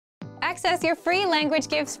Access your free language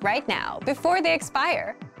gifts right now before they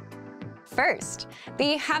expire. First,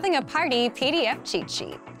 the Having a Party PDF cheat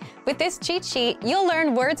sheet. With this cheat sheet, you'll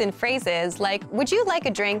learn words and phrases like would you like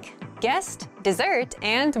a drink, guest, dessert,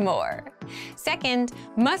 and more. Second,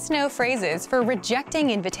 must-know phrases for rejecting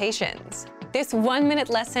invitations. This 1-minute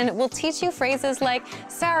lesson will teach you phrases like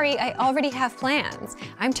sorry, I already have plans,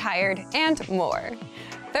 I'm tired, and more.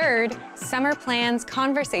 Third, summer plans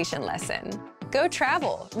conversation lesson. Go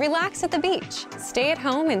travel, relax at the beach, stay at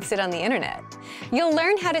home and sit on the internet. You'll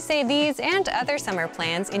learn how to say these and other summer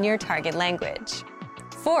plans in your target language.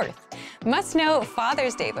 Fourth, must-know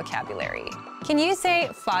Father's Day vocabulary. Can you say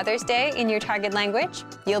Father's Day in your target language?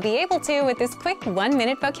 You'll be able to with this quick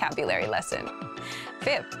 1-minute vocabulary lesson.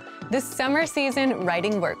 Fifth, the Summer Season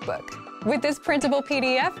Writing Workbook. With this printable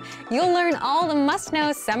PDF, you'll learn all the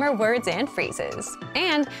must-know summer words and phrases.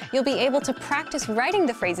 And you'll be able to practice writing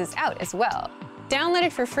the phrases out as well. Download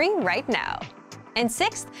it for free right now. And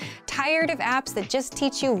sixth, tired of apps that just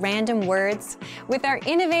teach you random words? With our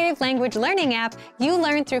innovative language learning app, you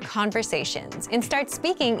learn through conversations and start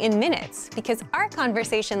speaking in minutes because our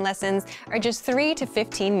conversation lessons are just 3 to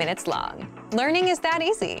 15 minutes long. Learning is that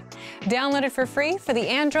easy. Download it for free for the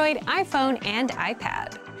Android, iPhone, and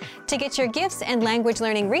iPad. To get your gifts and language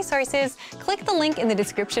learning resources, click the link in the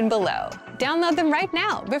description below. Download them right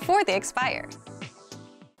now before they expire.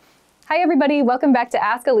 Hi everybody, welcome back to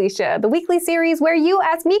Ask Alicia, the weekly series where you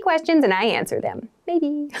ask me questions and I answer them.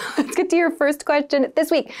 Maybe. Let's get to your first question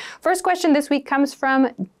this week. First question this week comes from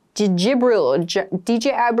DJ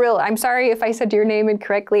Abril. I'm sorry if I said your name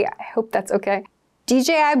incorrectly. I hope that's okay.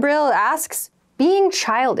 DJ Abril asks, being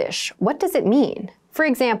childish, what does it mean? For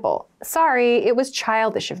example, sorry, it was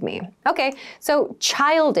childish of me. Okay, so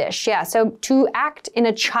childish, yeah, so to act in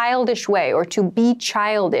a childish way or to be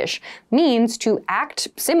childish means to act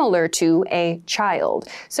similar to a child.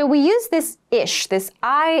 So we use this ish, this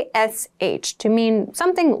ish, to mean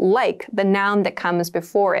something like the noun that comes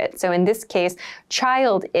before it. So in this case,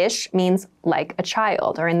 childish means like a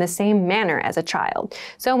child or in the same manner as a child.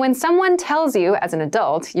 So when someone tells you as an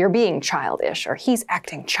adult you're being childish or he's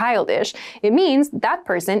acting childish, it means that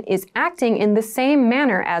person is acting in the same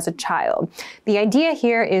manner as a child. The idea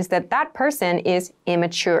here is that that person is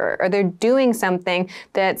immature or they're doing something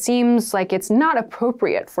that seems like it's not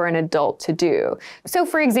appropriate for an adult to do. So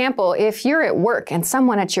for example, if you're at work and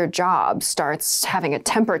someone at your job starts having a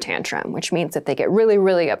temper tantrum, which means that they get really,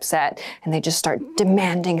 really upset and they just start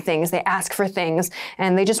demanding things, they ask for things,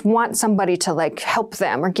 and they just want somebody to like help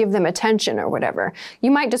them or give them attention or whatever, you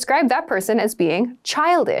might describe that person as being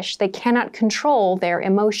childish. They cannot control their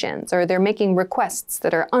emotions or they're making requests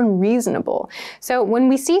that are unreasonable. So when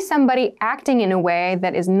we see somebody acting in a way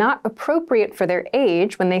that is not appropriate for their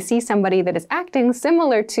age, when they see somebody that is acting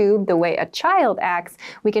similar to the way a child acts,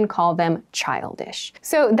 we can call them childish.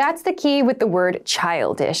 So that's the key with the word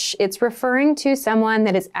childish. It's referring to someone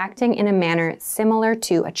that is acting in a manner similar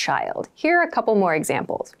to a child. Here are a couple more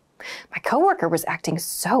examples. My coworker was acting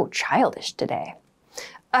so childish today.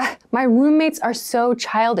 My roommates are so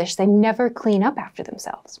childish, they never clean up after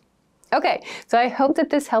themselves. Okay, so I hope that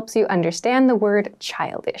this helps you understand the word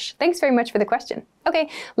childish. Thanks very much for the question. Okay,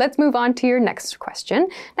 let's move on to your next question.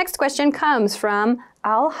 Next question comes from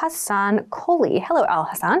Al-Hassan Kohli. Hello,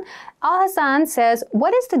 Al-Hassan. Al-Hassan says,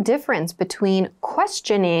 what is the difference between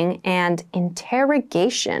questioning and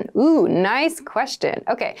interrogation? Ooh, nice question.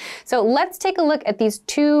 Okay, so let's take a look at these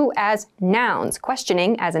two as nouns,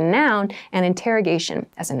 questioning as a noun and interrogation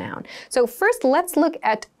as a noun. So first, let's look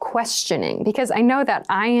at questioning, because I know that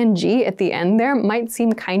ing at the end there might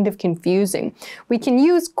seem kind of confusing. We can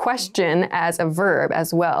use question as a verb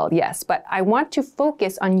as well, yes, but I want to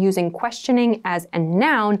focus on using questioning as a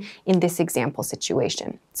noun in this example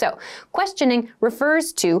situation. So, questioning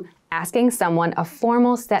refers to asking someone a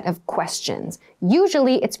formal set of questions.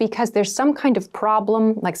 Usually it's because there's some kind of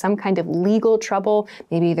problem, like some kind of legal trouble.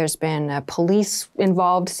 Maybe there's been a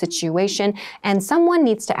police-involved situation, and someone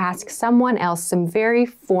needs to ask someone else some very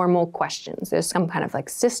formal questions. There's some kind of like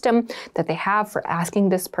system that they have for asking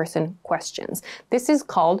this person questions. This is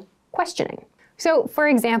called questioning. So, for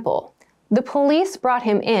example, the police brought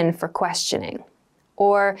him in for questioning.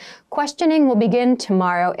 Or questioning will begin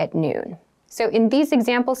tomorrow at noon. So in these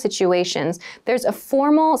example situations, there's a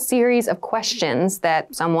formal series of questions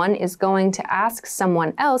that someone is going to ask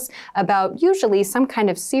someone else about usually some kind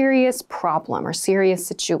of serious problem or serious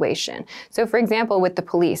situation. So for example, with the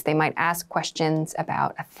police, they might ask questions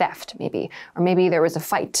about a theft maybe, or maybe there was a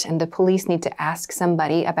fight and the police need to ask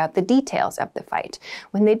somebody about the details of the fight.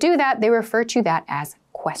 When they do that, they refer to that as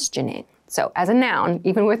questioning. So as a noun,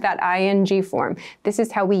 even with that ing form, this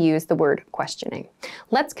is how we use the word questioning.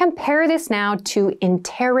 Let's compare this now to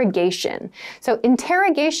interrogation. So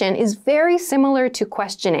interrogation is very similar to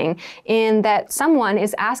questioning in that someone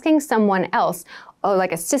is asking someone else,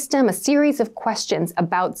 like a system, a series of questions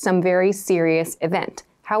about some very serious event.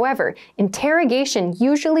 However, interrogation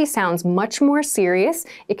usually sounds much more serious.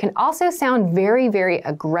 It can also sound very, very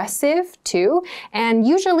aggressive too, and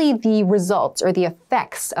usually the results or the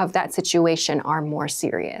effects of that situation are more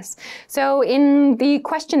serious. So in the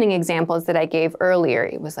questioning examples that I gave earlier,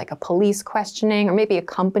 it was like a police questioning or maybe a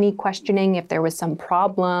company questioning if there was some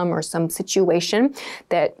problem or some situation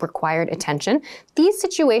that required attention. These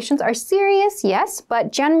situations are serious, yes,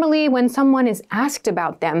 but generally when someone is asked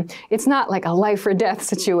about them, it's not like a life or death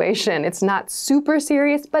situation. It's not super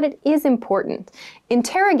serious, but it is important.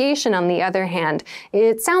 Interrogation, on the other hand,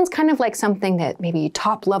 it sounds kind of like something that maybe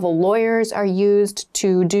top-level lawyers are used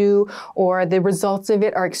to do, or the results of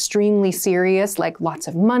it are extremely serious, like lots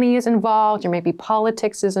of money is involved, or maybe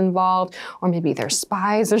politics is involved, or maybe they're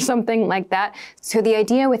spies or something like that. So the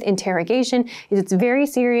idea with interrogation is it's very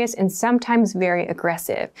serious and sometimes very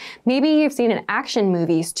aggressive. Maybe you've seen in action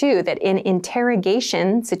movies too, that in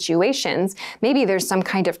interrogation situations, maybe there's some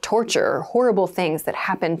kind of torture or horrible things that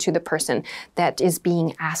happen to the person that is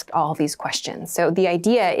being asked all these questions. So the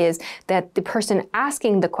idea is that the person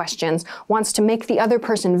asking the questions wants to make the other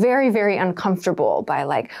person very, very uncomfortable by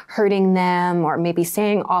like hurting them or maybe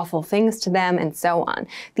saying awful things to them and so on.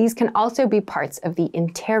 These can also be parts of the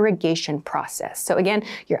interrogation process. So again,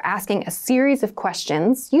 you're asking a series of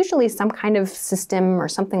questions. Usually some kind of system or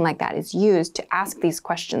something like that is used to ask these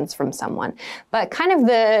questions from someone. But kind of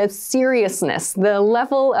the seriousness, the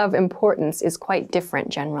level of importance is quite different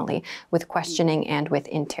generally with questioning and with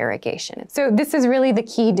interrogation. So this is really the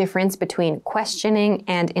key difference between questioning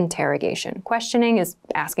and interrogation. Questioning is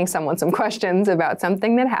asking someone some questions about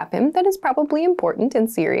something that happened that is probably important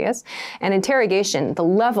and serious. And interrogation, the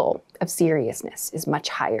level of seriousness is much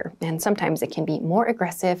higher. And sometimes it can be more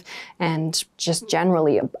aggressive and just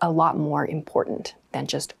generally a lot more important than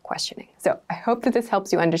just questioning. So I hope that this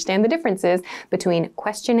helps you understand the differences between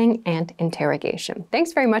questioning and interrogation.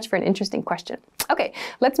 Thanks very much for an interesting question. Okay,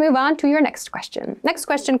 let's move on to your next question. Next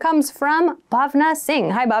question comes from Bhavna Singh.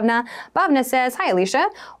 Hi, Bhavna. Bhavna says, hi, Alicia.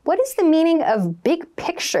 What is the meaning of big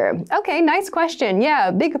picture? Okay, nice question.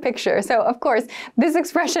 Yeah, big picture. So of course, this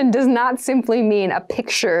expression does not simply mean a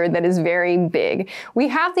picture that is very big. We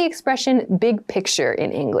have the expression big picture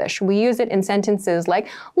in English. We use it in sentences like,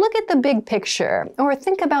 look at the big picture, or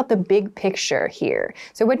think about the big picture here.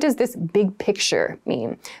 So what does this big picture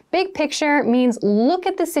mean? Big picture means look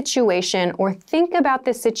at the situation or think about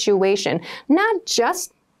the situation, not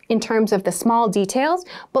just in terms of the small details,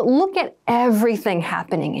 but look at everything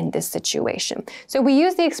happening in this situation. So we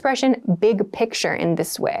use the expression big picture in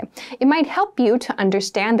this way. It might help you to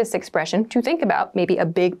understand this expression to think about maybe a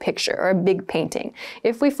big picture or a big painting.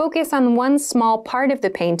 If we focus on one small part of the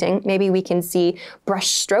painting, maybe we can see brush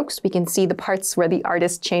strokes, we can see the parts where the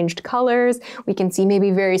artist changed colors, we can see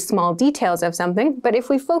maybe very small details of something, but if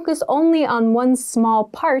we focus only on one small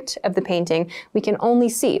part of the painting, we can only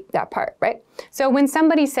see that part, right? So when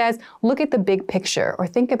somebody says, look at the big picture or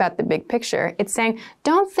think about the big picture, it's saying,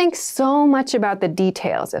 don't think so much about the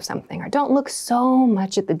details of something or don't look so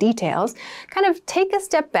much at the details. Kind of take a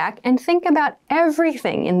step back and think about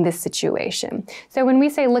everything in this situation. So when we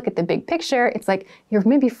say look at the big picture, it's like you're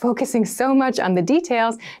maybe focusing so much on the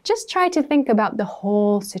details, just try to think about the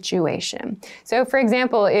whole situation. So for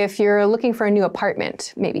example, if you're looking for a new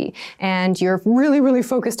apartment maybe, and you're really, really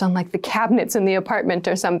focused on like the cabinets in the apartment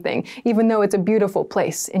or something, even though it's a beautiful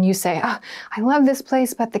place, and you say, oh, I love this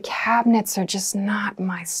place, but the cabinets are just not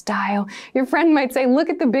my style. Your friend might say, look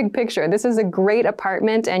at the big picture. This is a great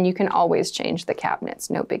apartment and you can always change the cabinets,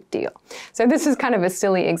 no big deal. So this is kind of a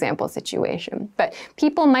silly example situation, but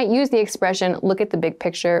people might use the expression, look at the big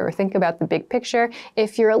picture or think about the big picture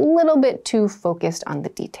if you're a little bit too focused on the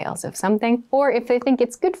details of something, or if they think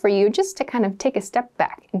it's good for you just to kind of take a step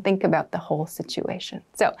back and think about the whole situation.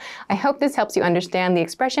 So I hope this helps you understand the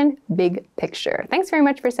expression big picture. Thanks very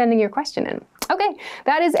much for sending your question in. Okay,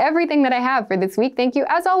 that is everything that I have for this week. Thank you,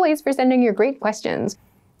 as always, for sending your great questions.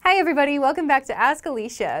 Hi everybody, welcome back to Ask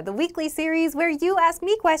Alicia, the weekly series where you ask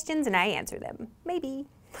me questions and I answer them. Maybe.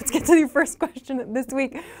 let's get to the first question this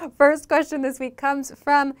week. First question this week comes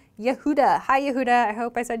from Yehuda. Hi, Yehuda. I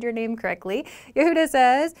hope I said your name correctly. Yehuda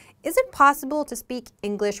says, is it possible to speak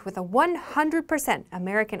English with a 100%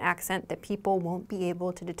 American accent that people won't be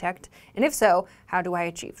able to detect? And if so, how do I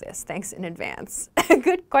achieve this? Thanks in advance.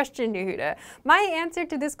 Good question, Yehuda. My answer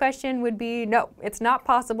to this question would be no, it's not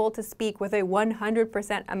possible to speak with a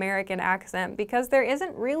 100% American accent because there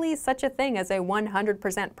isn't really such a thing as a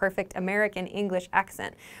 100% perfect American English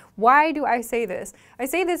accent. Why do I say this? I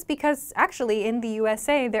say this because actually in the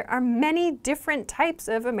USA there are many different types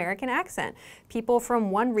of American accent. People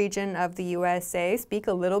from one region of the USA speak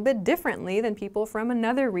a little bit differently than people from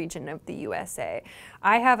another region of the USA.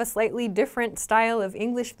 I have a slightly different style of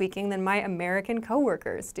English speaking than my American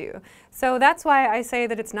coworkers do. So that's why I say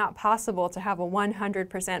that it's not possible to have a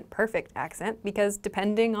 100% perfect accent, because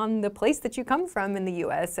depending on the place that you come from in the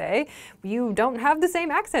USA, you don't have the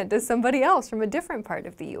same accent as somebody else from a different part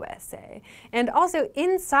of the USA. And also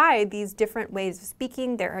inside these different ways of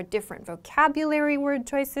speaking, there are different vocabulary word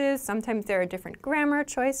choices. Sometimes there are different grammar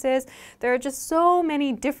choices. There are just so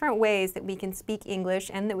many different ways that we can speak English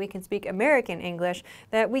and that we can speak American English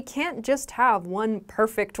that we can't just have one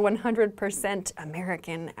perfect 100%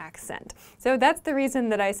 American accent. So that's the reason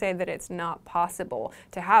that I say that it's not possible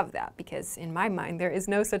to have that, because in my mind there is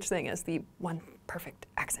no such thing as the one perfect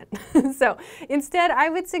accent. So instead, I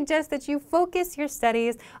would suggest that you focus your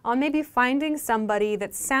studies on maybe finding somebody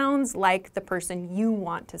that sounds like the person you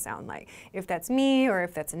want to sound like. If that's me, or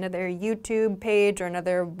if that's another YouTube page or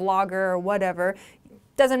another blogger or whatever,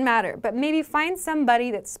 doesn't matter, but maybe find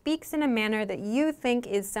somebody that speaks in a manner that you think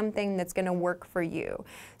is something that's going to work for you.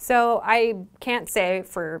 So I can't say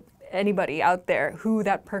for anybody out there who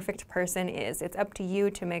that perfect person is. It's up to you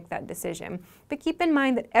to make that decision. But keep in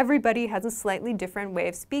mind that everybody has a slightly different way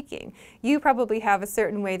of speaking. You probably have a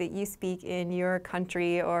certain way that you speak in your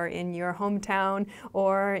country or in your hometown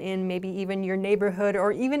or in maybe even your neighborhood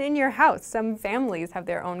or even in your house. Some families have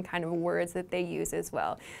their own kind of words that they use as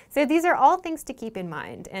well. So these are all things to keep in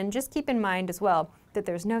mind. And just keep in mind as well that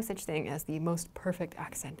there's no such thing as the most perfect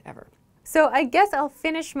accent ever. So I guess I'll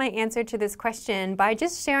finish my answer to this question by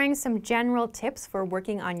just sharing some general tips for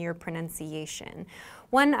working on your pronunciation.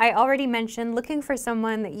 One, I already mentioned, looking for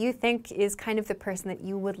someone that you think is kind of the person that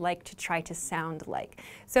you would like to try to sound like.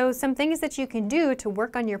 So some things that you can do to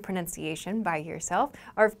work on your pronunciation by yourself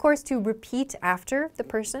are, of course, to repeat after the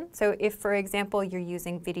person. So if, for example, you're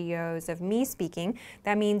using videos of me speaking,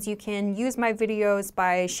 that means you can use my videos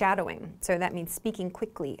by shadowing. So that means speaking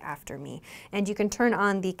quickly after me. And you can turn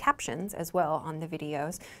on the captions as well on the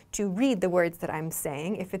videos to read the words that I'm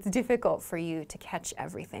saying if it's difficult for you to catch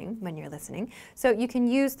everything when you're listening. So you can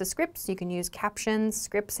use the scripts, you can use captions,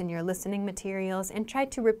 scripts in your listening materials, and try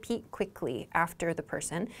to repeat quickly after the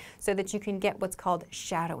person so that you can get what's called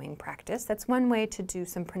shadowing practice. That's one way to do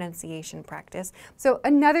some pronunciation practice. So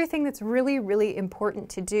another thing that's really, really important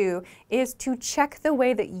to do is to check the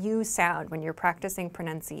way that you sound when you're practicing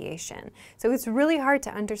pronunciation. So it's really hard to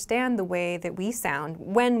understand the way that we sound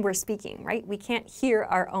when we're speaking, right? We can't hear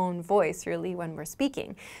our own voice really when we're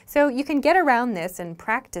speaking. So you can get around this and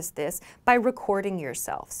practice this by recording yourself.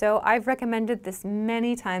 So I've recommended this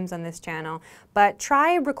many times on this channel, but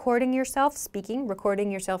try recording yourself speaking, recording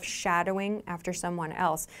yourself shadowing after someone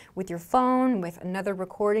else with your phone, with another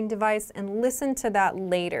recording device, and listen to that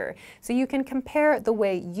later. So you can compare the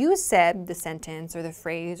way you said the sentence or the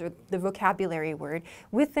phrase or the vocabulary word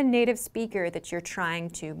with the native speaker that you're trying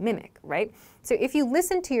to mimic, right? So if you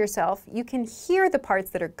listen to yourself, you can hear the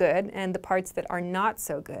parts that are good and the parts that are not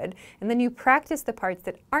so good, and then you practice the parts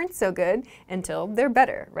that aren't so good until they're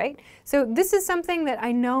better, right? So this is something that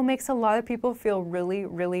I know makes a lot of people feel really,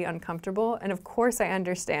 really uncomfortable, and of course I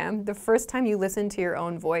understand. The first time you listen to your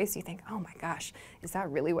own voice, you think, oh my gosh, is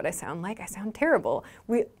that really what I sound like? I sound terrible.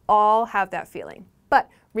 We all have that feeling. But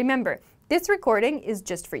remember, this recording is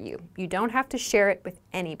just for you. You don't have to share it with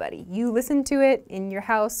anybody. You listen to it in your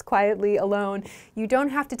house quietly alone. You don't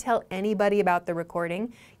have to tell anybody about the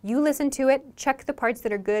recording. You listen to it, check the parts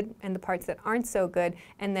that are good and the parts that aren't so good,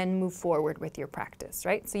 and then move forward with your practice,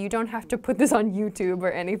 right? So you don't have to put this on YouTube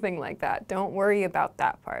or anything like that. Don't worry about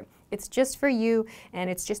that part. It's just for you, and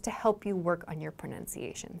it's just to help you work on your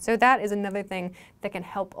pronunciation. So that is another thing that can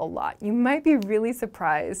help a lot. You might be really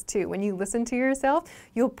surprised too. When you listen to yourself,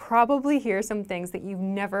 you'll probably hear some things that you've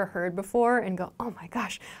never heard before and go, oh my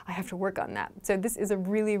gosh, I have to work on that. So this is a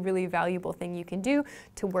really, really valuable thing you can do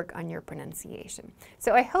to work on your pronunciation.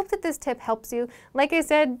 So I hope that this tip helps you. Like I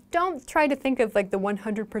said, don't try to think of like the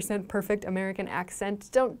 100% perfect American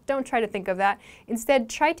accent. Don't try to think of that. Instead,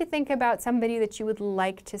 try to think about somebody that you would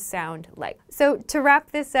like to sound sound like. So to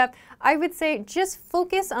wrap this up, I would say just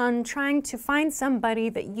focus on trying to find somebody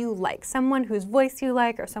that you like, someone whose voice you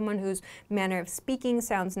like or someone whose manner of speaking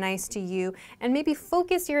sounds nice to you, and maybe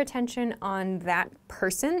focus your attention on that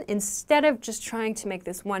person instead of just trying to make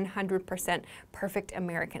this 100% perfect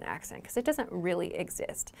American accent, because it doesn't really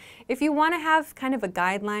exist. If you want to have kind of a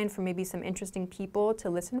guideline for maybe some interesting people to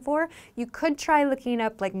listen for, you could try looking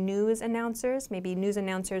up like news announcers, maybe news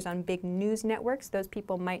announcers on big news networks. Those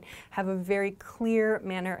people might have a very clear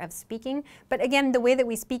manner of speaking. But again, the way that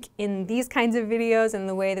we speak in these kinds of videos and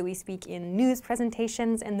the way that we speak in news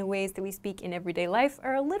presentations and the ways that we speak in everyday life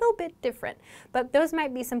are a little bit different. But those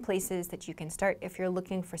might be some places that you can start if you're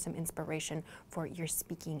looking for some inspiration for your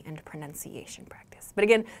speaking and pronunciation practice. But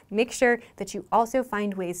again, make sure that you also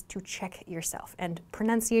find ways to check yourself, and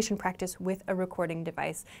pronunciation practice with a recording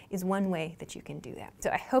device is one way that you can do that. So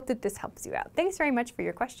I hope that this helps you out. Thanks very much for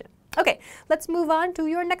your question. Okay, let's move on to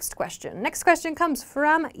your next question. Next question comes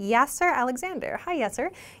from Yasser Alexander. Hi,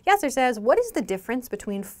 Yasser. Yasser says, what is the difference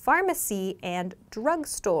between pharmacy and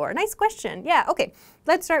drugstore? Nice question. Yeah, okay.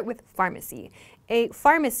 Let's start with pharmacy. A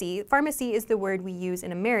pharmacy is the word we use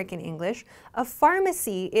in American English. A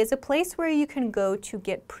pharmacy is a place where you can go to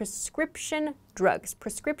get prescription drugs,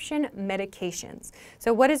 prescription medications.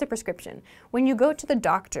 So what is a prescription? When you go to the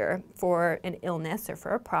doctor for an illness or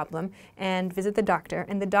for a problem and visit the doctor,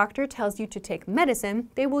 and the doctor tells you to take medicine,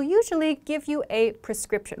 they will usually give you a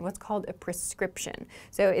prescription, what's called a prescription.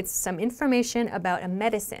 So it's some information about a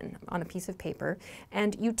medicine on a piece of paper,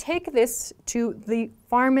 and you take this to the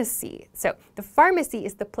pharmacy. So the pharmacy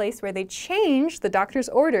is the place where they change the doctor's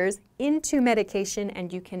orders into medication,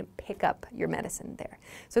 and you can pick up your medicine there.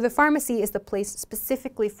 So the pharmacy is the place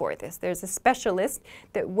specifically for this. There's a specialist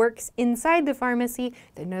that works inside the pharmacy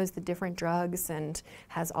that knows the different drugs and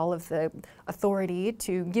has all of the authority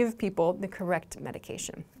to give people the correct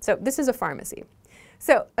medication. So this is a pharmacy.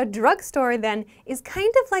 So a drugstore then is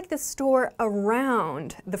kind of like the store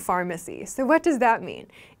around the pharmacy. So what does that mean?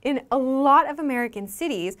 In a lot of American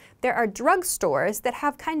cities, there are drugstores that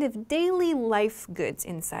have kind of daily life goods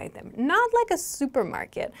inside them, not like a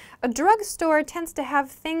supermarket. A drugstore tends to have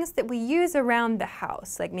things that we use around the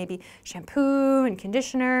house, like maybe shampoo and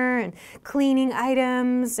conditioner and cleaning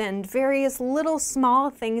items and various little small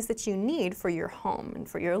things that you need for your home and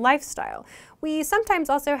for your lifestyle. We sometimes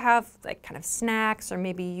also have like kind of snacks, or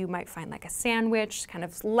maybe you might find like a sandwich, kind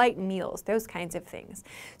of light meals, those kinds of things.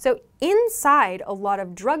 So inside a lot of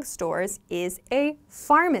drugstores is a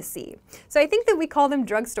pharmacy. So I think that we call them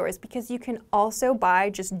drugstores because you can also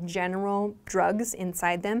buy just general drugs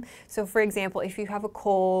inside them. So for example, if you have a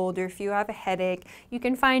cold or if you have a headache, you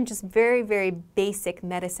can find just very, very basic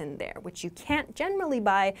medicine there, which you can't generally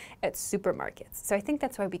buy at supermarkets. So I think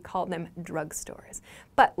that's why we call them drugstores.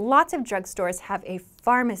 But lots of drugstores have a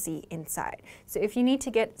pharmacy inside. So if you need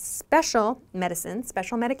to get special medicine,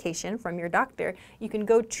 special medication from your doctor, you can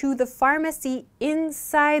go to the pharmacy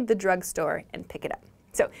inside the drugstore and pick it up.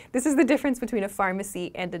 So this is the difference between a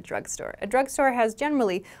pharmacy and a drugstore. A drugstore has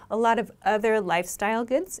generally a lot of other lifestyle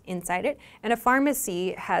goods inside it, and a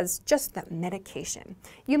pharmacy has just the medication.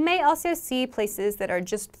 You may also see places that are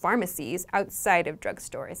just pharmacies outside of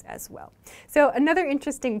drugstores as well. So another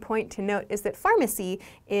interesting point to note is that pharmacy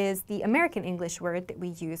is the American English word that we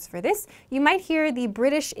use for this. You might hear the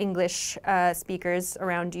British English speakers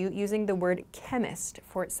around you using the word chemist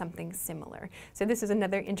for something similar. So this is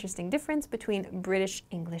another interesting difference between British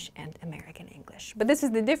English and American English. But this is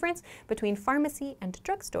the difference between pharmacy and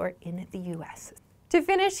drugstore in the US. To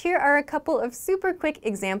finish, here are a couple of super quick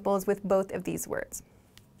examples with both of these words.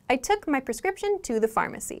 I took my prescription to the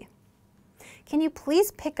pharmacy. Can you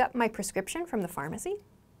please pick up my prescription from the pharmacy?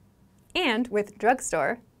 And with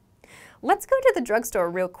drugstore, let's go to the drugstore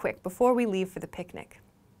real quick before we leave for the picnic.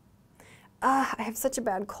 I have such a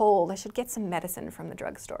bad cold. I should get some medicine from the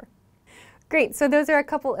drugstore. Great, so those are a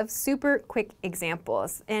couple of super quick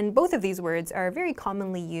examples, and both of these words are very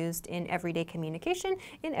commonly used in everyday communication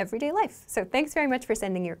in everyday life. So thanks very much for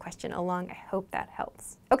sending your question along. I hope that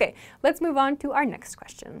helps. Okay, let's move on to our next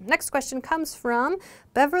question. Next question comes from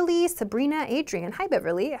Beverly Sabrina Adrian. Hi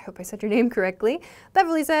Beverly, I hope I said your name correctly.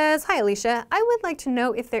 Beverly says, hi Alicia, I would like to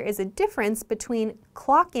know if there is a difference between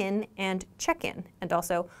clock in and check in, and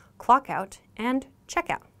also clock out and check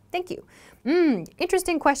out. Thank you.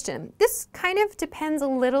 Interesting question. This kind of depends a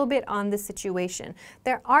little bit on the situation.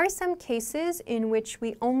 There are some cases in which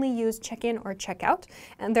we only use check-in or check-out,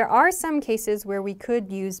 and there are some cases where we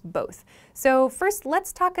could use both. So first,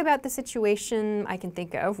 let's talk about the situation I can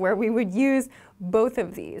think of where we would use both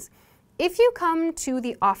of these. if you come to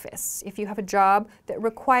the office, if you have a job that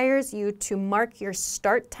requires you to mark your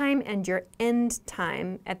start time and your end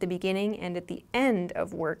time at the beginning and at the end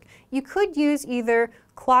of work, you could use either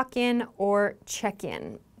clock in or check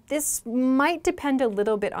in. This might depend a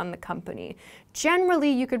little bit on the company.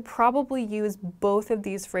 Generally, you could probably use both of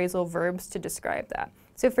these phrasal verbs to describe that.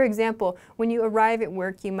 So for example, when you arrive at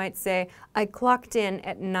work, you might say, I clocked in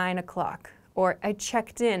at 9 o'clock, or I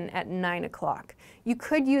checked in at 9 o'clock. You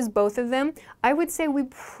could use both of them. I would say we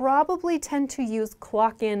probably tend to use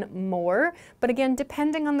clock in more, but again,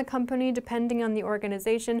 depending on the company, depending on the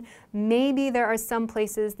organization, maybe there are some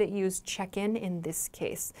places that use check in this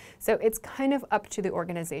case. So it's kind of up to the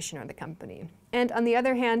organization or the company. And on the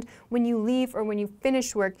other hand, when you leave or when you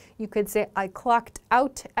finish work, you could say, I clocked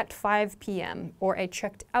out at 5 p.m. or I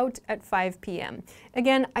checked out at 5 p.m.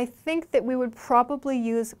 Again, I think that we would probably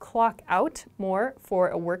use clock out more for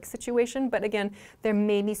a work situation, but again, there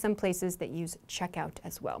may be some places that use check out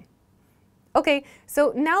as well. Okay,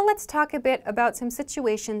 so now let's talk a bit about some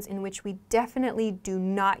situations in which we definitely do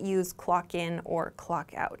not use clock in or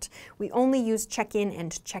clock out. We only use check in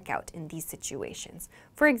and check out in these situations.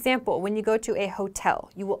 For example, when you go to a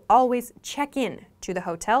hotel, you will always check in to the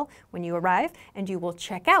hotel when you arrive, and you will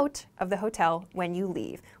check out of the hotel when you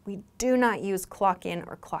leave. We do not use clock in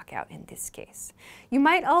or clock out in this case. You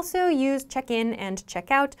might also use check in and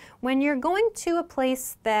check out when you're going to a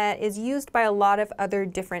place that is used by a lot of other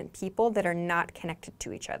different people that are not connected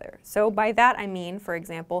to each other. So by that I mean, for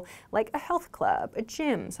example, like a health club, a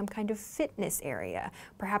gym, some kind of fitness area,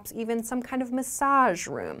 perhaps even some kind of massage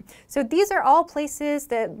room. So these are all places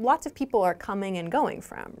that lots of people are coming and going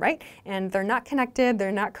from, right? And they're not connected,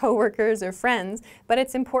 they're not coworkers or friends, but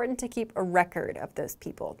it's important to keep a record of those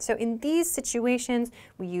people. So in these situations,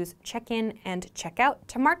 we use check in and check out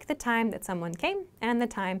to mark the time that someone came and the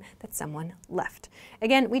time that someone left.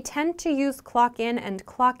 Again, we tend to use clock in and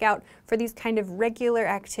clock out for these kind of regular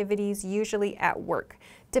activities, usually at work.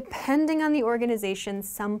 Depending on the organization,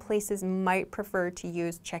 some places might prefer to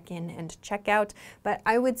use check in and check out, but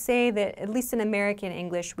I would say that at least in American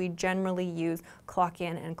English, we generally use clock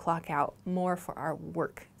in and clock out more for our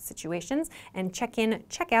work situations, and check in,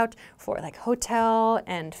 check out for like hotel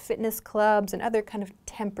and fitness clubs and other kind of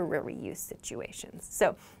temporary use situations.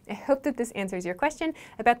 So I hope that this answers your question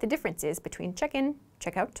about the differences between check in,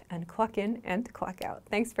 check out, and clock in and clock out.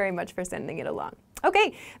 Thanks very much for sending it along.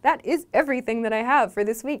 Okay, that is everything that I have for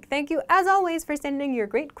this week. Thank you, as always, for sending your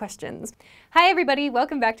great questions. Hi, everybody.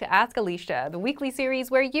 Welcome back to Ask Alicia, the weekly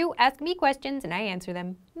series where you ask me questions and I answer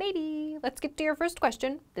them. Maybe. Let's get to your first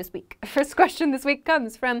question this week. First question this week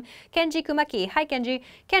comes from Kenji Kumaki. Hi, Kenji.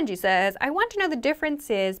 Kenji says, I want to know the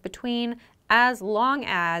differences between as long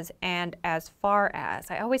as and as far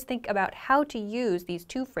as. I always think about how to use these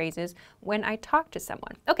two phrases when I talk to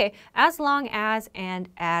someone. Okay, as long as and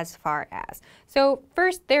as far as. So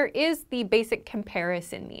first, there is the basic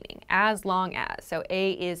comparison meaning, as long as. So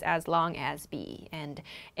A is as long as B, and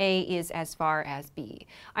A is as far as B.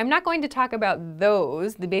 I'm not going to talk about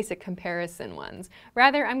those, the basic comparison ones.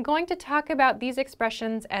 Rather, I'm going to talk about these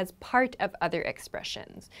expressions as part of other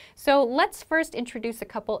expressions. So let's first introduce a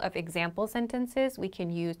couple of example sentences we can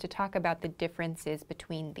use to talk about the differences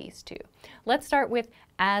between these two. Let's start with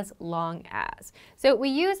as long as. So we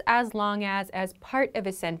use as long as part of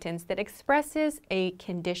a sentence that expresses a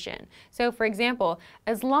condition. So for example,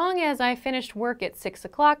 as long as I finished work at 6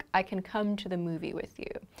 o'clock, I can come to the movie with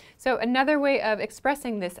you. So another way of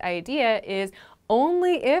expressing this idea is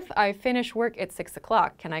only if I finish work at 6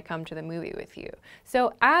 o'clock can I come to the movie with you.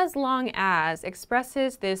 So as long as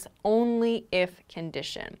expresses this only if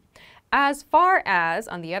condition. As far as,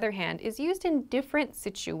 on the other hand, is used in different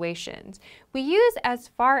situations. We use as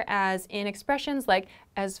far as in expressions like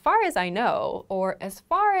as far as I know or as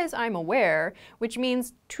far as I'm aware, which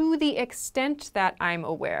means to the extent that I'm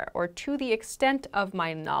aware or to the extent of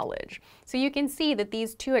my knowledge. So you can see that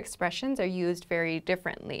these two expressions are used very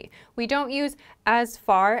differently. We don't use as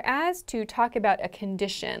far as to talk about a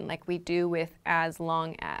condition like we do with as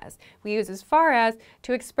long as. We use as far as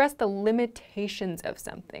to express the limitations of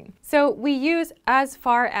something. So we use as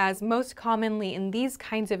far as most commonly in these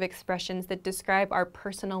kinds of expressions that describe our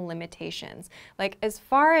personal limitations, like as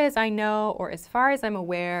far as I know, or as far as I'm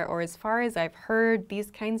aware, or as far as I've heard, these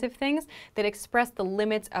kinds of things that express the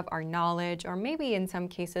limits of our knowledge, or maybe in some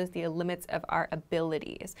cases the limits of our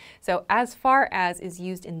abilities. So as far as is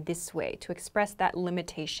used in this way to express that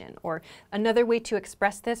limitation, or another way to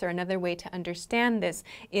express this or another way to understand this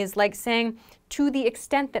is like saying to the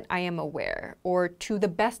extent that I am aware, or to the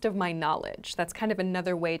best of my my knowledge. That's kind of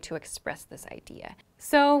another way to express this idea.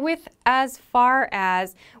 So with as far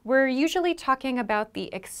as, we're usually talking about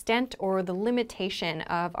the extent or the limitation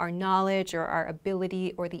of our knowledge or our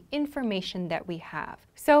ability or the information that we have.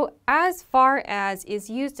 So as far as is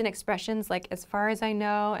used in expressions like as far as I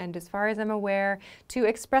know and as far as I'm aware to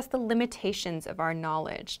express the limitations of our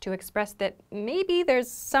knowledge, to express that maybe there's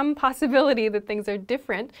some possibility that things are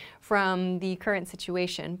different from the current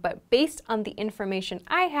situation, but based on the information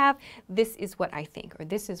I have, this is what I think, or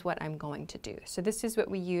this is what I'm going to do. So this is what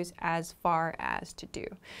we use as far as to do.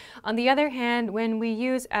 On the other hand, when we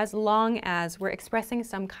use as long as, we're expressing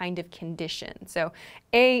some kind of condition. So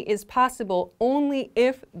A is possible only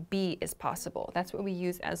if B is possible. That's what we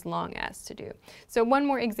use as long as to do. So one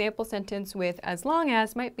more example sentence with as long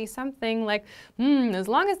as might be something like, as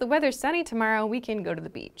long as the weather's sunny tomorrow, we can go to the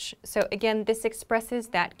beach. So again, this expresses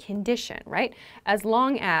that condition, right? As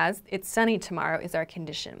long as it's sunny tomorrow is our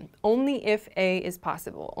condition. Only if A is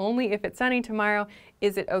possible. Only if it's sunny tomorrow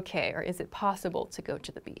is it okay, or is it possible to go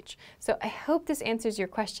to the beach? So I hope this answers your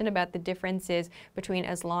question about the differences between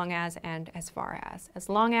as long as and as far as. As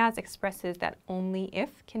long as expresses that only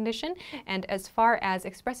if condition, and as far as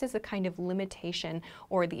expresses a kind of limitation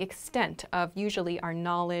or the extent of usually our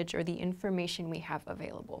knowledge or the information we have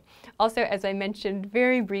available. Also, as I mentioned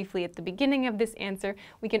very briefly at the beginning of this answer,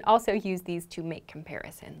 we can also use these to make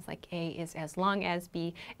comparisons, like A is as long as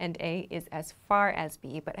B and A is as far as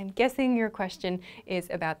B, but I'm guessing your question is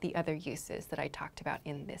about the other uses that I talked about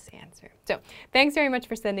in this answer. So thanks very much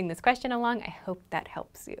for sending this question along. I hope that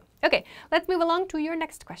helps you. Okay, let's move along to your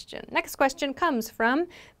next question. Next question comes from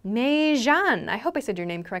Mei-Jan. I hope I said your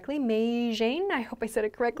name correctly. Mei-Jane, I hope I said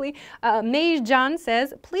it correctly. Mei-Jan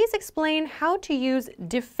says, please explain how to use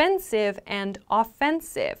defensive and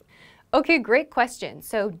offensive. Okay, great question.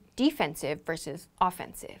 So defensive versus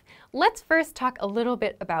offensive. Let's first talk a little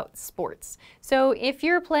bit about sports. So if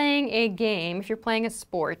you're playing a game, if you're playing a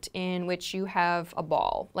sport in which you have a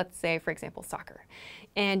ball, let's say, for example, soccer,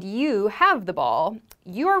 and you have the ball,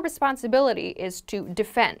 your responsibility is to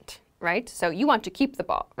defend, right? So you want to keep the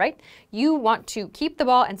ball, right? You want to keep the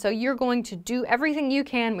ball, and so you're going to do everything you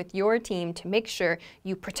can with your team to make sure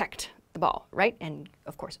you protect the ball, right? And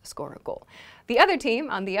of course, score a goal. The other team,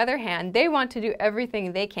 on the other hand, they want to do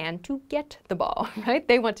everything they can to get the ball, right?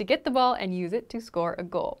 They want to get the ball and use it to score a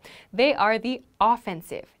goal. They are the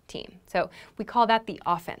offensive team. So we call that the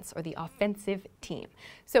offense, or the offensive team.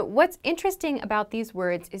 So what's interesting about these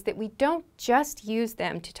words is that we don't just use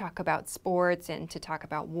them to talk about sports and to talk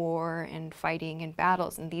about war and fighting and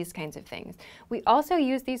battles and these kinds of things. We also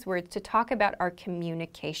use these words to talk about our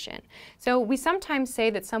communication. So we sometimes say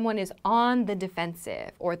that someone is on the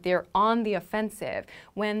defensive or they're on the offensive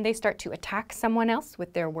when they start to attack someone else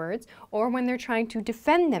with their words, or when they're trying to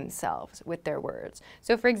defend themselves with their words.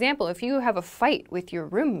 So for example, if you have a fight with your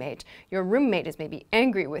roommate is maybe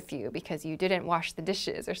angry with you because you didn't wash the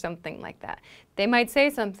dishes or something like that. They might say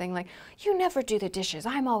something like, "You never do the dishes,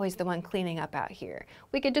 I'm always the one cleaning up out here."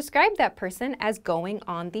 We could describe that person as going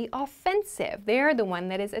on the offensive. They're the one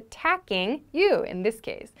that is attacking you in this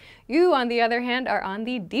case. You, on the other hand, are on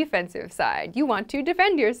the defensive side. You want to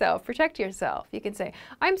defend yourself, protect yourself. You can say,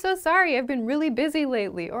 "I'm so sorry, I've been really busy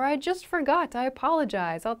lately," or "I just forgot, I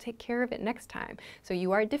apologize, I'll take care of it next time." So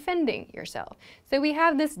you are defending yourself. So we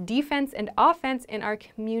have this defense and offense in our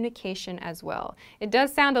communication as well. It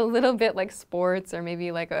does sound a little bit like sports, or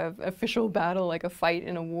maybe like an official battle, like a fight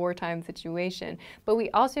in a wartime situation, but we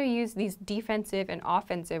also use these defensive and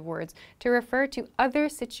offensive words to refer to other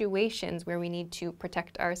situations where we need to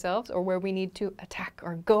protect ourselves or where we need to attack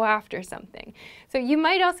or go after something. So you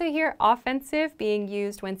might also hear offensive being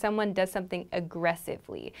used when someone does something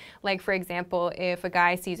aggressively. Like for example, if a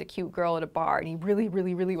guy sees a cute girl at a bar and he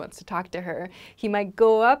really wants to talk to her, he might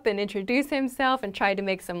go up and introduce himself and try to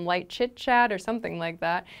make some light chit chat or something like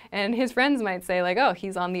that. And his friends might say like, "Oh,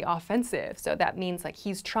 he's on the offensive." So that means like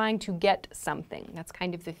he's trying to get something. That's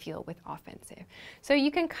kind of the feel with offensive. So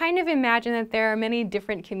you can kind of imagine that there are many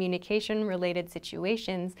different communication related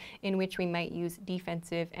situations in which we might use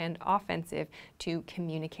defensive and offensive to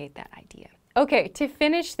communicate that idea. Okay, to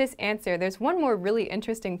finish this answer, there's one more really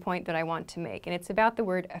interesting point that I want to make, and it's about the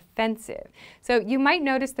word offensive. So you might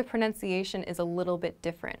notice the pronunciation is a little bit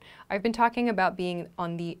different. I've been talking about being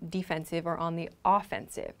on the defensive or on the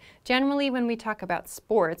offensive. Generally, when we talk about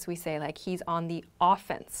sports, we say like he's on the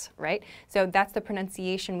offense, right? So that's the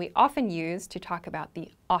pronunciation we often use to talk about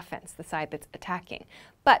the offense, the side that's attacking.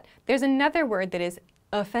 But there's another word that is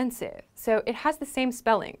offensive. So it has the same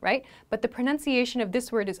spelling, right? But the pronunciation of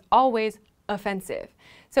this word is always offensive.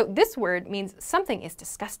 So this word means something is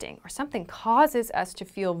disgusting or something causes us to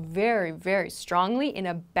feel very, very strongly in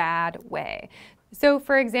a bad way. So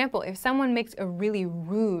for example, if someone makes a really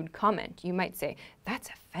rude comment, you might say, "That's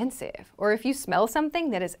offensive." Or if you smell something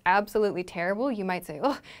that is absolutely terrible, you might say,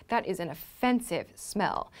 "Oh, that is an offensive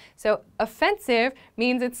smell." So offensive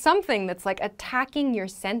means it's something that's like attacking your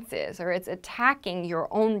senses, or it's attacking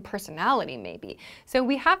your own personality maybe. So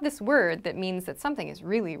we have this word that means that something is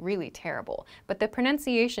really, really terrible, but the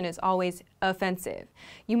pronunciation is always offensive.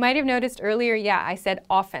 You might have noticed earlier, yeah, I said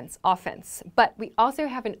offense, offense, but we also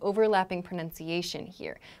have an overlapping pronunciation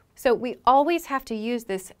here. So we always have to use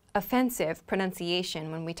this offensive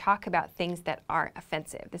pronunciation when we talk about things that are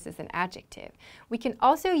offensive. This is an adjective. We can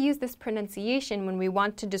also use this pronunciation when we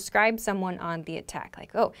want to describe someone on the attack,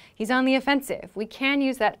 like, oh, he's on the offensive. We can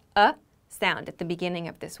use that sound at the beginning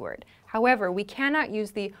of this word. However, we cannot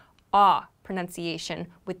use the pronunciation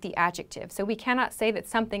with the adjective. So we cannot say that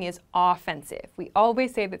something is offensive. We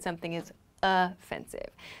always say that something is offensive.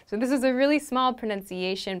 So this is a really small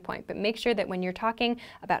pronunciation point, but make sure that when you're talking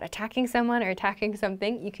about attacking someone or attacking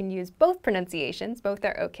something, you can use both pronunciations. Both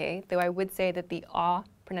are okay, though I would say that the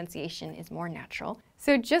pronunciation is more natural.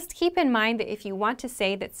 So just keep in mind that if you want to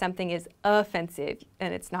say that something is offensive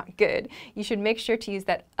and it's not good, you should make sure to use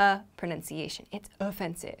that pronunciation. It's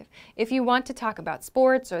offensive. If you want to talk about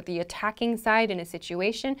sports or the attacking side in a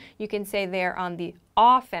situation, you can say they're on the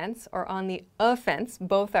offense or on the offense.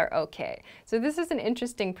 Both are okay. So this is an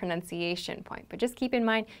interesting pronunciation point, but just keep in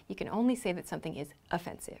mind you can only say that something is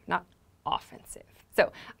offensive, not offensive. So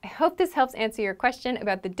I hope this helps answer your question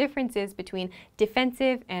about the differences between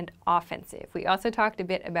defensive and offensive. We also talked a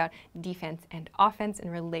bit about defense and offense and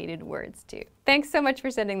related words too. Thanks so much for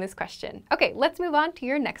sending this question. Okay, let's move on to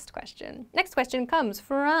your next question. Next question comes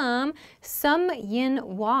from Sum Yin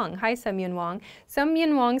Wong. Hi, Sum Yin Wong. Sum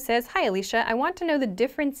Yin Wong says, "Hi, Alicia. I want to know the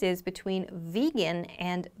differences between vegan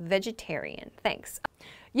and vegetarian. Thanks."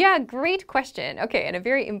 Yeah, great question. Okay, and a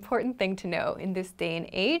very important thing to know in this day and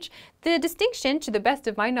age. The distinction, to the best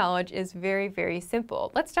of my knowledge, is very, very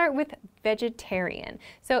simple. Let's start with vegetarian.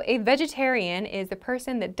 So a vegetarian is a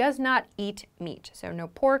person that does not eat meat. So no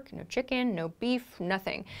pork, no chicken, no beef,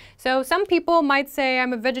 nothing. So some people might say,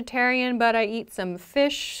 I'm a vegetarian, but I eat some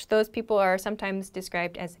fish. Those people are sometimes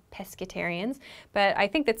described as pescatarians. But I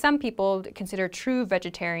think that some people consider true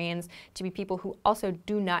vegetarians to be people who also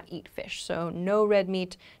do not eat fish. So no red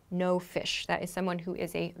meat, no fish. That is someone who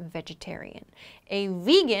is a vegetarian. A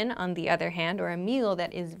vegan, on the other hand, or a meal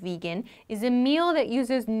that is vegan, is a meal that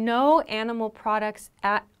uses no animal products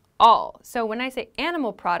at all. So when I say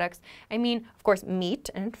animal products, I mean, of course,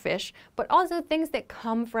 meat and fish, but also things that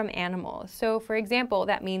come from animals. So for example,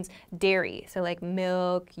 that means dairy. So like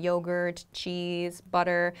milk, yogurt, cheese,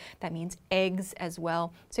 butter. That means eggs as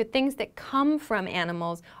well. So things that come from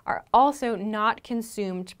animals are also not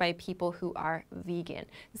consumed by people who are vegan.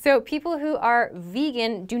 So people who are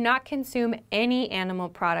vegan do not consume any animal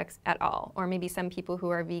products at all. Or maybe some people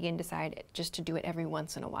who are vegan decide just to do it every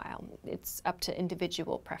once in a while. It's up to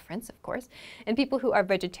individual preference, of course. And people who are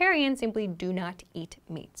vegetarian simply do not eat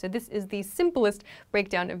meat. So this is the simplest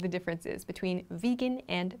breakdown of the differences between vegan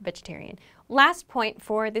and vegetarian. Last point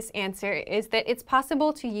for this answer is that it's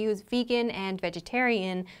possible to use vegan and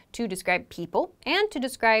vegetarian to describe people and to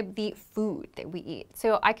describe the food that we eat.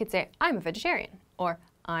 So I could say, I'm a vegetarian, or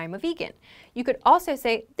I'm a vegan. You could also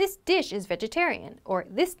say, this dish is vegetarian, or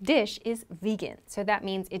this dish is vegan. So that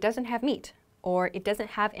means it doesn't have meat, or it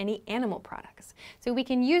doesn't have any animal products. So we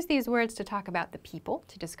can use these words to talk about the people,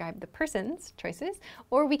 to describe the person's choices,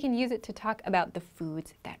 or we can use it to talk about the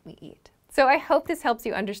foods that we eat. So I hope this helps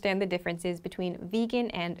you understand the differences between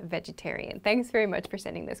vegan and vegetarian. Thanks very much for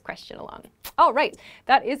sending this question along. All right,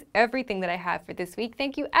 that is everything that I have for this week.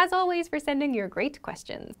 Thank you, as always, for sending your great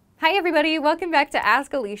questions. Hi everybody, welcome back to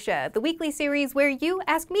Ask Alicia, the weekly series where you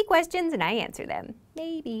ask me questions and I answer them.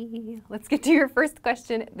 Maybe. Let's get to your first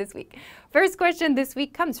question this week. First question this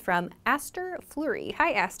week comes from Aster Fleury.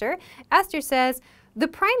 Hi Aster. Aster says, the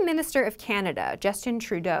Prime Minister of Canada, Justin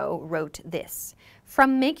Trudeau, wrote this: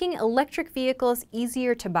 from making electric vehicles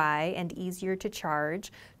easier to buy and easier to charge,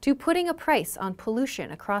 to putting a price on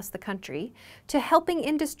pollution across the country, to helping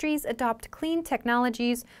industries adopt clean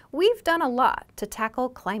technologies, we've done a lot to tackle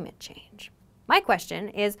climate change. My question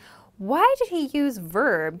is, why did he use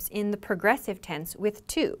verbs in the progressive tense with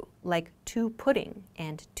to, like to putting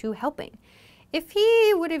and to helping? If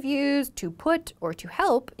he would have used to put or to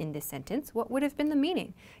help in this sentence, what would have been the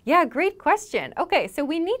meaning? Yeah, great question. Okay, so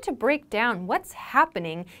we need to break down what's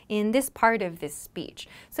happening in this part of this speech.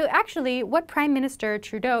 So actually, what Prime Minister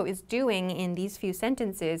Trudeau is doing in these few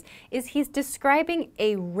sentences is he's describing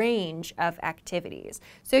a range of activities.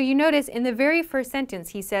 So you notice in the very first sentence,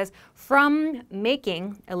 he says, from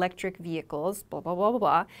making electric vehicles, blah, blah, blah, blah,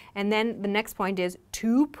 blah. And then the next point is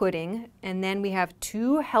to putting, and then we have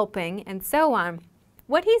to helping, and so on.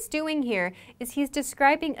 What he's doing here is he's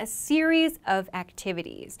describing a series of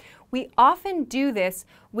activities. We often do this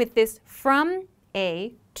with this from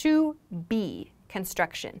A to B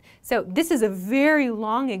construction. So this is a very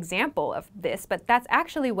long example of this, but that's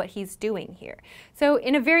actually what he's doing here. So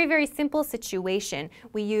in a very, very simple situation,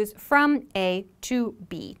 we use from A to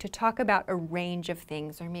B to talk about a range of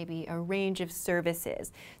things or maybe a range of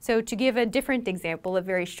services. So to give a different example, a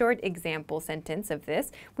very short example sentence of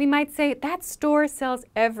this, we might say that store sells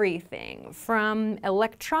everything from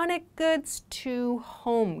electronic goods to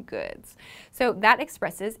home goods. So that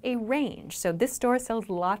expresses a range. So this store sells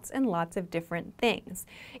lots and lots of different things.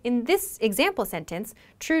 In this example sentence,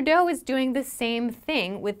 Trudeau is doing the same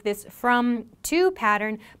thing with this from to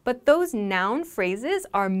pattern, but those noun phrases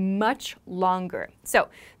are much longer. So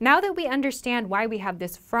now that we understand why we have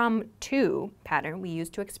this from to pattern we use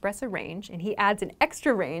to express a range, and he adds an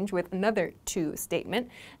extra range with another to statement,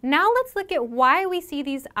 now let's look at why we see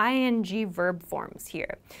these ing verb forms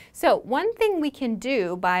here. So one thing we can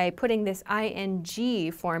do by putting this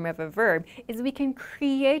ing form of a verb is we can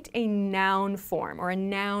create a noun form or a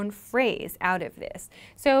noun phrase out of this.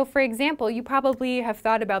 So for example, you probably have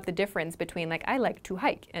thought about the difference between like I like to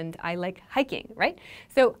hike and I like hiking, right?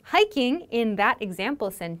 So hiking in that example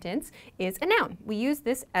sentence is a noun. We use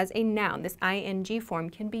this as a noun. This ing form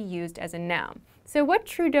can be used as a noun. So what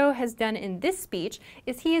Trudeau has done in this speech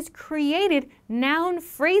is he has created noun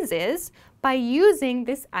phrases by using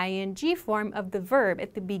this ing form of the verb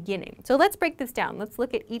at the beginning. So let's break this down. Let's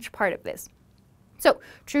look at each part of this. So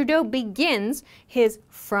Trudeau begins his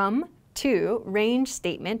from to range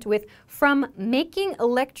statement with from making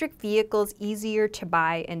electric vehicles easier to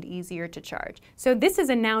buy and easier to charge. So this is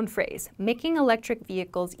a noun phrase, making electric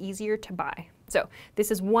vehicles easier to buy. So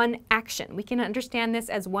this is one action. We can understand this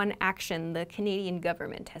as one action the Canadian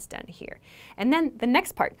government has done here. And then the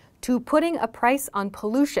next part, to putting a price on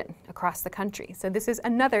pollution across the country. So this is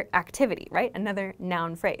another activity, right? Another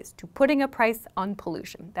noun phrase, to putting a price on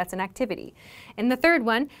pollution. That's an activity. And the third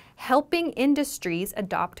one, helping industries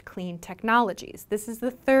adopt clean technologies. This is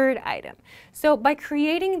the third item. So by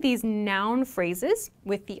creating these noun phrases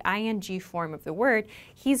with the ing form of the word,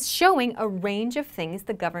 he's showing a range of things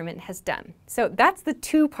the government has done. So that's the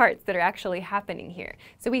two parts that are actually happening here.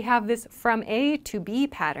 So we have this from A to B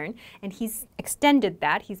pattern, and he's extended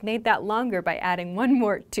that. He's made that longer by adding one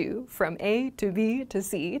more to, from A to B to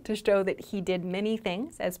C, to show that he did many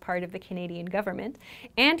things as part of the Canadian government.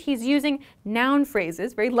 And he's using noun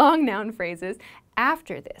phrases, very long noun phrases,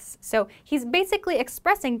 after this. So he's basically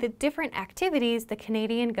expressing the different activities the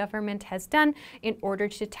Canadian government has done in order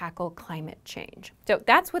to tackle climate change. So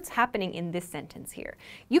that's what's happening in this sentence here.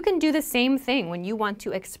 You can do the same thing when you want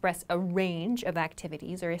to express a range of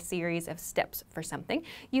activities or a series of steps for something.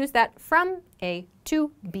 Use that from A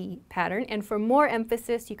to B pattern, and for more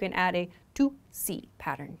emphasis you can add a to C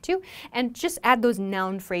pattern too, and just add those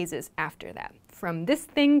noun phrases after that. From this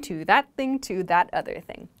thing to that other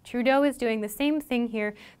thing. Trudeau is doing the same thing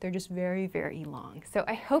here. They're just very, very long. So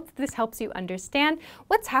I hope this helps you understand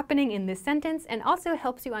what's happening in this sentence and also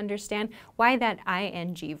helps you understand why that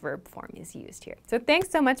ing verb form is used here. So thanks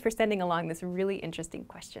so much for sending along this really interesting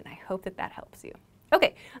question. I hope that that helps you.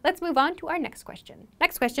 Okay, let's move on to our next question.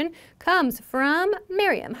 Next question comes from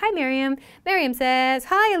Miriam. Hi, Miriam. Miriam says,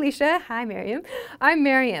 hi, Alicia. Hi, Miriam. I'm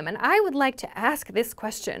Miriam, and I would like to ask this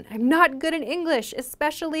question. I'm not good in English,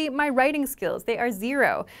 especially my writing skills. They are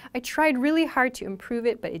 0. I tried really hard to improve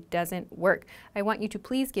it, but it doesn't work. I want you to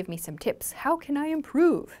please give me some tips. How can I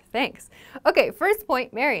improve? Thanks. Okay, first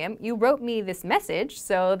point, Miriam, you wrote me this message,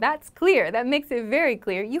 so that's clear. That makes it very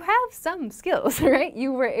clear. You have some skills, right?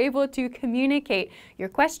 You were able to communicate your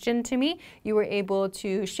question to me. You were able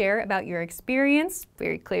to share about your experience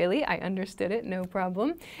very clearly. I understood it, no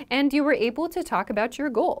problem. And you were able to talk about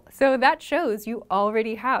your goal. So that shows you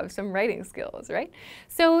already have some writing skills, right?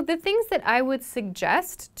 So the things that I would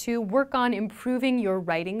suggest to work on improving your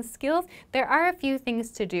writing skills, there are a few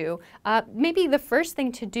things to do. Maybe the first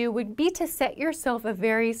thing to do would be to set yourself a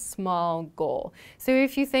very small goal. So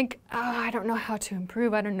if you think, oh, I don't know how to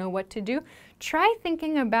improve, I don't know what to do, try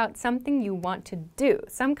thinking about something you want to do,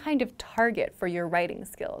 some kind of target for your writing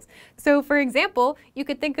skills. So for example, you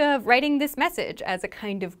could think of writing this message as a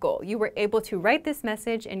kind of goal. You were able to write this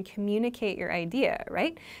message and communicate your idea,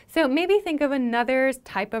 right? So maybe think of another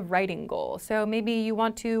type of writing goal. So maybe you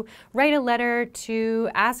want to write a letter to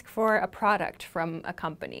ask for a product from a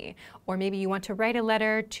company, or maybe you want to write a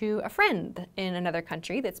letter to a friend in another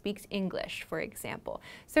country that speaks English, for example.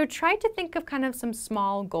 So try to think of kind of some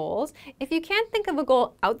small goals. If you can't think of a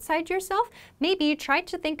goal outside yourself, maybe try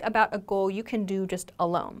to think about a goal you can do just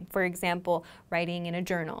alone. For example, writing in a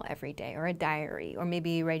journal every day or a diary, or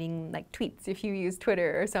maybe writing like tweets if you use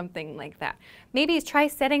Twitter or something like that. Maybe try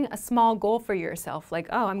setting a small goal for yourself, like,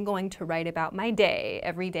 oh, I'm going to write about my day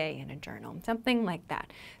every day in a journal, something like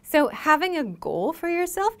that. So having a goal for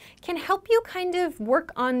yourself can help you kind of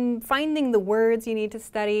work on finding the words you need to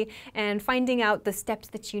study and finding out the steps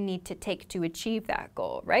that you need to take to achieve that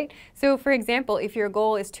goal, right? So for example, if your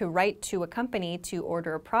goal is to write to a company to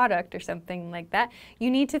order a product or something like that, you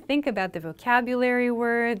need to think about the vocabulary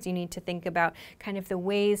words, you need to think about kind of the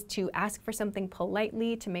ways to ask for something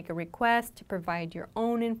politely, to make a request, to provide your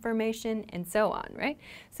own information, and so on, right?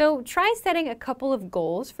 So try setting a couple of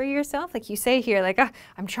goals for yourself, like you say here, like,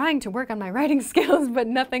 I'm trying to work on my writing skills, but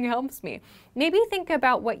nothing helps me. Maybe think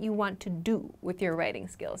about what you want to do with your writing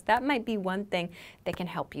skills. That might be one thing that can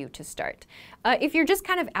help you to start. If you're just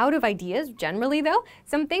kind of out of ideas, generally though,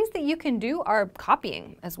 some things that you can do are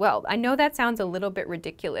copying as well. I know that sounds a little bit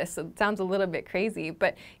ridiculous, it sounds a little bit crazy,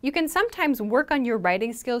 but you can sometimes work on your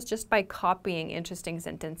writing skills just by copying interesting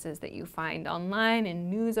sentences that you find online in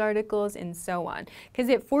news articles and so on, because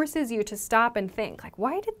it forces you to stop and think, like,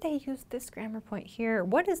 why did they use this grammar point here?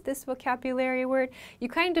 What is this vocabulary word? You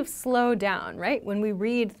kind of slow down, right? When we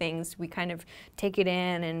read things, we kind of take it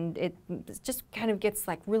in and it just kind of gets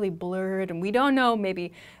like really blurred and we don't know,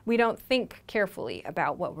 maybe we don't think carefully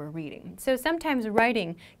about what we're reading. So sometimes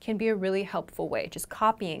writing can be a really helpful way. Just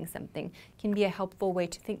copying something can be a helpful way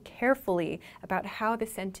to think carefully about how the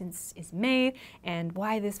sentence is made and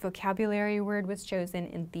why this vocabulary word was chosen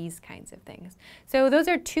and these kinds of things. So those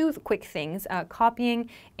are two quick things, copying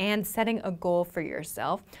and setting a goal for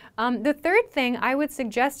yourself. The third thing I would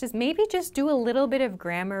suggest is maybe just do a little bit of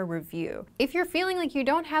grammar review. If you're feeling like you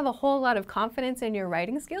don't have a whole lot of confidence in your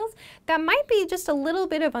writing skills, that might be just a little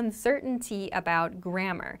bit of uncertainty about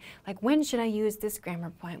grammar. Like, when should I use this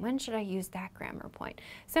grammar point? When should I use that grammar point?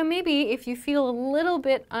 So maybe if you feel a little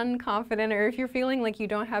bit unconfident, or if you're feeling like you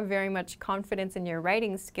don't have very much confidence in your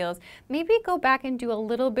writing skills, maybe go back and do a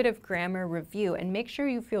little bit of grammar review and make sure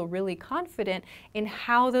you feel really confident in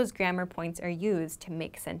how those grammar points are used to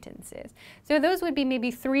make sentences. So those would be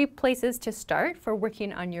maybe 3 places to start for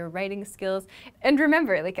working on your writing skills. And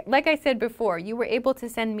remember, like I said before, you were able to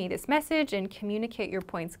send me this message and communicate your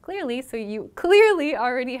points clearly, so you clearly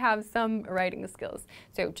already have some writing skills.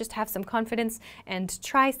 So just have some confidence and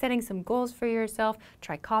try setting some goals for yourself,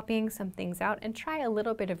 try copying some things out, and try a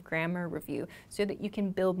little bit of grammar review so that you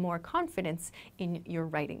can build more confidence in your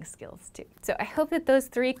writing skills too. So I hope that those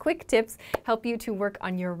 3 quick tips help you to work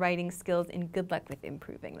on your writing skills, and good luck with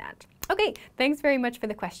improving that. Okay, thanks very much for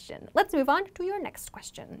the question. Let's move on to your next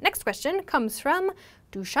question. Next question comes from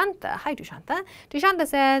Dushanta. Hi, Dushanta. Dushanta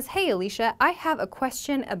says, hey, Alicia, I have a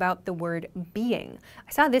question about the word being.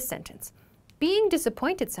 I saw this sentence. Being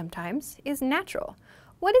disappointed sometimes is natural.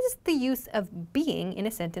 What is the use of being in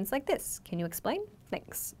a sentence like this? Can you explain?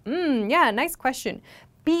 Thanks. Yeah, nice question.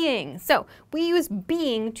 Being. So we use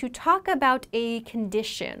being to talk about a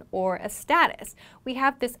condition or a status. We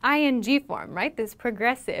have this ing form, right? This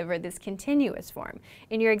progressive or this continuous form.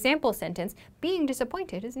 In your example sentence, being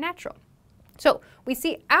disappointed is natural. So we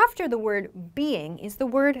see after the word being is the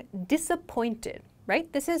word disappointed,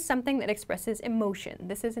 right? This is something that expresses emotion.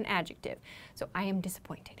 This is an adjective. So I am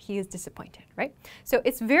disappointed. He is disappointed, right? So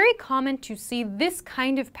it's very common to see this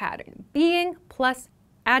kind of pattern, being plus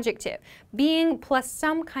adjective, being plus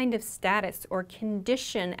some kind of status or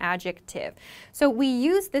condition adjective. So we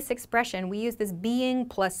use this expression, we use this being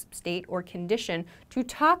plus state or condition to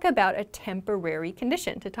talk about a temporary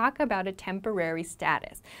condition, to talk about a temporary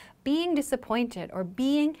status. Being disappointed or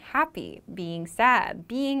being happy, being sad,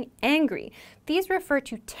 being angry. These refer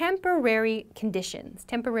to temporary conditions,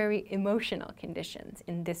 temporary emotional conditions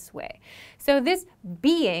in this way. So this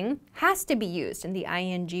being has to be used in the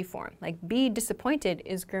ing form. Like be disappointed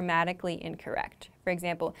is grammatically incorrect. For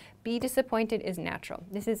example, be disappointed is natural.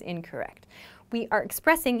 This is incorrect. We are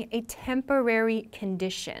expressing a temporary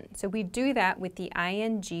condition. So we do that with the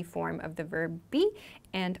ing form of the verb be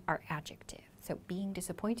and our adjective. So being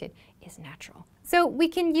disappointed is natural. So we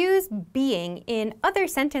can use being in other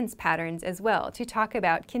sentence patterns as well to talk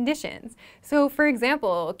about conditions. So for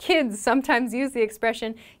example, kids sometimes use the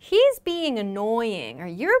expression, he's being annoying, or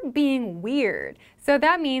you're being weird. So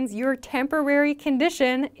that means your temporary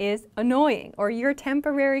condition is annoying, or your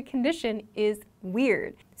temporary condition is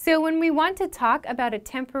weird. So when we want to talk about a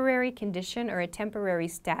temporary condition or a temporary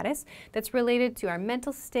status that's related to our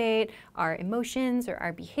mental state, our emotions, or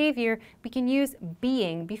our behavior, we can use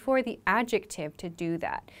being before the adjective to do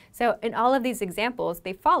that. So in all of these examples,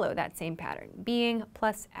 they follow that same pattern, being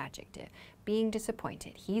plus adjective. Being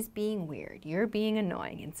disappointed, he's being weird, you're being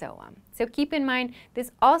annoying, and so on. So keep in mind, this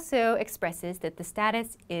also expresses that the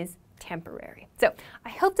status is temporary. So I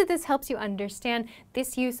hope that this helps you understand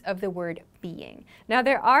this use of the word being. Now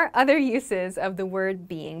there are other uses of the word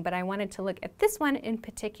being, but I wanted to look at this one in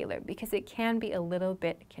particular because it can be a little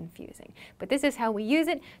bit confusing. But this is how we use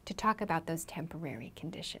it to talk about those temporary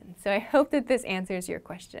conditions. So I hope that this answers your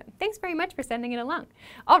question. Thanks very much for sending it along.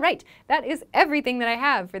 All right, that is everything that I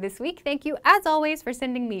have for this week. Thank you as always for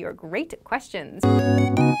sending me your great questions.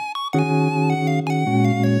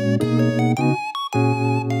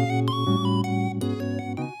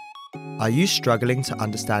 Are you struggling to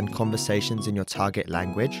understand conversations in your target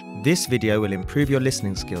language? This video will improve your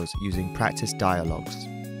listening skills using practice dialogues.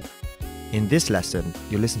 In this lesson,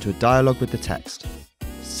 you'll listen to a dialogue with the text.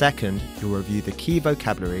 Second, you'll review the key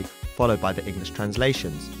vocabulary, followed by the English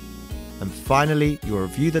translations. And finally, you'll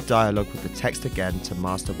review the dialogue with the text again to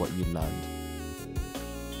master what you learned.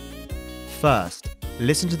 First,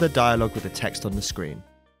 listen to the dialogue with the text on the screen.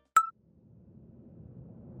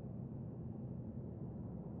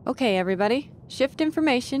 Okay, everybody. Shift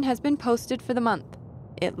information has been posted for the month.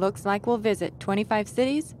 It looks like we'll visit 25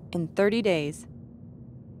 cities in 30 days.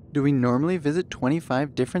 Do we normally visit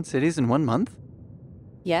 25 different cities in 1 month?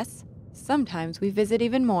 Yes, sometimes we visit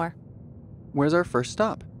even more. Where's our first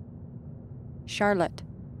stop? Charlotte.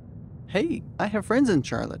 Hey, I have friends in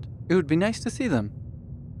Charlotte. It would be nice to see them.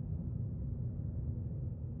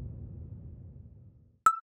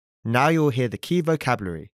 Now you'll hear the key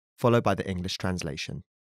vocabulary, followed by the English translation.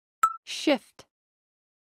 Shift.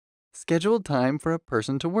 Scheduled time for a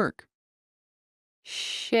person to work.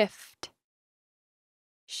 Shift.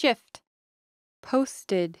 Shift.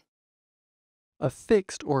 Posted.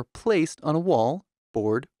 Affixed or placed on a wall,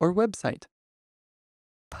 board, or website.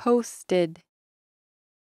 Posted.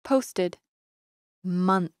 Posted.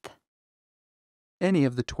 Month. Any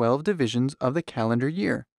of the 12 divisions of the calendar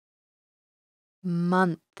year.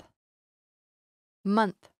 Month.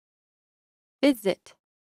 Month. Visit.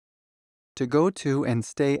 To go to and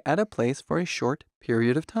stay at a place for a short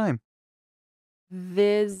period of time.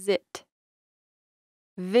 Visit.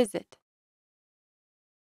 Visit.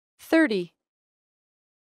 30.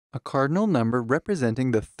 A cardinal number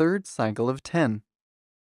representing the third cycle of 10.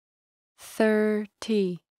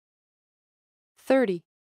 30. 30.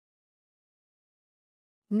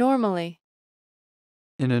 Normally.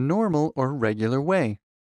 In a normal or regular way.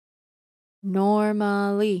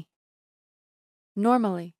 Normally.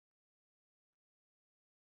 Normally.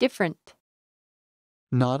 Different.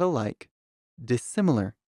 Not alike.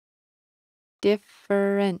 Dissimilar.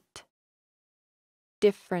 Different.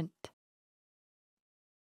 Different.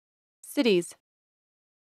 Cities.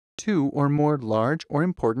 2 or more large or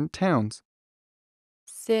important towns.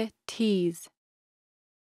 Cities.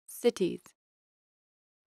 Cities.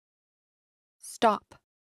 Stop.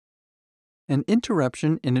 An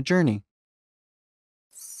interruption in a journey.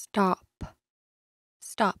 Stop.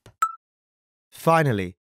 Stop.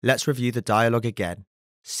 Finally, let's review the dialogue again.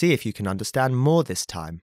 See if you can understand more this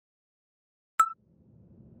time.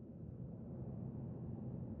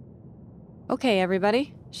 Okay,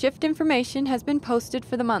 everybody. Shift information has been posted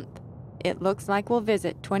for the month. It looks like we'll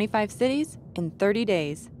visit 25 cities in 30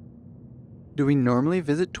 days. Do we normally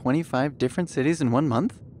visit 25 different cities in 1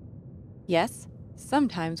 month? Yes,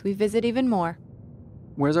 sometimes we visit even more.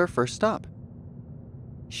 Where's our first stop?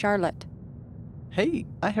 Charlotte. Hey,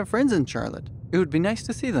 I have friends in Charlotte. It would be nice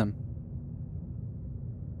to see them.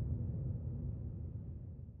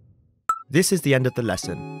 This is the end of the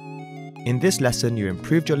lesson. In this lesson, you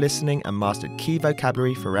improved your listening and mastered key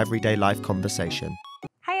vocabulary for everyday life conversation.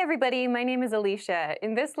 Hi everybody, my name is Alicia.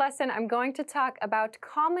 In this lesson, I'm going to talk about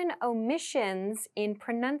common omissions in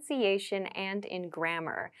pronunciation and in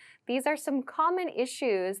grammar. These are some common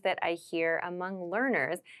issues that I hear among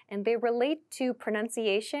learners, and they relate to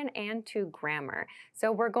pronunciation and to grammar.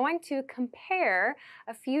 So we're going to compare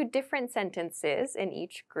a few different sentences in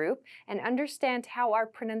each group and understand how our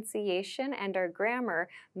pronunciation and our grammar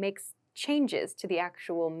makes changes to the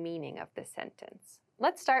actual meaning of the sentence.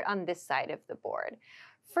 Let's start on this side of the board.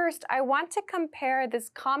 First, I want to compare this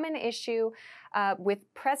common issue with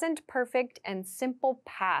present perfect and simple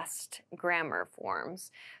past grammar forms.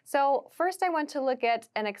 So first I want to look at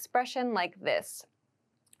an expression like this.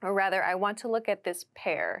 Or rather, I want to look at this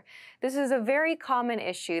pair. This is a very common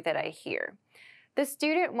issue that I hear. The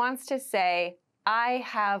student wants to say, I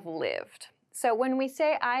have lived. So when we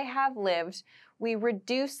say I have lived, we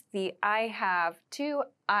reduce the I have to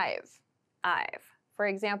I've. For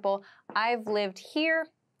example, I've lived here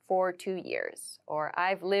for 2 years, or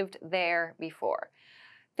I've lived there before.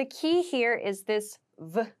 The key here is this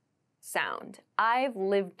V sound. I've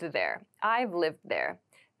lived there. I've lived there.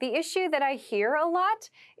 The issue that I hear a lot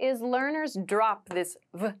is learners drop this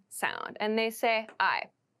V sound and they say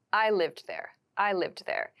I lived there. I lived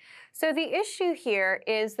there. So the issue here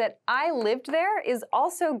is that I lived there is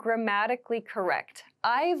also grammatically correct.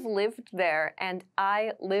 I've lived there and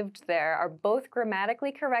I lived there are both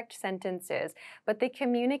grammatically correct sentences, but they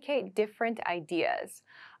communicate different ideas.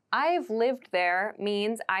 I've lived there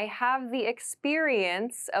means I have the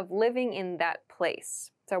experience of living in that place.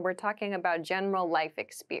 So we're talking about general life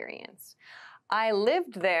experience. I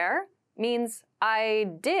lived there means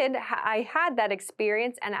I had that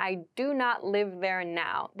experience and I do not live there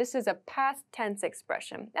now. This is a past tense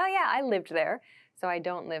expression. Oh yeah, I lived there, so I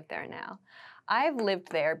don't live there now. I've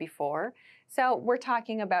lived there before. So we're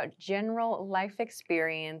talking about general life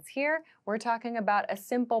experience here. We're talking about a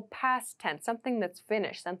simple past tense, something that's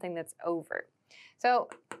finished, something that's over. So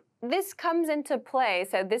this comes into play,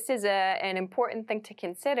 so this is an important thing to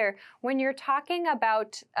consider when you're talking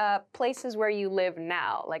about places where you live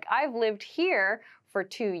now. Like, I've lived here for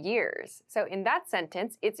 2 years. So in that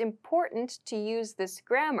sentence, it's important to use this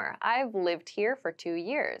grammar. I've lived here for 2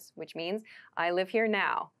 years, which means I live here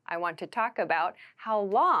now. I want to talk about how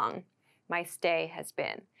long my stay has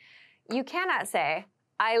been. You cannot say,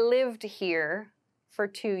 I lived here for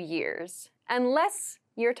 2 years, unless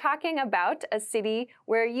you're talking about a city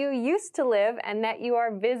where you used to live and that you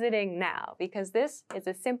are visiting now, because this is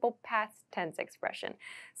a simple past tense expression.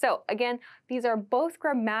 So again, these are both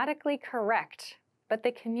grammatically correct, but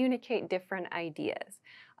they communicate different ideas.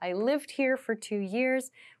 I lived here for 2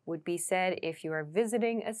 years would be said if you are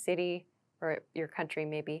visiting a city, or your country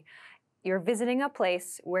maybe. You're visiting a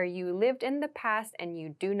place where you lived in the past and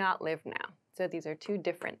you do not live now. So these are two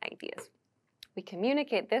different ideas. We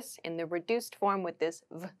communicate this in the reduced form with this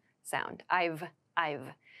V sound, I've.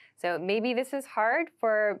 So maybe this is hard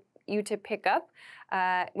for you to pick up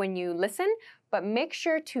when you listen, but make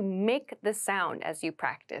sure to make the sound as you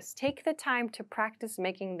practice. Take the time to practice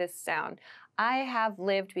making this sound. I have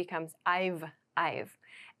lived becomes I've.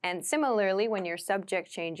 And similarly, when your subject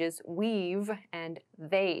changes, we've and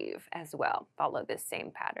they've as well. Follow this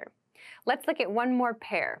same pattern. Let's look at one more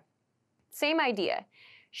pair. Same idea.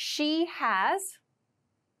 She has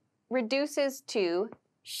reduces to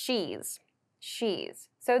she's.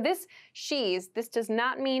 So this she's, this does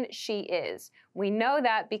not mean she is. We know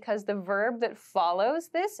that because the verb that follows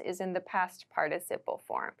this is in the past participle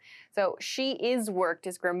form. So she is worked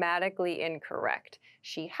is grammatically incorrect.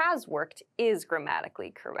 She has worked is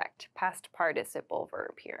grammatically correct. Past participle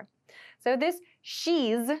verb here. So this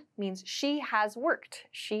she's means she has worked.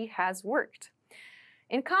 She has worked.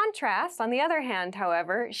 In contrast, on the other hand,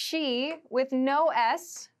 however, she with no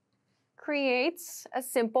S creates a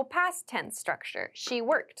simple past tense structure. She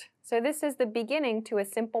worked. So this is the beginning to a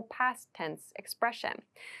simple past tense expression.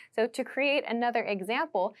 So to create another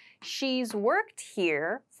example, she's worked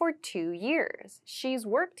here for 2 years. She's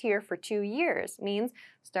worked here for 2 years means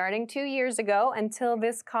starting 2 years ago until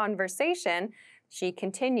this conversation, she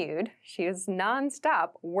continued, she has nonstop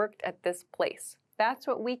worked at this place. That's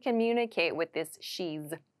what we communicate with this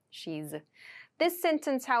she's. This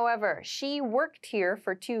sentence, however, she worked here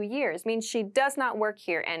for 2 years, means she does not work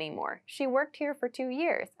here anymore. She worked here for 2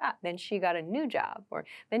 years. Then she got a new job, or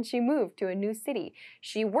then she moved to a new city.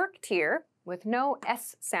 She worked here with no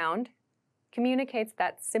S sound, communicates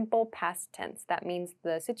that simple past tense. That means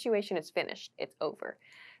the situation is finished, it's over.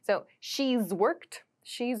 So she's worked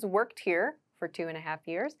here for 2.5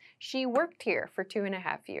 years. She worked here for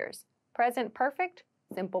 2.5 years. Present perfect,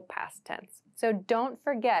 simple past tense. So don't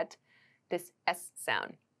forget this S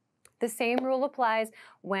sound. The same rule applies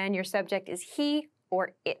when your subject is he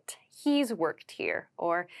or it. He's worked here,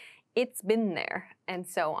 or it's been there, and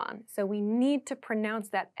so on. So we need to pronounce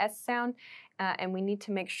that S sound, and we need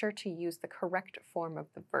to make sure to use the correct form of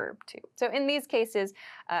the verb too. So in these cases,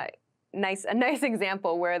 a nice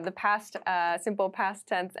example where the past simple past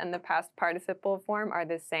tense and the past participle form are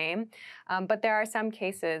the same, but there are some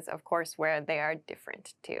cases, of course, where they are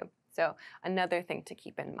different too. So another thing to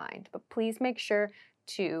keep in mind. But please make sure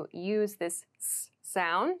to use this s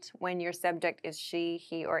sound when your subject is she,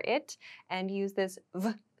 he, or it, and use this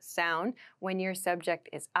v sound when your subject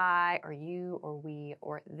is I, or you, or we,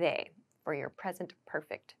 or they for your present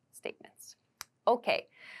perfect statements. Okay,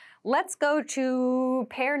 let's go to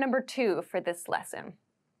pair number 2 for this lesson.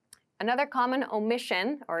 Another common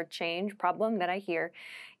omission or change problem that I hear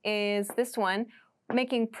is this one,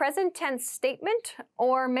 making present tense statement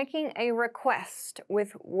or making a request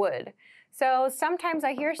with would. So sometimes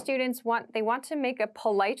I hear students want to make a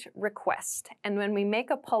polite request, and when we make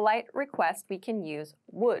a polite request, we can use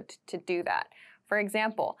would to do that. For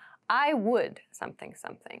example, I would something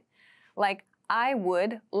something. Like, I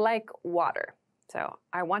would like water. So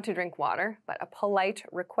I want to drink water, but a polite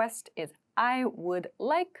request is I would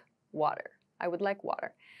like water. I would like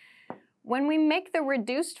water. When we make the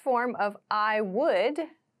reduced form of I would,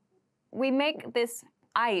 we make this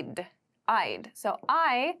I'd. So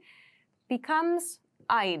I becomes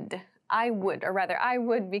I'd. I would, or rather I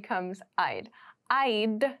would becomes I'd.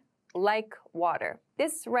 I'd like water.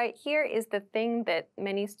 This right here is the thing that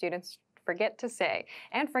many students forget to say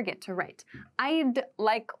and forget to write. I'd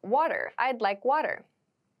like water. I'd like water.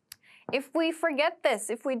 If we forget this,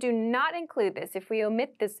 if we do not include this, if we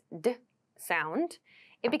omit this d sound,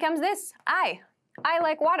 it becomes this, I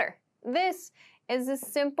like water. This is a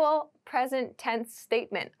simple present tense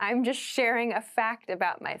statement. I'm just sharing a fact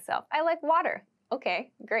about myself. I like water.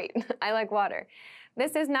 Okay, great. I like water.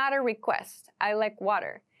 This is not a request. I like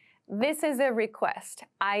water. This is a request.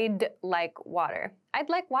 I'd like water. I'd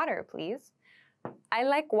like water, please. I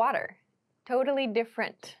like water. Totally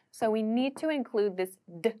different. So we need to include this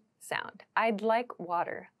d sound. I'd like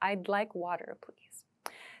water. I'd like water, please.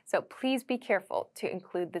 So please be careful to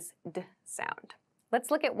include this d sound. Let's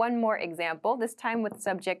look at one more example, this time with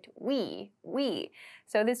subject we.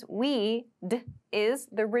 So this we d is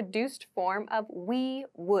the reduced form of we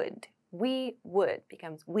would. We would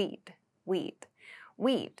becomes we'd.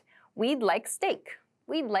 We'd like steak.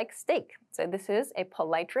 We'd like steak. So this is a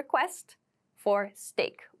polite request for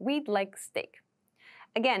steak. We'd like steak.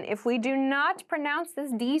 Again, if we do not pronounce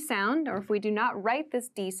this D sound, or if we do not write this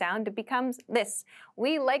D sound, it becomes this.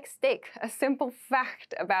 We like steak, a simple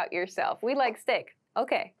fact about yourself. We like steak.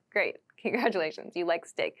 Okay, great. Congratulations, you like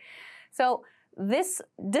steak. So this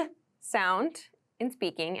D sound in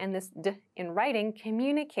speaking and this D in writing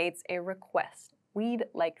communicates a request. We'd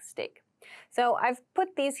like steak. So I've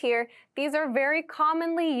put these here. These are very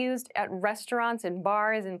commonly used at restaurants and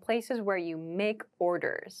bars and places where you make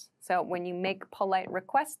orders. So when you make polite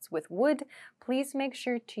requests with would, please make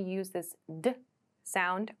sure to use this d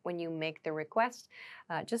sound when you make the request,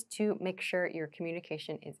 just to make sure your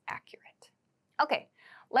communication is accurate. Okay,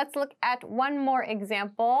 let's look at one more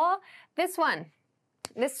example. This one,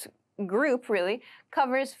 this group really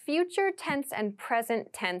covers future tense and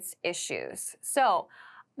present tense issues. So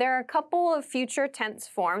there are a couple of future tense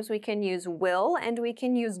forms. We can use will and we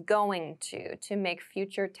can use going to make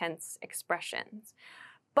future tense expressions.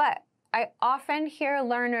 But I often hear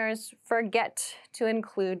learners forget to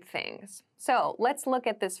include things. So let's look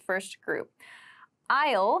at this first group.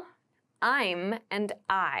 I'll, I'm, and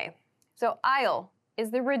I. So I'll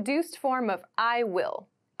is the reduced form of I will.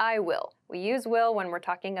 I will. We use will when we're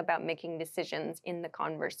talking about making decisions in the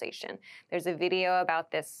conversation. There's a video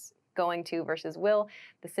about this going to versus will,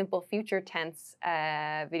 the simple future tense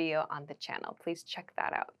video on the channel. Please check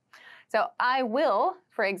that out. So I will,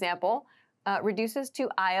 for example, reduces to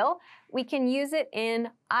I'll. We can use it in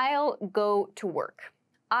I'll go to work.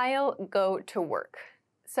 I'll go to work.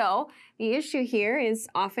 So the issue here is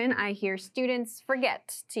often I hear students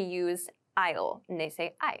forget to use I'll, and they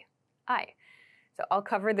say I. So I'll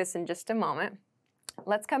cover this in just a moment.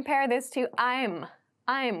 Let's compare this to I'm,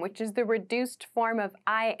 which is the reduced form of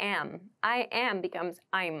I am. I am becomes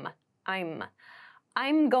I'm.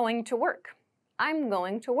 I'm going to work. I'm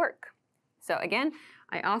going to work. So again,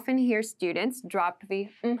 I often hear students drop the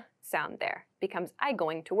sound there. Becomes I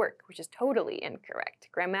going to work, which is totally incorrect,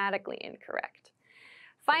 grammatically incorrect.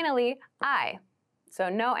 Finally, I. So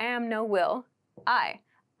no am, no will. I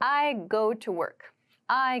go to work.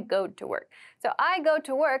 I go to work. So I go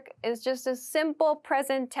to work is just a simple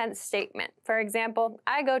present tense statement. For example,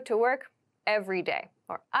 I go to work every day,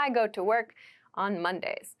 or I go to work on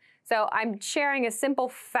Mondays. So I'm sharing a simple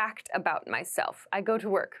fact about myself. I go to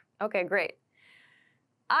work. Okay, great.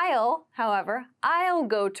 I'll, however, I'll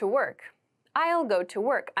go to work. I'll go to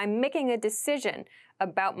work. I'm making a decision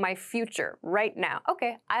about my future right now.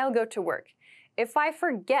 Okay, I'll go to work. If I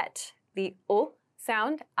forget the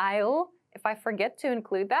sound, I'll, if I forget to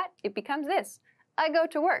include that, it becomes this. I go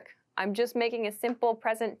to work. I'm just making a simple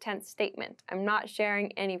present tense statement. I'm not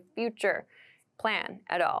sharing any future plan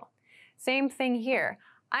at all. Same thing here.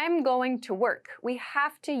 I'm going to work. We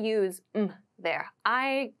have to use there.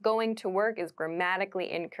 I going to work is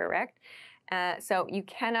grammatically incorrect. So you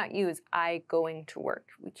cannot use I going to work.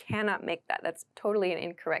 We cannot make that. That's totally an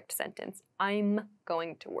incorrect sentence. I'm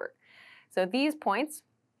going to work. So these points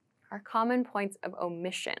are common points of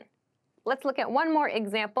omission. Let's look at one more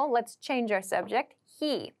example. Let's change our subject.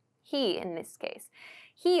 He in this case.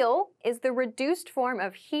 He'll is the reduced form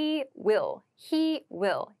of he will. He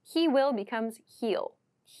will. He will becomes he'll.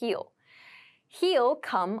 He'll. He'll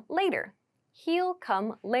come later. He'll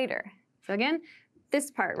come later. So again,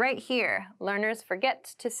 this part right here, learners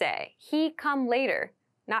forget to say. He come later.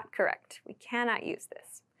 Not correct. We cannot use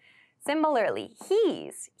this. Similarly,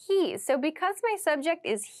 he's. So because my subject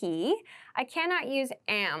is he, I cannot use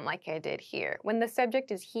am like I did here. When the subject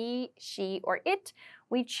is he, she, or it,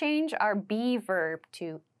 we change our be verb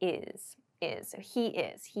to is. So he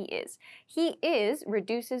is. He is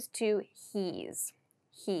reduces to he's.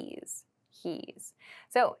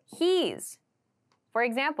 So he's, for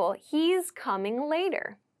example, he's coming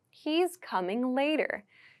later. He's coming later.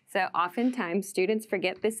 So oftentimes students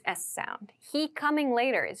forget this S sound. He coming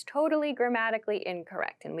later is totally grammatically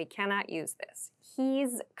incorrect and we cannot use this.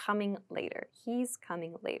 He's coming later. He's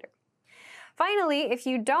coming later. Finally, if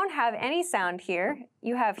you don't have any sound here,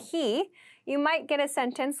 you have he, you might get a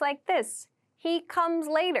sentence like this. He comes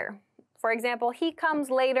later. For example, he comes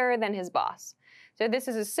later than his boss. So this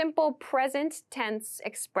is a simple present tense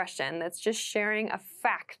expression that's just sharing a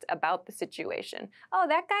fact about the situation. Oh,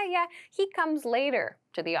 that guy, yeah, he comes later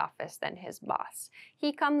to the office than his boss.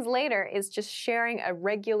 He comes later is just sharing a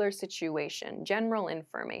regular situation, general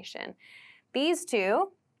information. These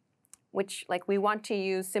two, which like we want to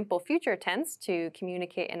use simple future tense to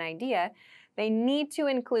communicate an idea, they need to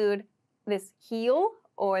include this he'll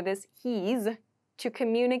or this he's to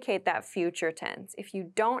communicate that future tense. If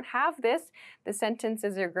you don't have this, the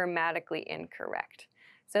sentences are grammatically incorrect.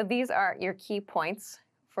 So these are your key points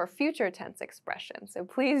for future tense expressions. So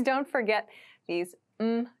please don't forget these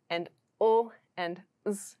and o and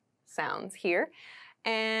z sounds here.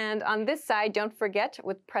 And on this side, don't forget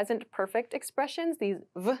with present perfect expressions, these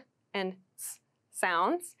v and s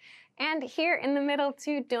sounds. And here in the middle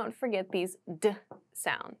too, don't forget these d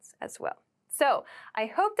sounds as well. So I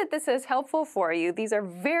hope that this is helpful for you. These are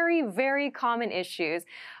very, very common issues.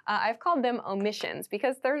 I've called them omissions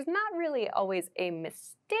because there's not really always a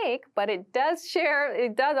mistake, but it does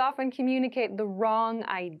often communicate the wrong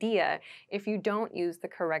idea if you don't use the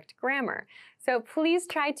correct grammar. So please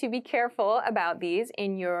try to be careful about these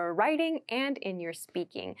in your writing and in your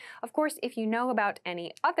speaking. Of course, if you know about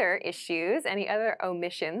any other issues, any other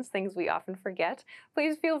omissions, things we often forget,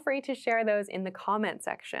 please feel free to share those in the comment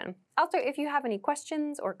section. Also, if you have any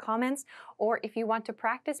questions or comments, or if you want to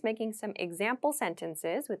practice making some example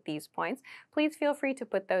sentences with these points, please feel free to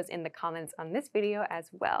put those in the comments on this video as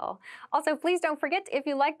well. Also, please don't forget, if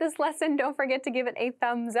you like this lesson, don't forget to give it a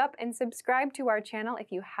thumbs up and subscribe to our channel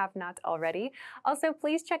if you have not already. Also,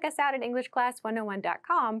 please check us out at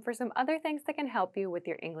EnglishClass101.com for some other things that can help you with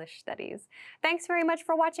your English studies. Thanks very much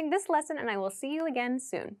for watching this lesson, and I will see you again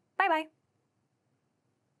soon. Bye-bye.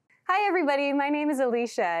 Hi everybody, my name is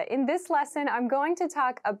Alicia. In this lesson, I'm going to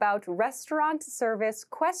talk about restaurant service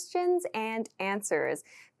questions and answers.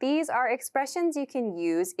 These are expressions you can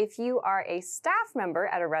use if you are a staff member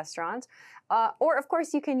at a restaurant, or of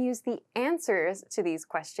course you can use the answers to these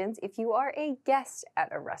questions if you are a guest at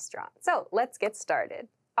a restaurant. So let's get started.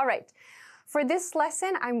 All right. For this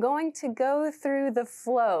lesson, I'm going to go through the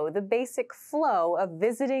flow, the basic flow of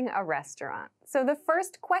visiting a restaurant. So the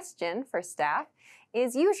first question for staff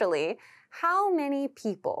is usually, how many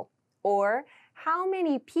people? Or how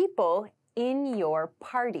many people in your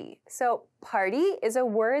party? So party is a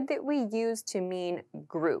word that we use to mean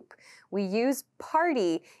group. We use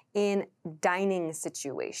party in dining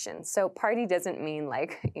situations. So party doesn't mean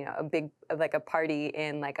like, a party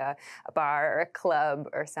in like a bar or a club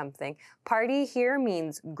or something. Party here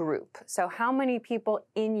means group. So how many people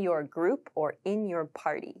in your group or in your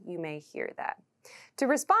party? You may hear that. To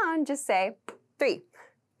respond, just say 3,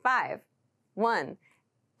 5, 1,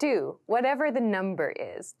 2, whatever the number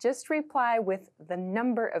is. Just reply with the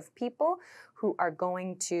number of people who are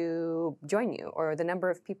going to join you or the number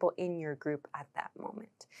of people in your group at that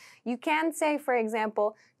moment. You can say, for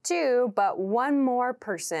example, 2, but 1 more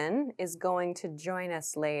person is going to join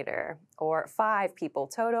us later, or 5 people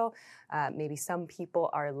total. Maybe some people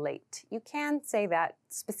are late. You can say that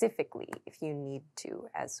specifically if you need to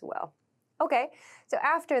as well. Okay, so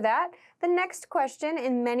after that, the next question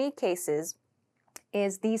in many cases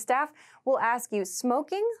is the staff will ask you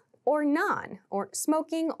smoking or non, or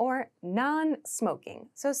smoking or non-smoking.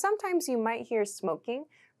 So sometimes you might hear smoking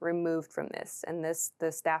removed from this, and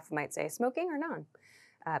the staff might say smoking or non,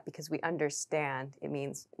 because we understand it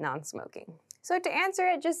means non-smoking. So to answer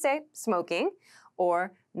it, just say smoking,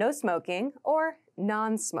 or no smoking, or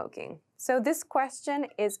non-smoking. So this question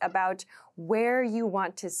is about where you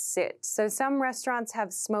want to sit. So some restaurants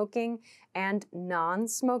have smoking and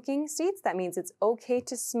non-smoking seats. That means it's okay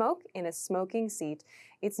to smoke in a smoking seat.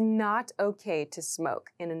 It's not okay to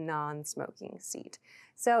smoke in a non-smoking seat.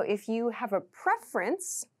 So if you have a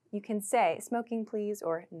preference, you can say smoking please,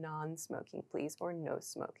 or non-smoking please, or no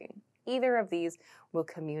smoking. Either of these will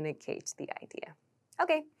communicate the idea.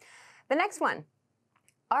 Okay, the next one.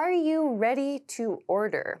 Are you ready to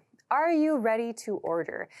order? Are you ready to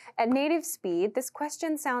order? At native speed, this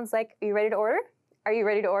question sounds like, are you ready to order? Are you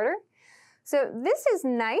ready to order? So this is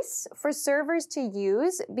nice for servers to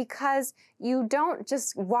use because you don't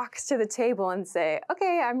just walk to the table and say,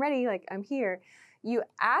 okay, I'm ready, like I'm here. You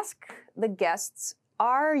ask the guests,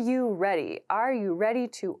 are you ready? Are you ready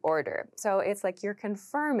to order? So it's like you're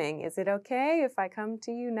confirming, is it okay if I come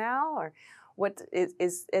to you now? Or what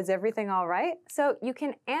is everything all right? So you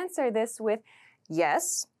can answer this with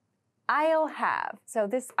yes, I'll have. So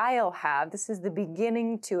this I'll have, this is the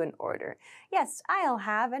beginning to an order. Yes, I'll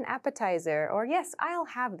have an appetizer, or yes, I'll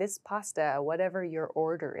have this pasta, whatever your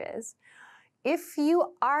order is. If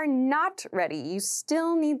you are not ready, you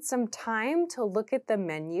still need some time to look at the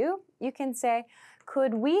menu, you can say,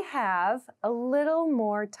 could we have a little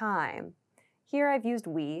more time? Here I've used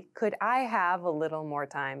we. Could I have a little more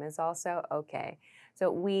time is also okay.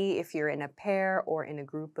 So we, if you're in a pair or in a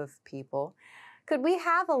group of people. Could we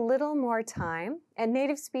have a little more time? At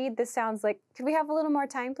native speed, this sounds like, could we have a little more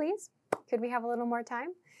time, please? Could we have a little more time?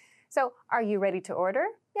 So, are you ready to order?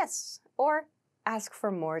 Yes. Or ask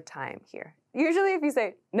for more time here. Usually if you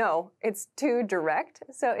say no, it's too direct.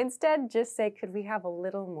 So instead, just say, could we have a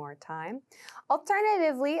little more time?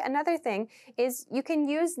 Alternatively, another thing is you can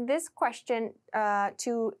use this question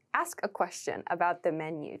to ask a question about the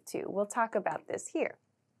menu too. We'll talk about this here.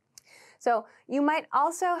 So you might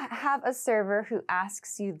also have a server who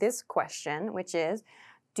asks you this question, which is,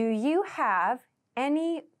 do you have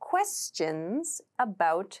any questions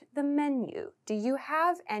about the menu? Do you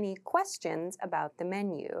have any questions about the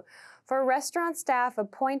menu? For restaurant staff, a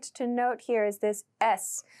point to note here is this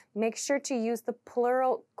S. Make sure to use the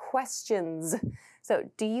plural questions.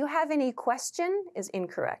 So, do you have any question is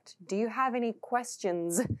incorrect. Do you have any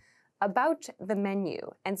questions about the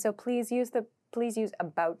menu? And so please use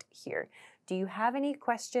about here. Do you have any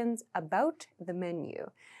questions about the menu?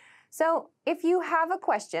 So if you have a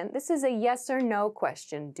question, this is a yes or no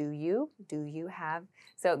question. Do you? Do you have?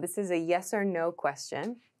 So this is a yes or no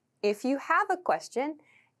question. If you have a question,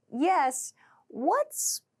 yes,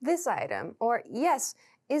 what's this item? Or yes,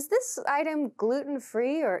 is this item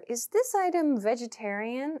gluten-free? Or is this item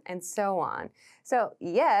vegetarian? And so on. So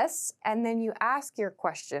yes, and then you ask your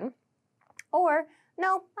question. Or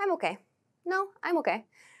no, I'm okay. No, I'm okay.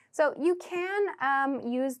 So you can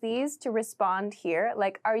use these to respond here.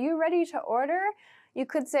 Like, are you ready to order? You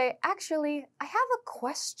could say, actually, I have a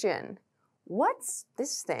question. What's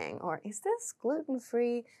this thing? Or is this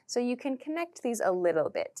gluten-free? So you can connect these a little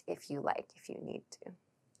bit if you like, if you need to.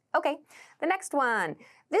 Okay, the next one.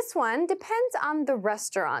 This one depends on the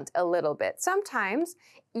restaurant a little bit. Sometimes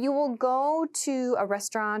you will go to a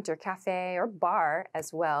restaurant or cafe or bar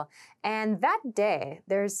as well, and that day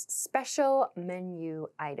there's special menu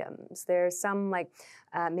items. There's some like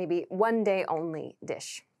maybe one day only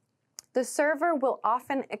dish. The server will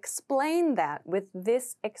often explain that with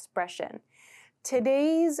this expression.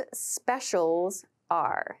 Today's specials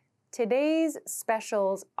are. Today's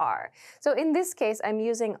specials are. So in this case, I'm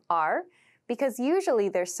using are because usually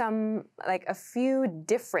there's a few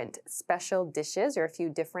different special dishes or a few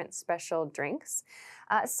different special drinks.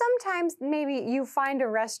 Sometimes maybe you find a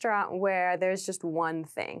restaurant where there's just one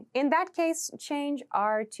thing. In that case, change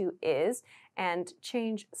are to is and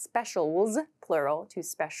change specials, plural, to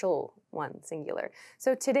special, one, singular.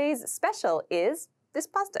 So today's special is this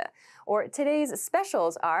pasta, or today's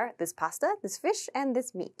specials are this pasta, this fish, and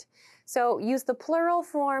this meat. So use the plural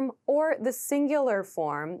form or the singular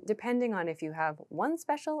form, depending on if you have one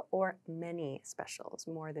special or many specials,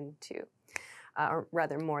 more than two, or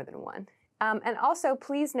rather more than one. And also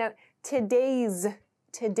please note today's,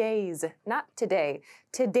 not today,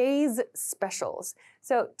 today's specials.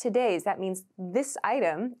 So today's, that means this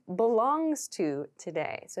item belongs to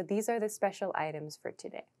today. So these are the special items for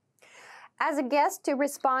today. As a guest, to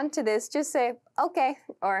respond to this, just say, okay,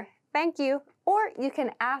 or thank you, Or you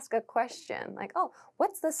can ask a question like, oh,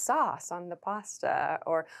 what's the sauce on the pasta?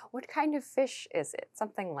 Or what kind of fish is it?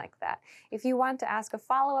 Something like that. If you want to ask a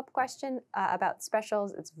follow-up question about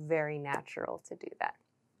specials, it's very natural to do that.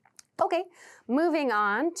 Okay, moving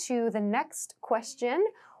on to the next question.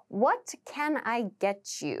 What can I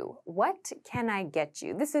get you? What can I get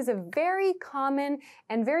you? This is a very common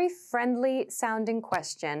and very friendly sounding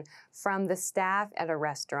question from the staff at a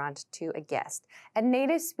restaurant to a guest. At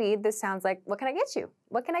native speed, this sounds like, what can I get you?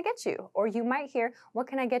 What can I get you? Or you might hear, what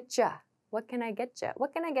can I get ya? What can I get ya?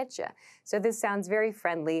 What can I get ya? So this sounds very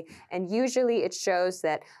friendly, and usually it shows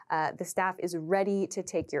that the staff is ready to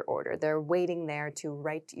take your order. They're waiting there to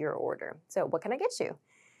write your order. So what can I get you?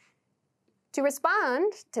 To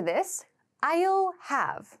respond to this, I'll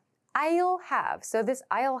have. I'll have. So this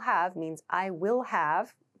I'll have means I will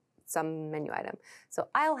have some menu item. So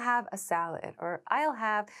I'll have a salad, or I'll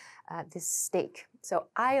have this steak. So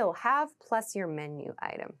I'll have plus your menu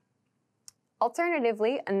item.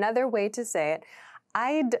 Alternatively, another way to say it,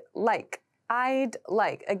 I'd like. I'd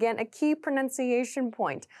like. Again, a key pronunciation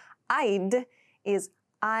point. I'd is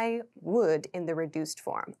I would in the reduced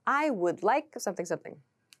form. I would like something, something.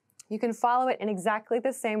 You can follow it in exactly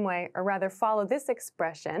the same way, or rather follow this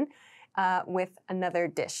expression with another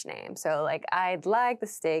dish name. So like, I'd like the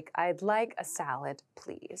steak, I'd like a salad,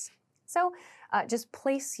 please. So just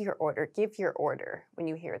place your order, give your order when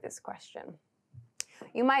you hear this question.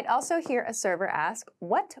 You might also hear a server ask,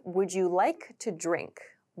 what would you like to drink?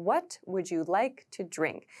 What would you like to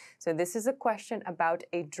drink? So this is a question about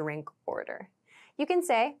a drink order. You can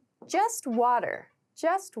say, just water.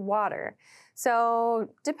 Just water. So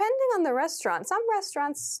depending on the restaurant, some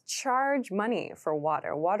restaurants charge money for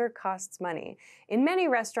water. Water costs money. In many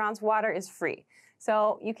restaurants, water is free.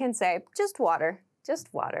 So you can say, just water,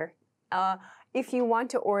 just water. If you want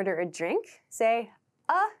to order a drink, say,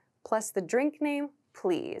 plus the drink name,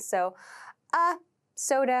 please. So,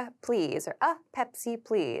 soda, please, or Pepsi,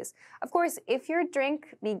 please. Of course, if your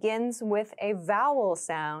drink begins with a vowel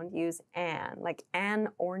sound, use an, like an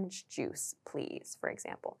orange juice, please, for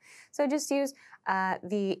example. So just use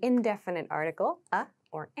the indefinite article,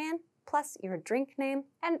 or an, plus your drink name,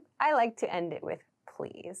 and I like to end it with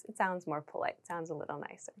please. It sounds more polite, it sounds a little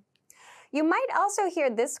nicer. You might also hear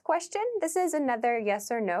this question. This is another yes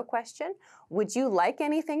or no question. Would you like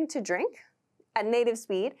anything to drink? At native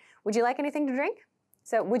speed, would you like anything to drink?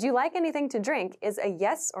 So would you like anything to drink is a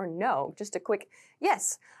yes or no, just a quick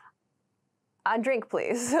yes, a drink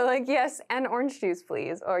please. So like yes, an orange juice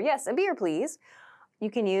please, or yes, a beer please. You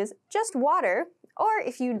can use just water, or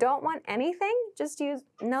if you don't want anything, just use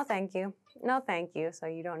no thank you, no thank you, so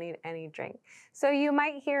you don't need any drink. So you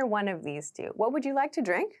might hear one of these two. What would you like to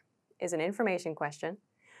drink is an information question.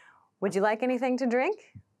 Would you like anything to drink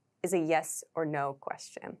is a yes or no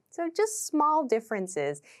question. So just small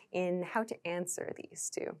differences in how to answer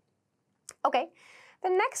these two. Okay,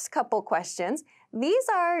 the next couple questions, these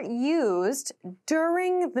are used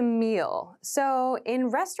during the meal. So in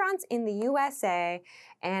restaurants in the USA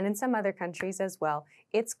and in some other countries as well,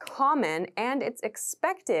 it's common and it's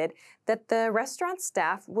expected that the restaurant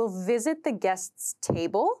staff will visit the guest's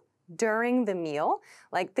table during the meal.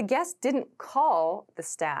 Like the guest didn't call the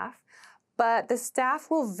staff, but the staff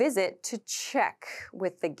will visit to check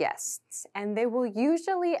with the guests, and they will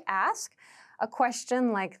usually ask a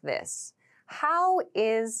question like this. How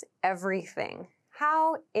is everything?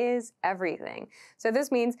 How is everything? So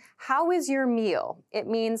this means, how is your meal? It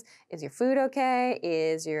means, is your food okay?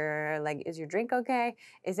 Is your drink okay?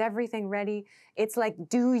 Is everything ready? It's like,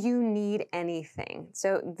 do you need anything?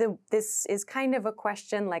 So this is kind of a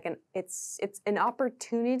question like it's an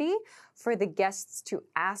opportunity for the guests to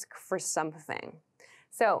ask for something.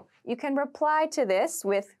 So you can reply to this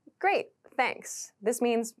with, great, thanks. This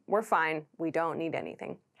means we're fine, we don't need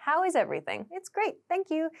anything. How is everything? It's great, thank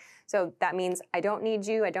you. So that means I don't need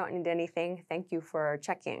you, I don't need anything, thank you for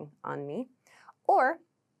checking on me. Or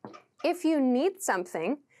if you need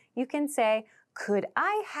something, you can say, could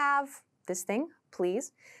I have this thing,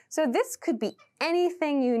 please? So this could be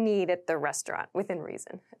anything you need at the restaurant within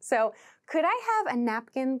reason. So could I have a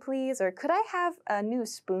napkin, please? Or could I have a new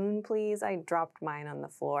spoon, please? I dropped mine on the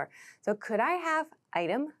floor. So could I have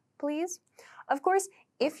item, please? Of course,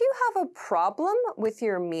 if you have a problem with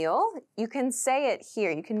your meal, you can say it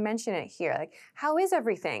here. You can mention it here. Like, how is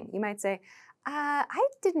everything? You might say, I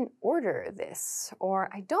didn't order this, or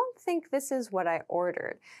I don't think this is what I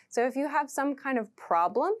ordered. So if you have some kind of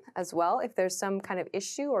problem as well, if there's some kind of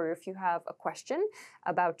issue, or if you have a question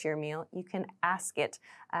about your meal, you can ask it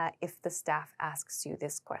if the staff asks you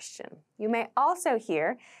this question. You may also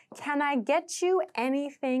hear, can I get you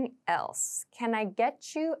anything else? Can I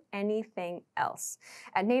get you anything else?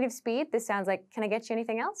 At native speed, this sounds like, can I get you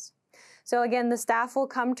anything else? So again, the staff will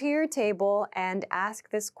come to your table and ask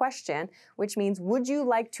this question, which means, would you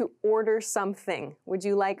like to order something? Would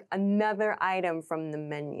you like another item from the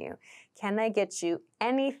menu? Can I get you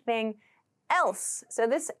anything else? So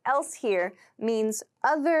this else here means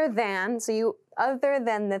other than, other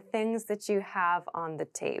than the things that you have on the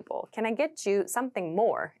table. Can I get you something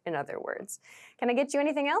more, in other words? Can I get you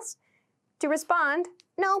anything else? To respond,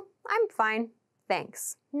 no, I'm fine.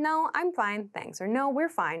 Thanks. No, I'm fine, thanks. Or no, we're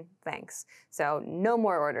fine, thanks. So no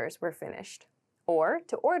more orders, we're finished. Or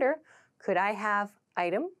to order, could I have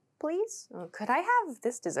item, please? Or could I have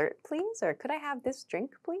this dessert, please? Or could I have this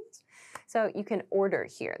drink, please? So you can order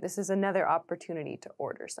here. This is another opportunity to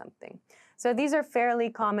order something. So these are fairly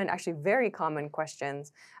common, actually very common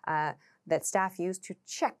questions that staff use to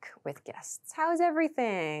check with guests. How's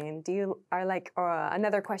everything?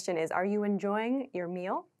 Another question is, are you enjoying your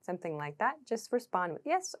meal? Something like that. Just respond with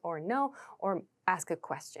yes or no, or ask a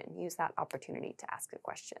question. Use that opportunity to ask a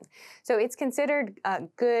question. So it's considered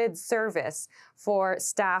good service for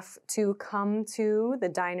staff to come to the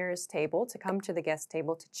diner's table, to come to the guest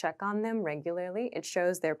table, to check on them regularly. It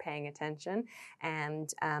shows they're paying attention,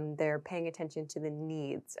 and they're paying attention to the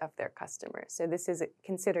needs of their customers. So this is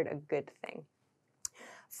considered a good thing.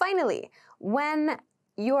 Finally, when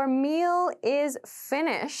your meal is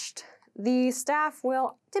finished, the staff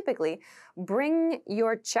will typically bring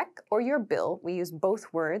your check or your bill. We use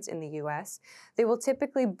both words in the US. They will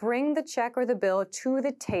typically bring the check or the bill to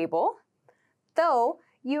the table, though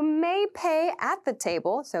you may pay at the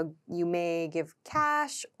table. So you may give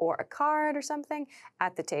cash or a card or something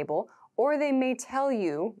at the table, or they may tell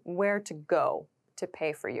you where to go to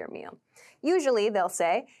pay for your meal. Usually they'll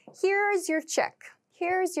say, here's your check,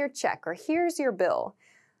 or here's your bill.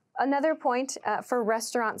 Another point for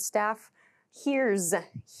restaurant staff, here's.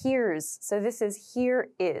 So this is here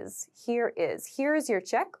is. Here's your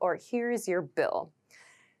check, or here's your bill.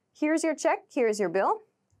 Here's your check, here's your bill.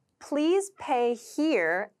 Please pay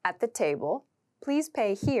here at the table. Please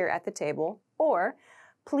pay here at the table, or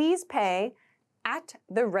please pay at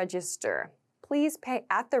the register. Please pay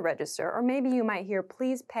at the register, or maybe you might hear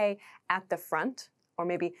please pay at the front, or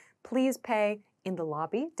maybe please pay in the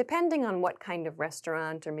lobby, depending on what kind of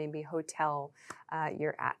restaurant or maybe hotel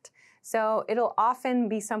you're at. So it'll often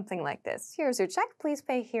be something like this. Here's your check, please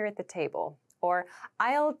pay here at the table. Or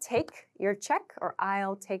I'll take your check, or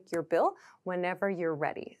I'll take your bill whenever you're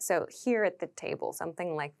ready. So here at the table,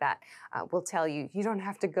 something like that will tell you you don't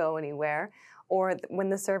have to go anywhere. Or when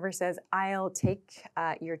the server says, I'll take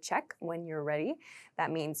your check when you're ready, that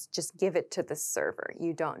means just give it to the server.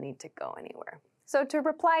 You don't need to go anywhere. So to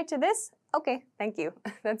reply to this, okay, thank you.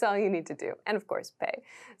 That's all you need to do. And of course, pay.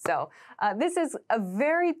 So this is a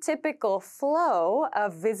very typical flow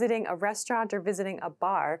of visiting a restaurant or visiting a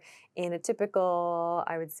bar in a typical,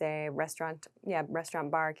 I would say, restaurant,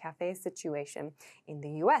 bar, cafe situation in the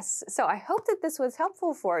US. So I hope that this was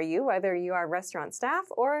helpful for you, whether you are restaurant staff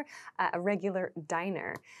or a regular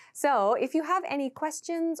diner. So if you have any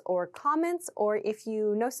questions or comments, or if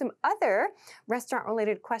you know some other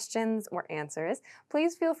restaurant-related questions or answers,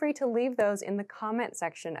 please feel free to leave those in the comment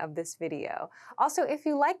section of this video. Also, if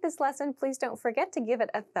you like this lesson, please don't forget to give it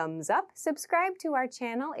a thumbs up, subscribe to our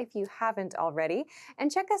channel if you haven't already,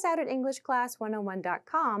 and check us out at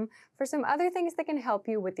EnglishClass101.com for some other things that can help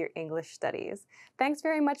you with your English studies. Thanks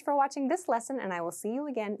very much for watching this lesson, and I will see you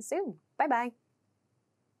again soon. Bye-bye.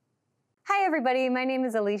 Hi everybody, my name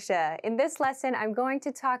is Alicia. In this lesson, I'm going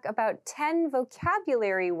to talk about 10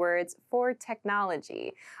 vocabulary words for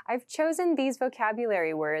technology. I've chosen these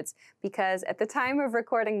vocabulary words because at the time of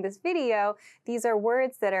recording this video, these are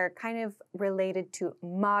words that are kind of related to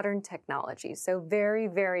modern technology. So very,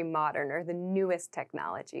 very modern, or the newest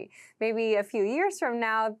technology. Maybe a few years from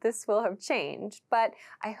now, this will have changed, but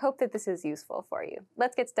I hope that this is useful for you.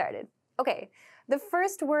 Let's get started. Okay, the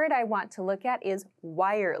first word I want to look at is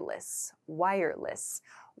wireless. Wireless.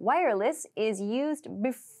 Wireless is used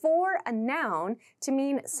before a noun to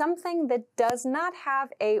mean something that does not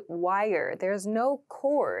have a wire. There's no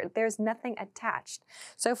cord. There's nothing attached.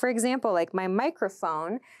 So for example, like my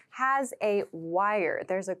microphone has a wire.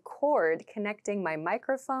 There's a cord connecting my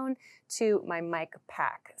microphone to my mic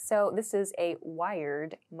pack. So this is a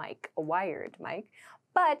wired mic,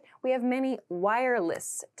 But we have many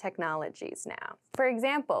wireless technologies now. For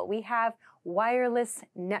example, we have wireless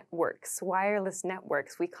networks. Wireless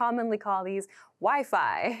networks. We commonly call these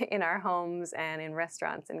Wi-Fi in our homes and in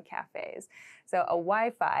restaurants and cafes. So a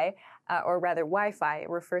Wi-Fi, or rather Wi-Fi,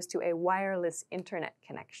 refers to a wireless internet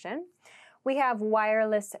connection. We have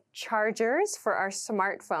wireless chargers for our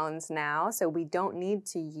smartphones now, so we don't need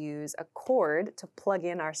to use a cord to plug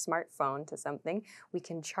in our smartphone to something. We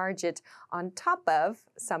can charge it on top of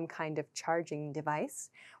some kind of charging device.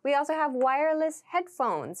 We also have wireless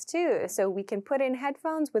headphones too, so we can put in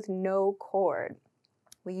headphones with no cord.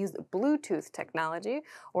 We use Bluetooth technology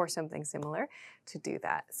or something similar to do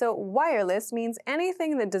that. So wireless means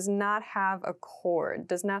anything that does not have a cord,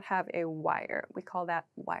 does not have a wire. We call that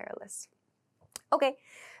wireless. Okay,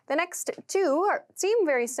 the next two seem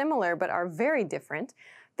very similar but are very different.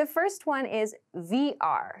 The first one is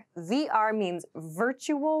VR. VR means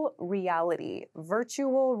virtual reality.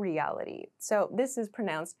 Virtual reality. So this is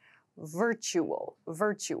pronounced virtual.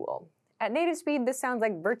 Virtual. At native speed, this sounds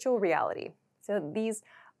like virtual reality. So these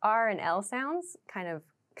R and L sounds kind of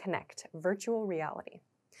connect. Virtual reality.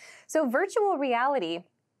 So virtual reality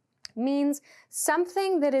means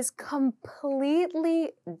something that is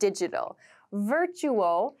completely digital.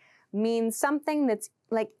 Virtual means something that's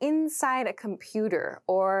like inside a computer,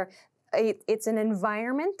 or it's an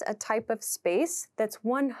environment, a type of space that's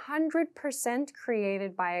 100%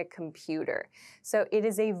 created by a computer. So it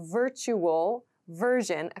is a virtual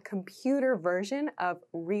version, a computer version of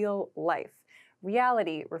real life.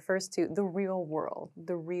 Reality refers to the real world,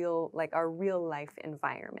 the real, like our real life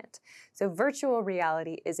environment. So virtual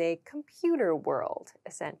reality is a computer world,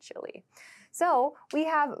 essentially. So we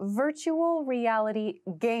have virtual reality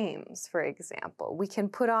games, for example. We can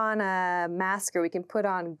put on a mask, or we can put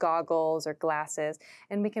on goggles or glasses,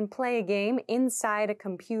 and we can play a game inside a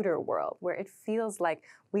computer world where it feels like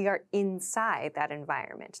we are inside that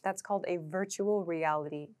environment. That's called a virtual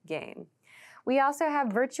reality game. We also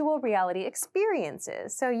have virtual reality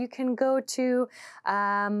experiences. So you can go to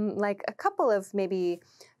like a couple of maybe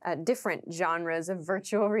different genres of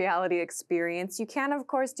virtual reality experience. You can, of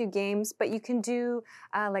course, do games, but you can do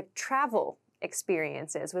like travel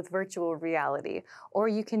experiences with virtual reality. Or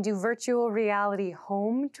you can do virtual reality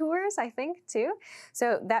home tours, I think, too.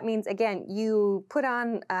 So that means, again, you put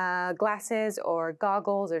on glasses or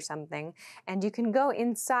goggles or something, and you can go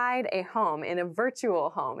inside a home, in a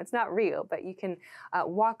virtual home. It's not real, but you can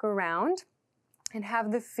walk around and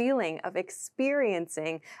have the feeling of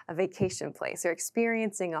experiencing a vacation place or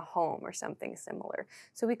experiencing a home or something similar.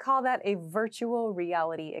 So we call that a virtual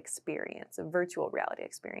reality experience, a virtual reality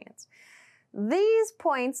experience. These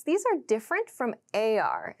points, these are different from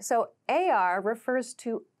AR. So AR refers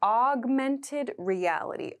to augmented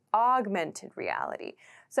reality, augmented reality.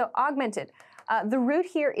 So augmented, the root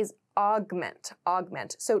here is augment,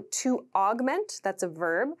 augment. So to augment, that's a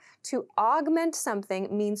verb. To augment something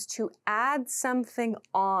means to add something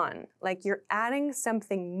on, like you're adding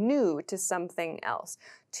something new to something else,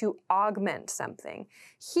 to augment something.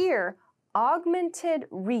 Here, augmented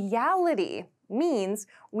reality means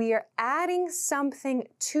we are adding something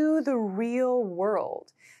to the real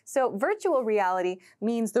world. So virtual reality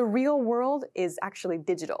means the real world is actually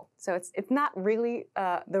digital. So it's not really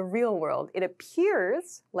the real world. It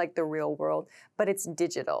appears like the real world, but it's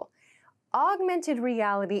digital. Augmented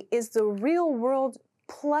reality is the real world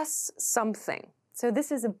plus something. So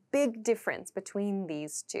this is a big difference between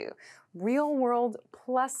these two. Real world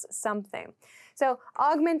plus something. So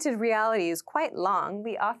augmented reality is quite long.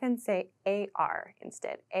 We often say AR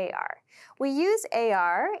instead, AR. We use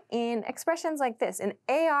AR in expressions like this, an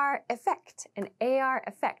AR effect, an AR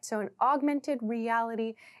effect. So an augmented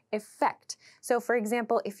reality effect. So for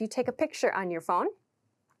example, if you take a picture on your phone,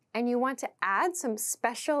 and you want to add some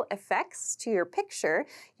special effects to your picture,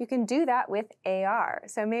 you can do that with AR.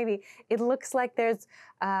 So maybe it looks like there's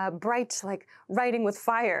bright, like writing with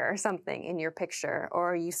fire or something in your picture,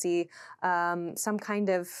 or you see some kind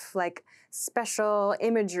of like special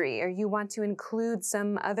imagery, or you want to include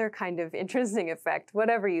some other kind of interesting effect,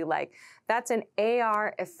 whatever you like. That's an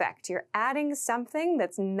AR effect. You're adding something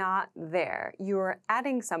that's not there. You're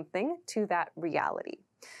adding something to that reality.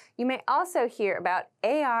 You may also hear about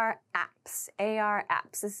AR apps. AR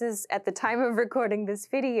apps. This is, at the time of recording this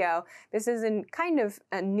video, this is kind of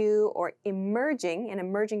a new or emerging, an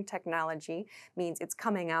emerging technology, means it's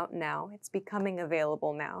coming out now, it's becoming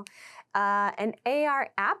available now. An AR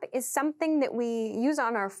app is something that we use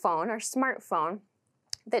on our phone, our smartphone,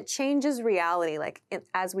 that changes reality like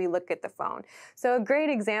as we look at the phone. So a great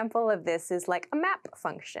example of this is like a map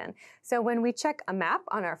function. So when we check a map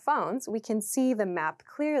on our phones, we can see the map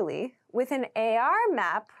clearly with an AR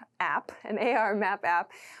map app,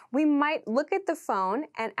 we might look at the phone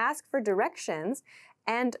and ask for directions,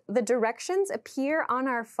 and the directions appear on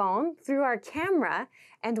our phone through our camera,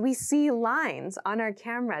 and we see lines on our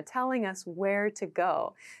camera telling us where to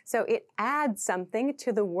go. So it adds something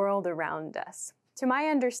to the world around us. To my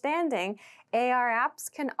understanding, AR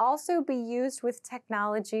apps can also be used with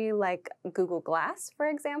technology like Google Glass, for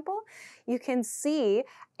example. You can see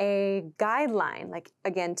a guideline, like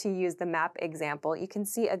again, to use the map example, you can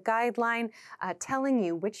see a guideline telling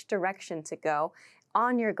you which direction to go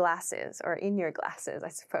on your glasses, or in your glasses, I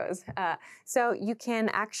suppose. So you can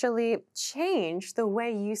actually change the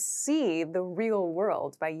way you see the real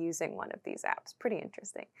world by using one of these apps. Pretty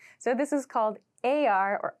interesting. So this is called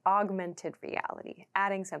AR, or augmented reality,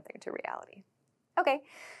 adding something to reality. Okay.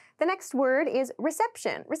 The next word is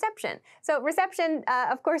reception. Reception. So reception,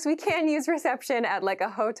 of course, we can use reception at like a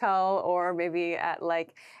hotel, or maybe at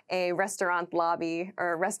like a restaurant lobby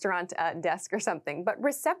or restaurant desk or something. But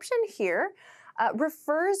reception here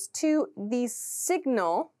refers to the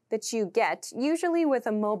signal that you get, usually with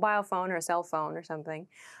a mobile phone or a cell phone or something.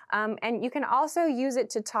 And you can also use it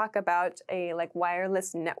to talk about a like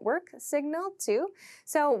wireless network signal too.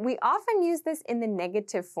 So we often use this in the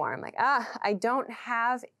negative form, like, I don't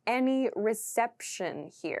have any reception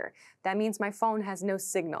here. That means my phone has no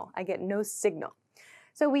signal. I get no signal.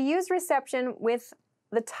 So we use reception with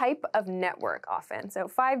the type of network often. So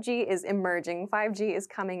 5G is emerging. 5G is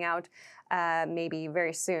coming out maybe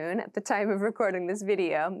very soon at the time of recording this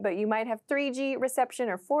video, but you might have 3G reception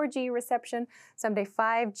or 4G reception, someday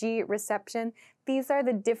 5G reception. These are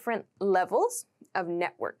the different levels of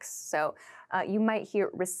networks. So you might hear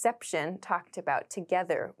reception talked about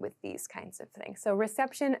together with these kinds of things. So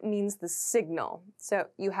reception means the signal. So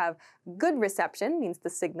you have good reception, means the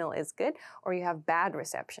signal is good, or you have bad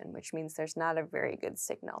reception, which means there's not a very good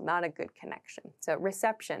signal, not a good connection. So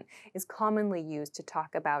reception is commonly used to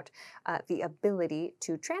talk about the ability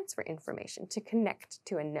to transfer information, to connect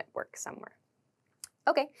to a network somewhere.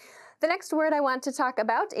 Okay, the next word I want to talk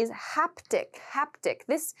about is haptic. Haptic.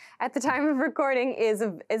 This, at the time of recording, is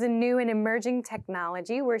a new and emerging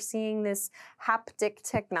technology. We're seeing this haptic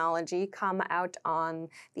technology come out on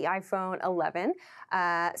the iPhone 11.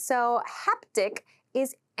 So haptic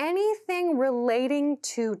is anything relating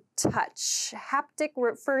to touch. Haptic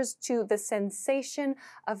refers to the sensation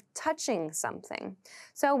of touching something.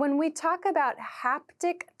 So when we talk about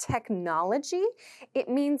haptic technology, it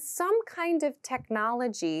means some kind of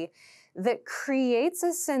technology that creates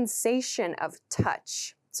a sensation of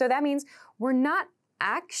touch. So that means we're not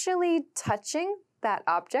actually touching that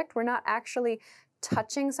object. We're not actually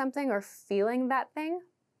touching something or feeling that thing,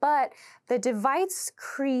 but the device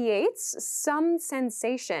creates some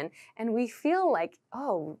sensation and we feel like,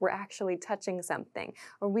 oh, we're actually touching something,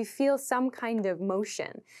 or we feel some kind of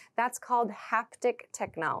motion. That's called haptic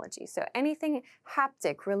technology. So anything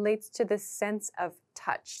haptic relates to the sense of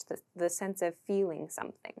touch, the sense of feeling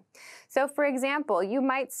something. So for example, you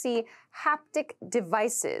might see haptic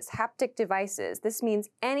devices. Haptic devices. This means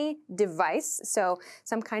any device, so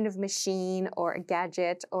some kind of machine or a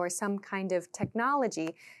gadget or some kind of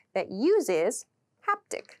technology that uses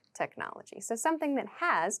haptic technology. So something that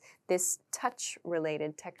has this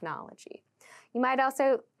touch-related technology. You might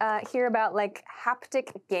also hear about like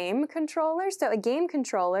haptic game controllers. So a game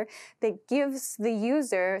controller that gives the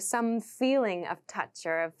user some feeling of touch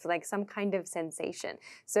or of like some kind of sensation.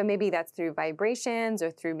 So maybe that's through vibrations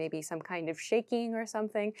or through maybe some kind of shaking or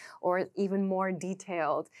something, or even more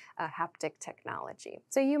detailed haptic technology.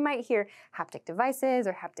 So you might hear haptic devices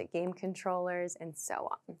or haptic game controllers and so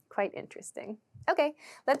on. Quite interesting. Okay,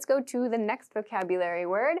 let's go to the next vocabulary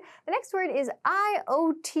word. The next word is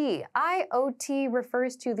IoT. IoT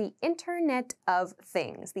refers to the Internet of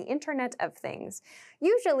Things. The Internet of Things.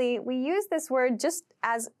 Usually, we use this word just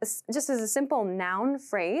as a simple noun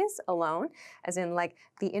phrase alone, as in like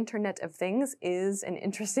the Internet of Things is an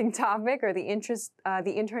interesting topic, or the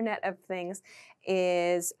Internet of Things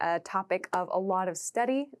is a topic of a lot of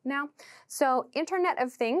study now. So, Internet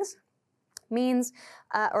of Things means,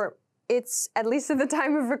 it's, at least at the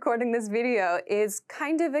time of recording this video, is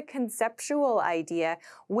kind of a conceptual idea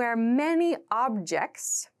where many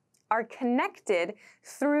objects are connected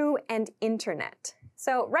through an internet.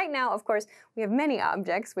 So right now, of course, we have many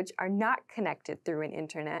objects which are not connected through an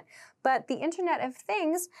internet, but the Internet of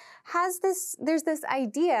Things there's this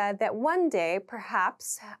idea that one day,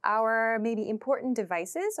 perhaps, our maybe important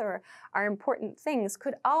devices or our important things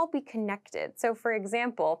could all be connected. So for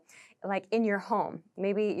example, like in your home.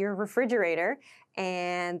 Maybe your refrigerator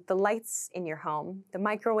and the lights in your home, the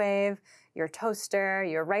microwave, your toaster,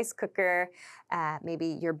 your rice cooker, maybe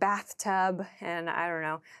your bathtub, and I don't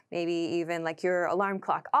know, maybe even like your alarm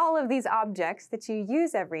clock. All of these objects that you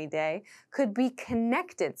use every day could be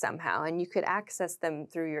connected somehow, and you could access them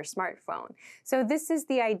through your smartphone. So this is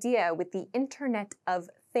the idea with the Internet of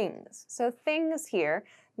Things. So things here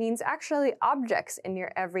means actually objects in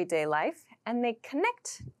your everyday life, and they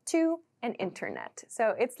connect to an internet.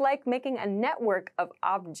 So it's like making a network of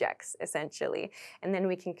objects, essentially. And then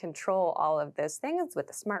we can control all of those things with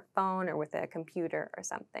a smartphone or with a computer or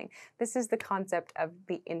something. This is the concept of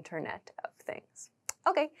the Internet of Things.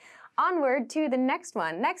 Okay, onward to the next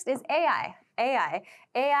one. Next is AI.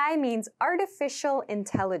 AI means artificial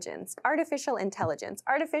intelligence. Artificial intelligence.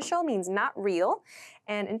 Artificial means not real,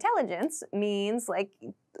 and intelligence means like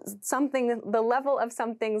something, the level of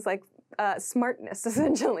something's like smartness,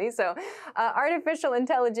 essentially. So artificial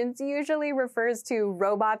intelligence usually refers to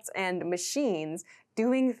robots and machines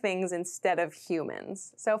doing things instead of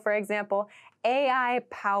humans. So for example,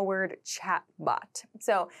 AI-powered chatbot.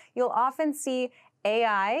 So you'll often see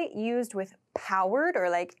AI used with powered or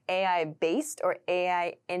like AI-based or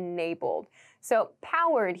AI-enabled. So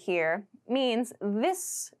powered here means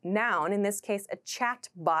this noun, in this case, a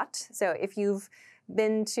chatbot. So if you've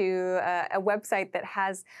been to a website that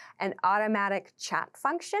has an automatic chat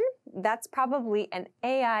function, that's probably an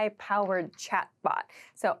AI-powered chatbot.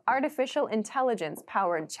 So artificial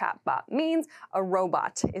intelligence-powered chatbot means a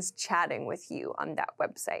robot is chatting with you on that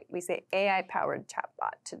website. We say AI-powered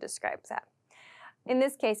chatbot to describe that. In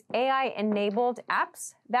this case, AI-enabled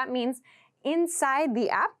apps, that means inside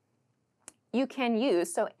the app, you can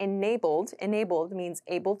use, so enabled means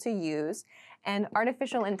able to use, and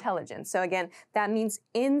artificial intelligence. So again, that means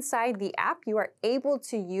inside the app, you are able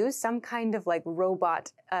to use some kind of like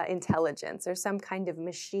robot intelligence or some kind of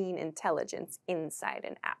machine intelligence inside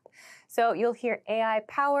an app. So you'll hear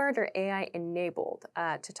AI-powered or AI-enabled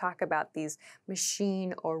to talk about these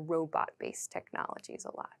machine or robot-based technologies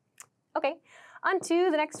a lot. Okay, on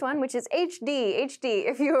to the next one, which is HD. HD,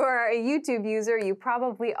 if you are a YouTube user, you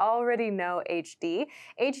probably already know HD.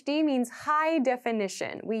 HD means high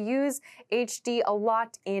definition. We use HD a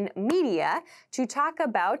lot in media to talk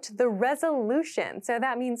about the resolution. So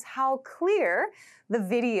that means how clear the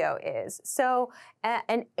video is. So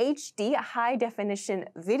an HD, a high definition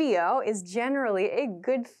video, is generally a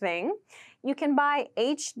good thing. You can buy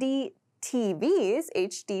HD TVs,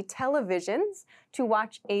 HD televisions, to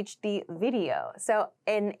watch HD video. So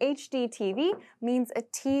an HD TV means a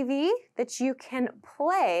TV that you can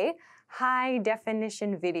play high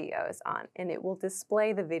definition videos on, and it will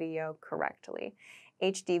display the video correctly.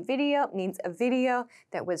 HD video means a video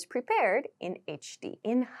that was prepared in HD,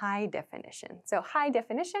 in high definition. So high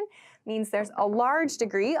definition means there's a large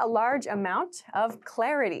degree, a large amount of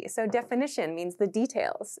clarity. So definition means the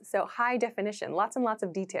details. So high definition, lots and lots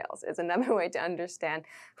of details is another way to understand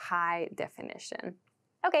high definition.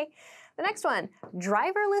 Okay, the next one,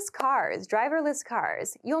 driverless cars, driverless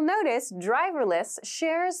cars. You'll notice driverless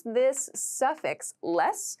shares this suffix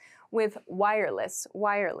less with wireless,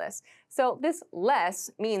 wireless. So this less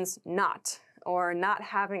means not, or not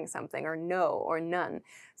having something, or no, or none.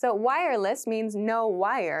 So wireless means no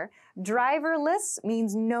wire. Driverless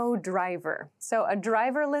means no driver. So a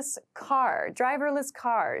driverless car, driverless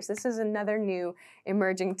cars. This is another new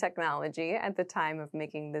emerging technology at the time of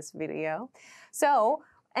making this video. So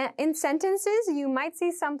in sentences, you might see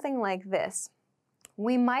something like this.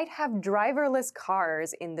 We might have driverless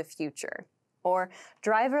cars in the future. Or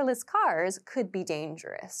driverless cars could be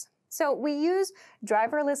dangerous. So we use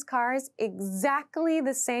driverless cars exactly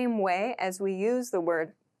the same way as we use the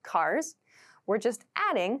word cars. We're just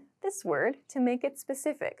adding this word to make it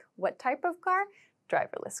specific. What type of car?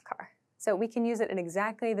 Driverless car. So we can use it in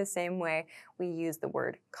exactly the same way we use the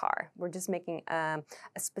word car. We're just making a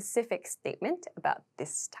specific statement about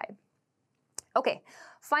this type. Okay,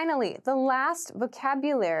 finally, the last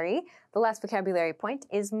vocabulary point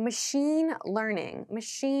is machine learning.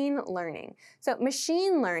 Machine learning. So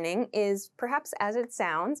machine learning is perhaps as it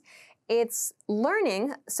sounds, it's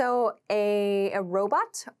learning, so a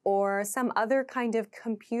robot or some other kind of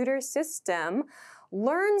computer system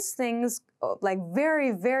learns things like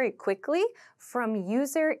very, very quickly from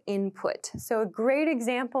user input. So a great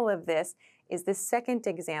example of this is the second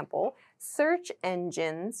example. Search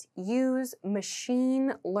engines use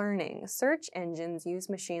machine learning. Search engines use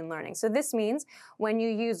machine learning. So this means when you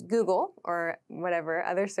use Google or whatever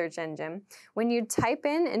other search engine, when you type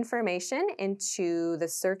in information into the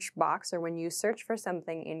search box or when you search for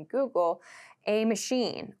something in Google, A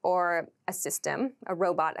machine or a system, a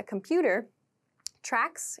robot, a computer,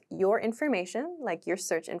 tracks your information, like your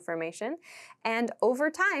search information, and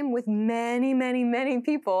over time, with many, many, many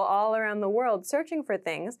people all around the world searching for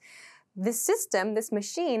things, this system, this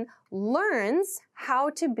machine, learns how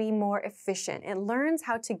to be more efficient. It learns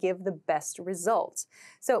how to give the best results.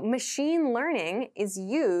 So machine learning is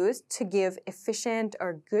used to give efficient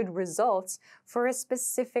or good results for a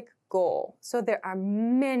specific goal. So there are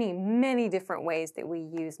many, many different ways that we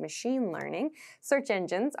use machine learning. Search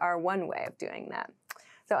engines are one way of doing that.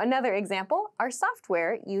 So another example, our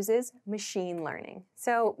software uses machine learning.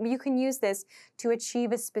 So you can use this to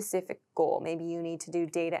achieve a specific goal. Maybe you need to do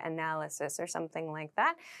data analysis or something like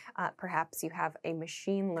that. Perhaps you have a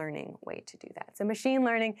machine learning way to do that. So machine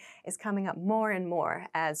learning is coming up more and more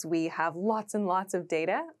as we have lots and lots of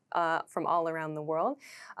data from all around the world.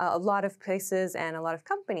 A lot of places and a lot of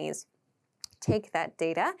companies take that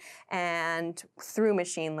data and through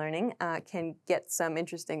machine learning can get some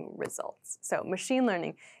interesting results. So machine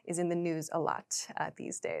learning is in the news a lot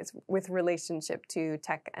these days with relationship to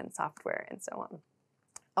tech and software and so on.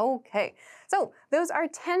 Okay, so those are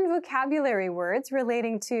 10 vocabulary words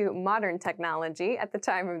relating to modern technology at the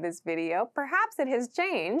time of this video. Perhaps it has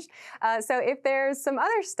changed. So if there's some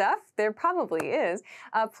other stuff, there probably is,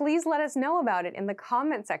 please let us know about it in the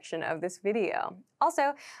comment section of this video.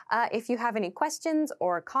 Also, if you have any questions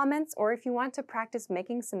or comments, or if you want to practice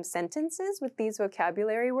making some sentences with these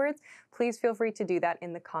vocabulary words, please feel free to do that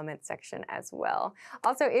in the comment section as well.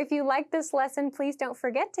 Also, if you like this lesson, please don't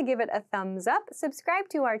forget to give it a thumbs up, subscribe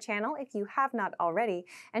to our channel if you have not already,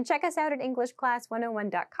 and check us out at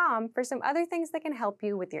EnglishClass101.com for some other things that can help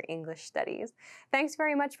you with your English studies. Thanks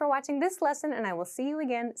very much for watching this lesson, and I will see you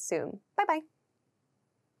again soon. Bye-bye.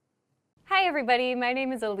 Hi everybody, my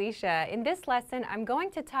name is Alicia. In this lesson, I'm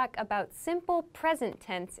going to talk about simple present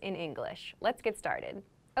tense in English. Let's get started.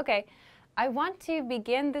 Okay, I want to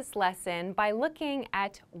begin this lesson by looking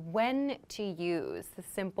at when to use the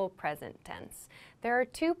simple present tense. There are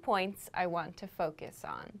 2 points I want to focus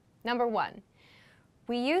on. Number 1,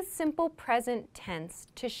 we use simple present tense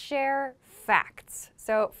to share facts.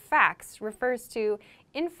 So facts refers to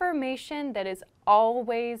information that is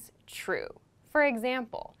always true. For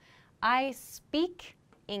example, I speak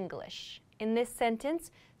English. In this sentence,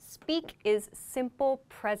 speak is simple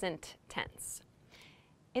present tense.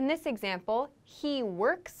 In this example, he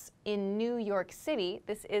works in New York City.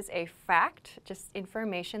 This is a fact, just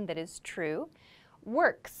information that is true.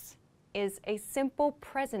 Works is a simple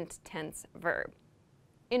present tense verb.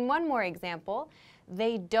 In one more example,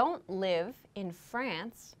 they don't live in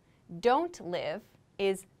France. Don't live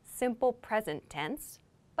is simple present tense,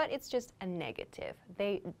 but it's just a negative.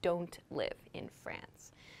 They don't live in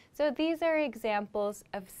France. So these are examples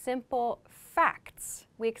of simple facts.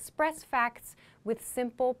 We express facts with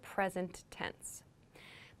simple present tense.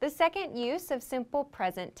 The second use of simple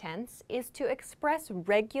present tense is to express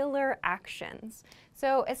regular actions.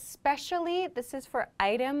 So especially this is for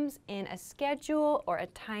items in a schedule or a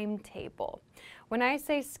timetable. When I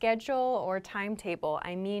say schedule or timetable,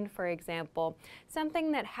 I mean, for example,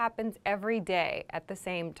 something that happens every day at the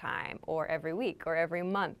same time, or every week, or every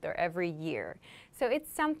month, or every year. So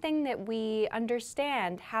it's something that we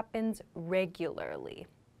understand happens regularly.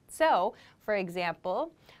 So, for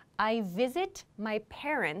example, I visit my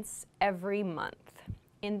parents every month.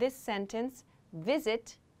 In this sentence,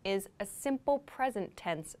 visit is a simple present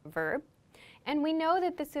tense verb, and we know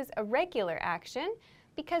that this is a regular action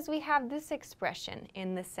because we have this expression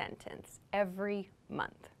in the sentence, every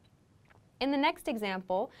month. In the next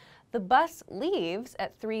example, the bus leaves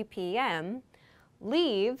at 3 p.m.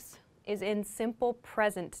 Leaves is in simple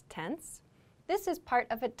present tense. This is part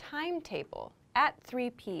of a timetable at 3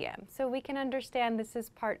 p.m. So we can understand this is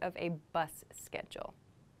part of a bus schedule.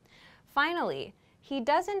 Finally, he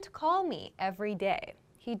doesn't call me every day.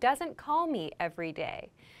 He doesn't call me every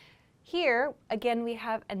day. Here, again, we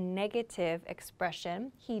have a negative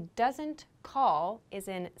expression. He doesn't call is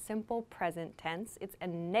in simple present tense. It's a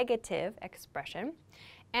negative expression.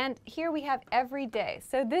 And here we have every day.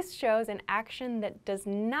 So this shows an action that does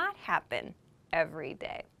not happen every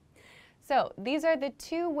day. So these are the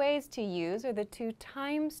 2 ways to use, or the 2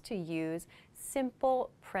 times to use, simple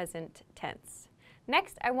present tense.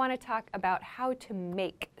 Next, I want to talk about how to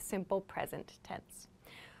make simple present tense.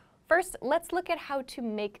 First, let's look at how to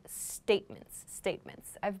make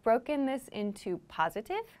statements. I've broken this into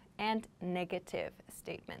positive and negative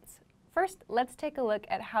statements. First, let's take a look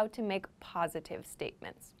at how to make positive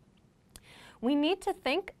statements. We need to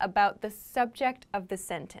think about the subject of the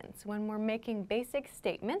sentence. When we're making basic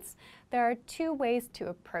statements, there are 2 ways to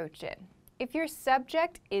approach it. If your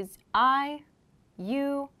subject is I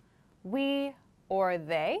you, we, or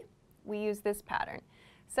they, we use this pattern.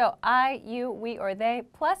 So I, you, we, or they,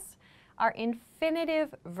 plus our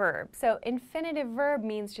infinitive verb. So infinitive verb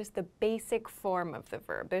means just the basic form of the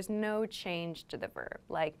verb. There's no change to the verb,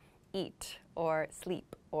 like eat or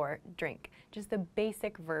sleep or drink, just the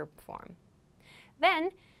basic verb form.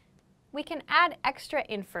 Then we can add extra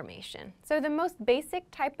information. So the most basic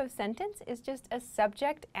type of sentence is just a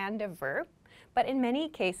subject and a verb, but in many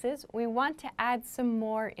cases we want to add some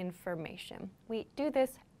more information. We do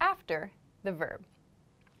this after the verb.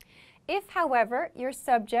 If, however, your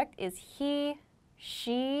subject is he,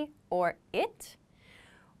 she, or it,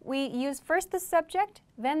 we use first the subject,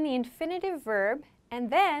 then the infinitive verb, and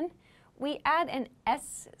then we add an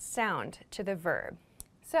S sound to the verb.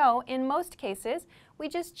 So in most cases, we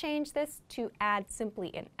just change this to add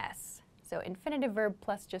simply an S. So infinitive verb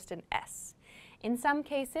plus just an S. In some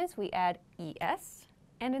cases, we add ES,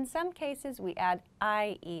 and in some cases, we add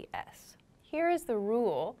IES. Here is the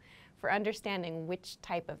rule for understanding which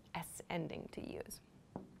type of S ending to use.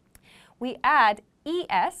 We add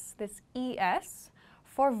ES, this ES,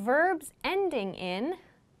 for verbs ending in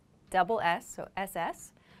double S, so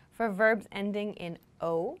SS, for verbs ending in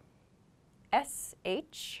O,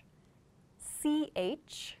 SH,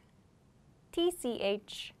 CH,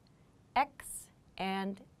 TCH, X,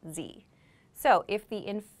 and Z. So if the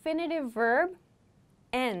infinitive verb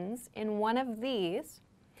ends in one of these,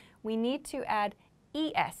 we need to add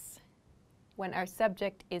ES when our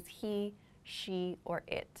subject is he, she, or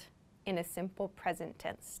it in a simple present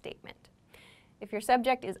tense statement. If your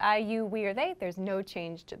subject is I, you, we, or they, there's no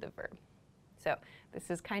change to the verb. So this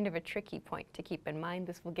is kind of a tricky point to keep in mind.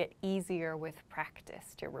 This will get easier with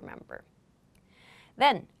practice to remember.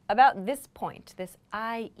 Then, about this point, this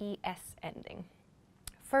IES ending.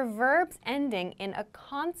 For verbs ending in a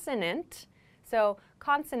consonant, so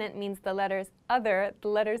consonant means the letters the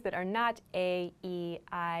letters that are not A, E,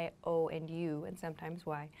 I, O, and U, and sometimes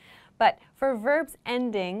Y. But for verbs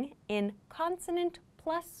ending in consonant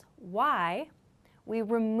plus Y, we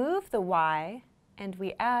remove the Y and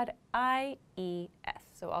we add IES.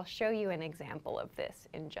 So I'll show you an example of this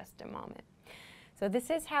in just a moment. So this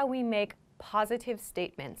is how we make positive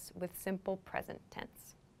statements with simple present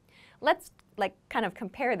tense. Let's kind of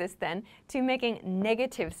compare this then to making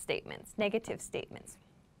negative statements.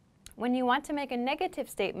 When you want to make a negative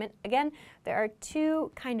statement, again, there are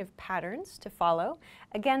two kind of patterns to follow.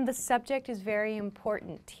 Again, the subject is very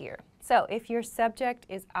important here. So if your subject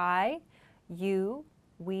is I, you,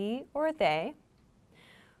 we, or they,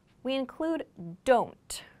 we include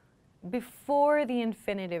don't before the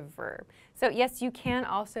infinitive verb. So yes, you can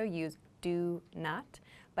also use do not,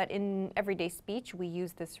 but in everyday speech, we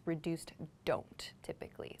use this reduced don't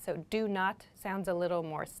typically. So do not sounds a little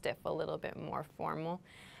more stiff, a little bit more formal.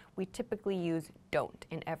 We typically use don't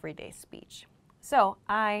in everyday speech. So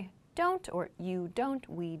I don't, or you don't,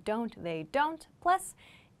 we don't, they don't, plus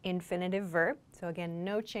infinitive verb. So again,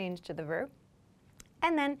 no change to the verb.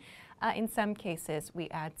 And then in some cases, we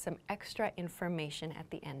add some extra information at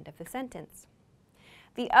the end of the sentence.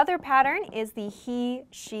 The other pattern is the he,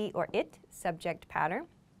 she, or it subject pattern.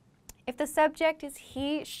 If the subject is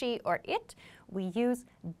he, she, or it, we use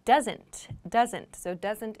doesn't. So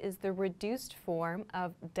doesn't is the reduced form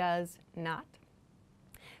of does not.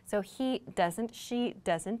 So he doesn't, she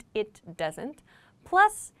doesn't, it doesn't,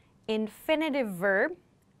 plus infinitive verb,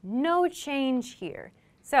 no change here.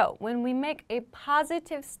 So when we make a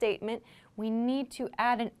positive statement, we need to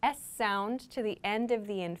add an S sound to the end of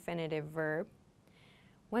the infinitive verb.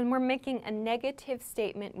 When we're making a negative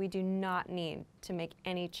statement, we do not need to make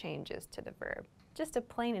any changes to the verb. Just a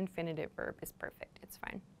plain infinitive verb is perfect, it's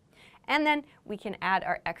fine. And then we can add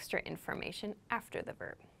our extra information after the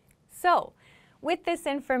verb. So, with this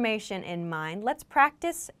information in mind, let's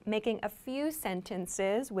practice making a few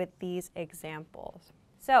sentences with these examples.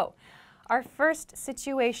 So, our first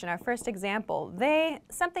situation, our first example, they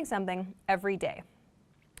something every day.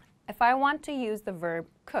 If I want to use the verb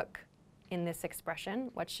cook in this expression,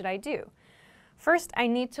 what should I do? First, I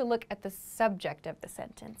need to look at the subject of the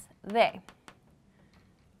sentence, they.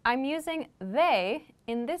 I'm using they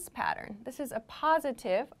in this pattern. This is a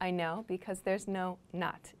positive, I know, because there's no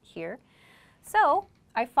not here. So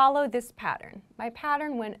I follow this pattern. My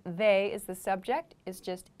pattern when they is the subject is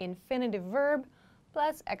just infinitive verb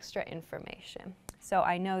plus extra information. So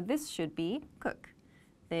I know this should be cook.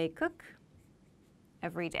 They cook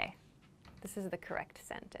every day. This is the correct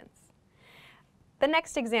sentence. The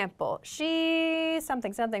next example, she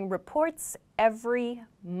something reports every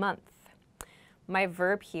month. My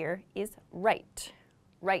verb here is write.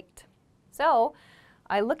 So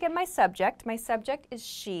I look at my subject. My subject is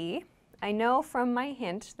she. I know from my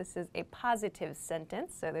hint this is a positive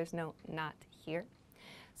sentence, so there's no not here.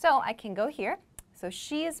 So I can go here. So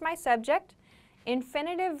she is my subject.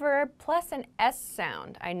 Infinitive verb plus an S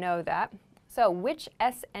sound. I know that. So which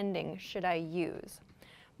S ending should I use?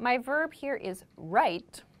 My verb here is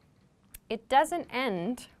write. It doesn't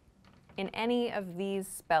end in any of these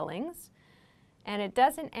spellings, and it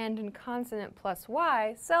doesn't end in consonant plus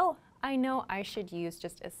Y, so I know I should use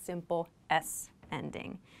just a simple S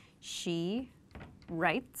ending. She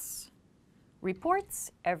writes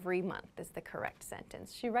reports every month is the correct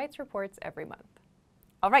sentence. She writes reports every month.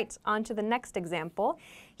 All right, on to the next example.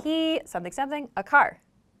 He, something, something, a car.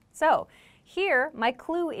 So here, my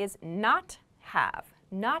clue is not have,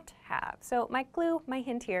 not have. So my clue, my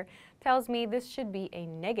hint here, tells me this should be a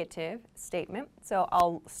negative statement. So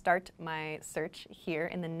I'll start my search here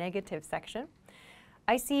in the negative section.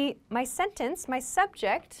 I see my sentence, my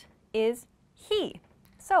subject is he.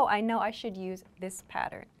 So I know I should use this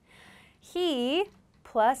pattern. He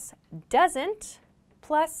plus doesn't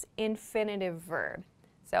plus infinitive verb.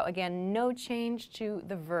 So again, no change to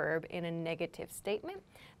the verb in a negative statement.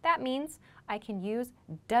 That means I can use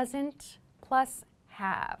doesn't plus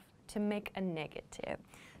have to make a negative.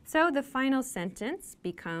 So the final sentence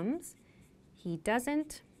becomes, he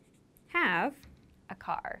doesn't have a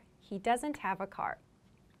car. He doesn't have a car.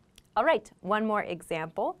 All right, one more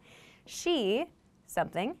example. She,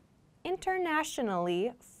 something,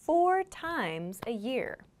 internationally 4 times a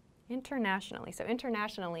year. Internationally. So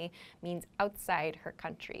internationally means outside her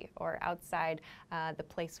country or outside the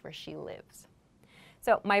place where she lives.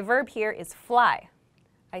 So my verb here is fly.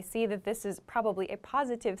 I see that this is probably a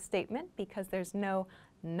positive statement because there's no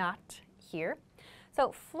not here.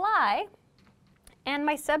 So fly, and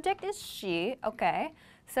my subject is she, okay.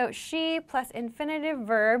 So she plus infinitive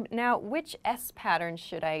verb. Now, which S pattern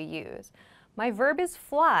should I use? My verb is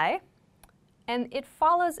fly, and it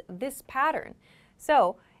follows this pattern.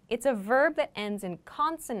 So it's a verb that ends in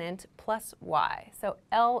consonant plus Y. So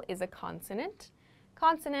L is a consonant.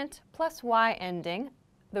 Consonant plus Y ending.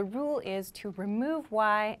 The rule is to remove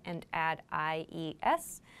Y and add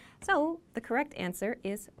IES. So the correct answer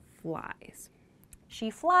is flies. She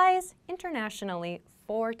flies internationally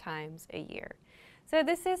 4 times a year. So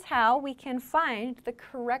this is how we can find the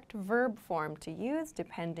correct verb form to use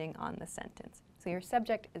depending on the sentence. So your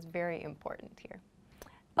subject is very important here.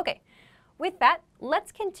 Okay, with that,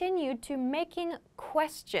 let's continue to making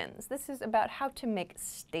questions. This is about how to make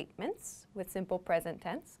statements with simple present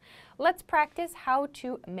tense. Let's practice how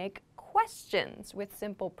to make questions with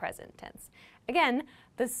simple present tense. Again,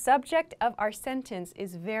 the subject of our sentence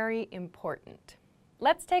is very important.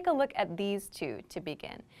 Let's take a look at these two to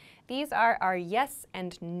begin. These are our yes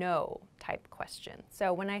and no type questions.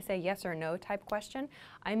 So when I say yes or no type question,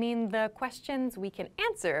 I mean the questions we can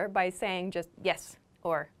answer by saying just yes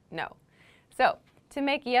or no. So to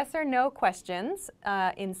make yes or no questions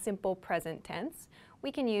in simple present tense,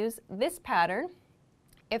 we can use this pattern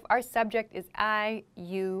if our subject is I,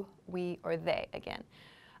 you, we, or they again.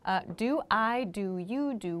 Do I, do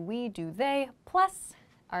you, do we, do they, plus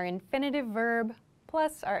our infinitive verb,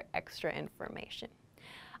 plus our extra information.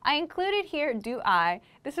 I included here do I.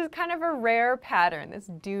 This is kind of a rare pattern, this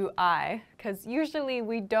do I, because usually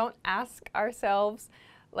we don't ask ourselves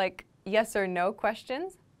like yes or no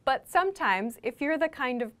questions. But sometimes, if you're the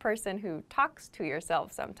kind of person who talks to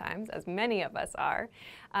yourself sometimes, as many of us are,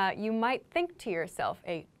 you might think to yourself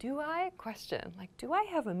a do I question, like do I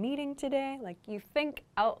have a meeting today? Like you think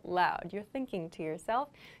out loud, you're thinking to yourself,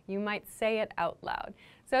 you might say it out loud.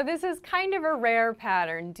 So this is kind of a rare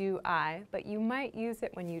pattern, do I, but you might use it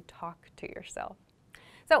when you talk to yourself.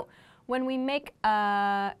 So when we make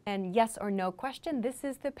an yes or no question, this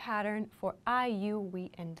is the pattern for I, you,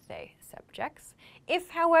 we, and they subjects. If,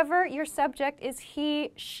 however, your subject is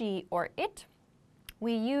he, she, or it,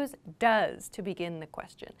 we use does to begin the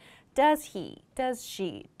question. Does he, does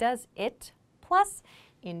she, does it, plus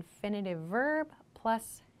infinitive verb,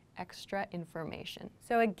 plus extra information.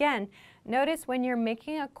 So again, notice when you're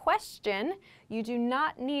making a question, you do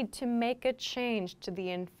not need to make a change to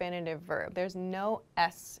the infinitive verb. There's no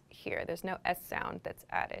S here. There's no S sound that's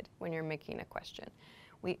added when you're making a question.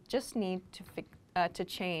 We just need to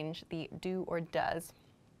change the do or does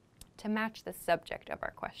to match the subject of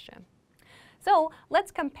our question. So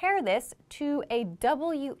let's compare this to a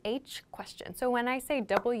WH question. So when I say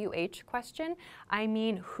WH question, I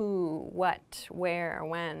mean who, what, where,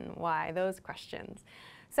 when, why, those questions.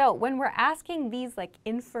 So when we're asking these like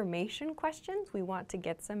information questions, we want to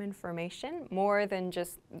get some information more than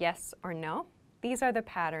just yes or no. These are the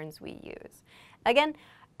patterns we use. Again,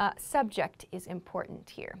 subject is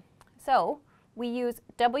important here. So we use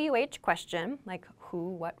WH question, like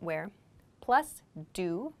who, what, where, plus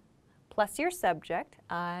do, plus your subject,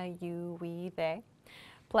 I, you, we, they,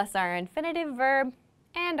 plus our infinitive verb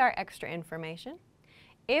and our extra information.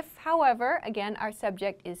 If, however, again, our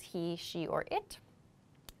subject is he, she, or it,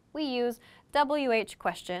 we use WH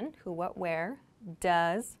question, who, what, where,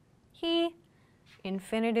 does, he,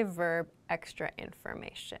 infinitive verb, extra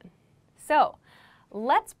information. So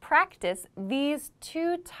let's practice these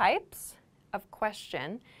two types of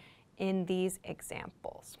question in these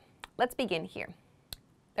examples. Let's begin here.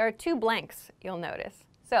 There are two blanks, you'll notice.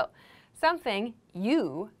 So something,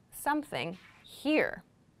 you, something, here.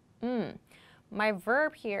 My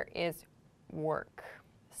verb here is work.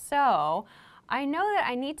 So I know that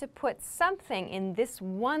I need to put something in this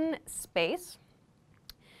one space.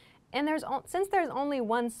 And since there's only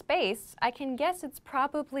one space, I can guess it's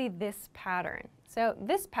probably this pattern. So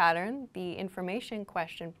this pattern, the information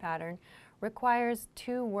question pattern, requires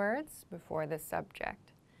two words before the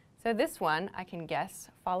subject. So this one, I can guess,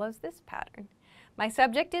 follows this pattern. My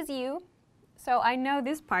subject is you, so I know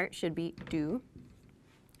this part should be do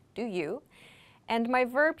you. And my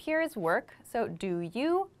verb here is work, so do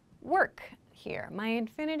you work here. My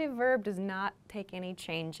infinitive verb does not take any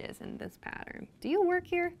changes in this pattern. Do you work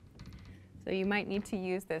here? So you might need to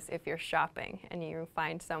use this if you're shopping and you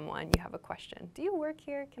find someone, you have a question. Do you work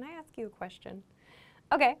here? Can I ask you a question?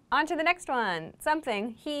 Okay, on to the next one. Something,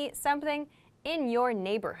 he, something, in your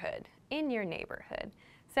neighborhood. In your neighborhood.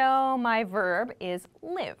 So my verb is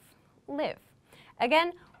live. Live.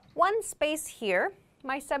 Again, one space here.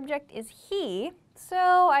 My subject is he, so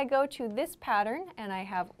I go to this pattern and I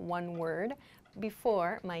have one word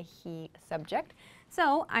before my he subject.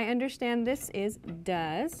 So I understand this is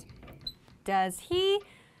does. Does he?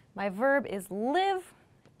 My verb is live.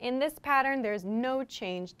 In this pattern, there's no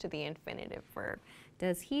change to the infinitive verb.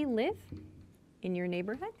 Does he live in your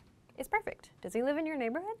neighborhood? Is perfect. Does he live in your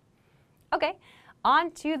neighborhood? Okay, on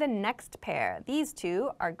to the next pair. These two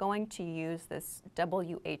are going to use this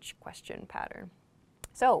WH question pattern.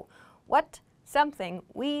 So, what, something,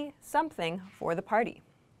 we, something for the party.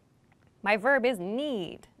 My verb is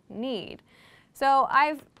need, need. So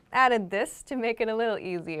I've added this to make it a little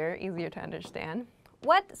easier to understand.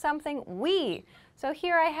 What, something, we. So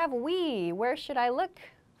here I have we. Where should I look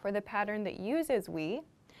for the pattern that uses we?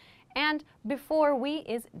 And before we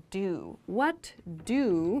is do. What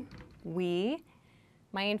do we?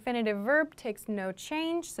 My infinitive verb takes no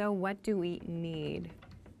change, so what do we need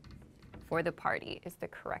for the party is the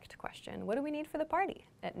correct question. What do we need for the party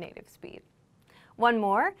at native speed? One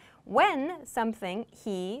more. When something,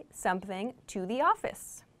 he, something, to the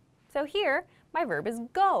office. So here, my verb is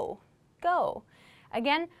go. Go.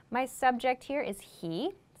 Again, my subject here is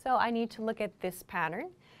he, so I need to look at this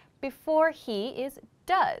pattern. Before he is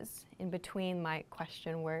does, in between my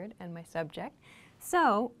question word and my subject.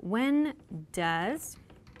 So when does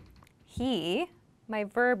he, my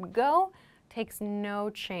verb go, takes no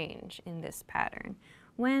change in this pattern.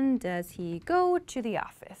 When does he go to the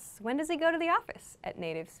office? When does he go to the office at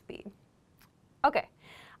native speed? Okay,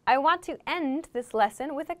 I want to end this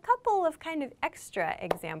lesson with a couple of kind of extra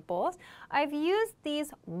examples. I've used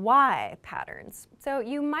these why patterns. So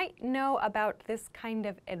you might know about this kind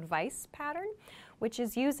of advice pattern, which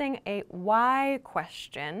is using a why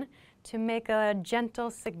question to make a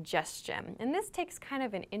gentle suggestion. And this takes kind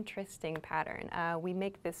of an interesting pattern. We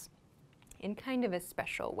make this in kind of a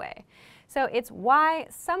special way. So it's why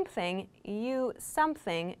something, your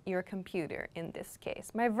computer in this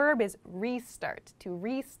case. My verb is restart, to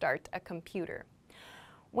restart a computer.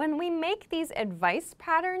 When we make these advice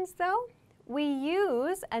patterns though, we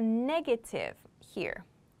use a negative here.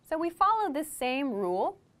 So we follow the same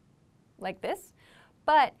rule, like this,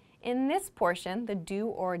 but in this portion, the do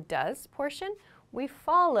or does portion, we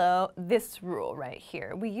follow this rule right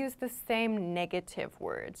here. We use the same negative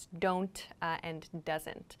words, don't and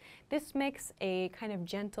doesn't. This makes a kind of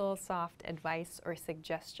gentle, soft advice or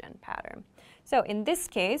suggestion pattern. So in this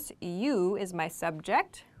case, you is my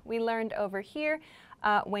subject. We learned over here,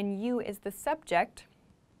 when you is the subject,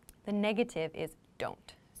 the negative is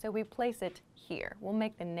don't. So we place it here. We'll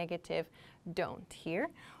make the negative don't here.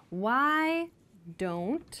 Why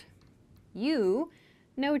don't you?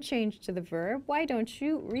 No change to the verb. Why don't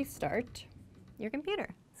you restart your computer?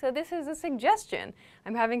 So this is a suggestion.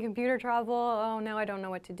 I'm having computer trouble. Oh no, I don't know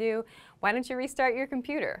what to do. Why don't you restart your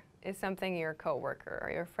computer? Is something your coworker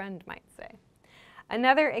or your friend might say.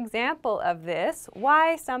 Another example of this,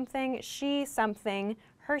 why something, she something,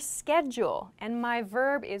 her schedule. And my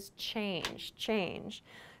verb is change, change.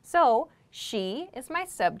 So she is my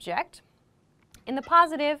subject. In the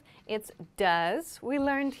positive, it's does. We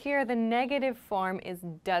learned here the negative form is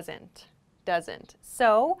doesn't. Doesn't.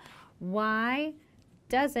 So, why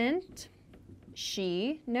doesn't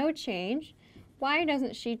she, no change, why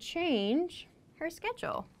doesn't she change her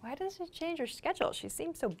schedule? Why doesn't she change her schedule? She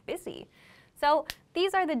seems so busy. So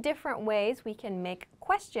these are the different ways we can make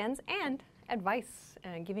questions and advice,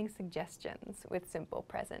 giving suggestions with simple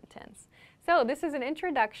present tense. So this is an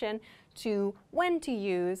introduction to when to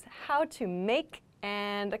use, how to make,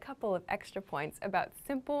 and a couple of extra points about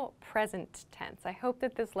simple present tense. I hope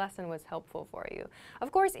that this lesson was helpful for you.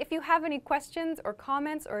 Of course, if you have any questions or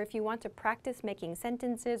comments, or if you want to practice making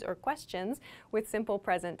sentences or questions with simple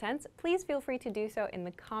present tense, please feel free to do so in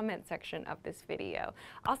the comment section of this video.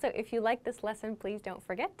 Also, if you like this lesson, please don't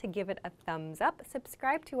forget to give it a thumbs up,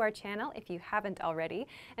 subscribe to our channel if you haven't already,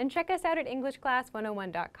 and check us out at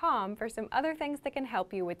EnglishClass101.com for some other things that can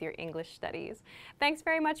help you with your English studies. Thanks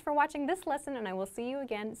very much for watching this lesson, and I will see you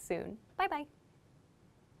again soon. Bye-bye.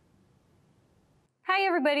 Hi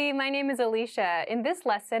everybody, my name is Alicia. In this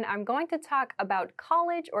lesson, I'm going to talk about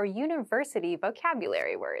college or university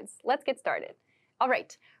vocabulary words. Let's get started. All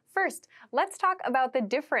right, first, let's talk about the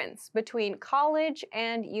difference between college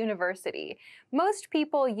and university. Most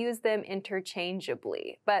people use them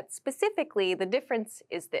interchangeably, but specifically, the difference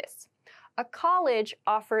is this. A college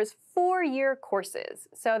offers 4-year courses,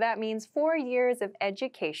 so that means 4 years of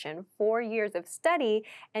education, 4 years of study,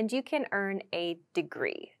 and you can earn a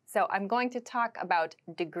degree. So I'm going to talk about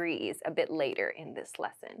degrees a bit later in this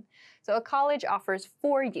lesson. So a college offers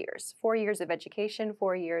 4 years of education,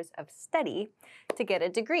 4 years of study to get a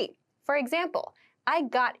degree. For example, I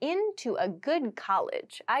got into a good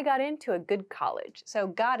college. I got into a good college. So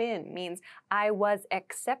got in means I was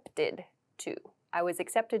accepted to. I was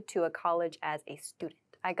accepted to a college as a student.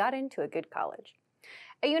 I got into a good college.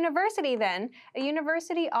 A university then, a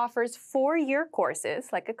university offers 4-year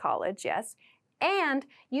courses, like a college, yes, and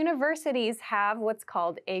universities have what's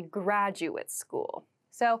called a graduate school.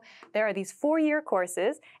 So there are these 4-year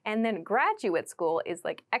courses, and then graduate school is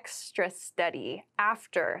like extra study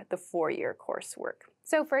after the 4-year coursework.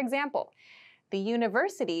 So for example, the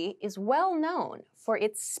university is well known for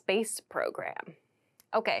its space program.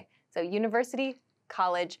 Okay. So university,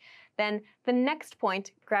 college, then the next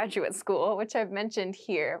point, graduate school, which I've mentioned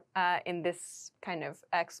here in this kind of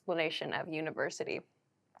explanation of university.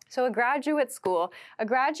 So a graduate school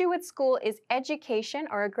is education,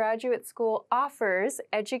 or a graduate school offers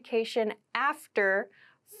education after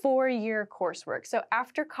 4-year coursework. So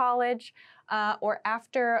after college or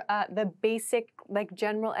after the basic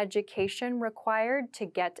general education required to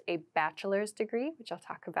get a bachelor's degree, which I'll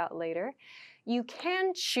talk about later, you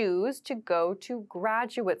can choose to go to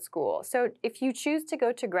graduate school. So if you choose to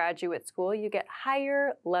go to graduate school, you get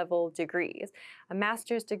higher level degrees, a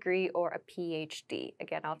master's degree or a PhD.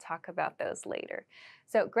 Again, I'll talk about those later.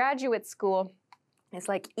 So graduate school is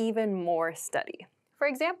like even more study. For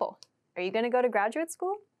example, are you going to go to graduate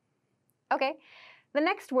school? Okay. The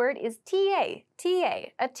next word is TA.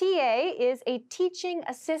 TA. A TA is a teaching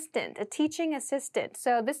assistant, a teaching assistant.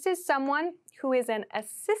 So this is someone who is an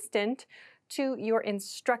assistant to your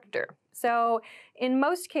instructor. So in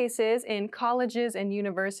most cases, in colleges and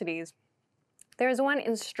universities, there's one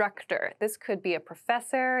instructor. This could be a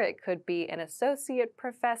professor, it could be an associate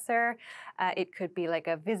professor, it could be like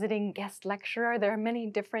a visiting guest lecturer. There are many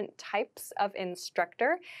different types of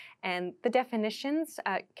instructor, and the definitions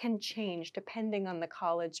can change depending on the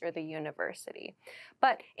college or the university.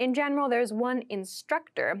 But in general, there's one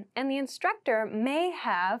instructor, and the instructor may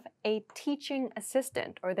have a teaching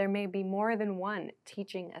assistant, or there may be more than one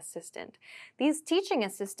teaching assistant. These teaching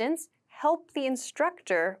assistants help the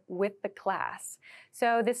instructor with the class.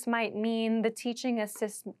 So this might mean the teaching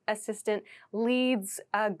assistant leads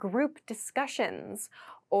group discussions,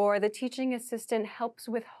 or the teaching assistant helps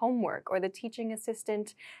with homework, or the teaching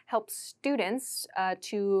assistant helps students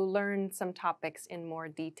to learn some topics in more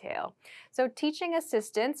detail. So teaching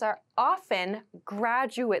assistants are often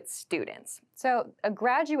graduate students. So a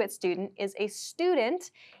graduate student is a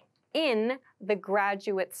student in the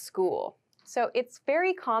graduate school. So it's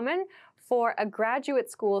very common for a graduate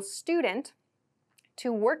school student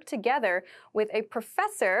to work together with a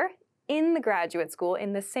professor in the graduate school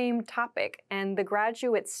in the same topic, and the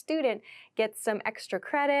graduate student gets some extra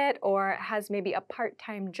credit or has maybe a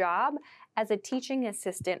part-time job as a teaching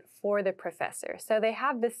assistant for the professor. So they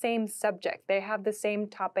have the same subject, they have the same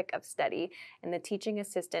topic of study, and the teaching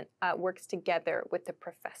assistant works together with the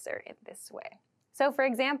professor in this way. So for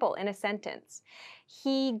example, in a sentence,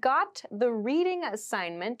 he got the reading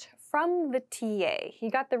assignment from the TA. He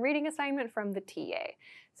got the reading assignment from the TA.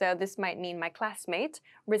 So this might mean my classmate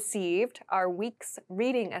received our week's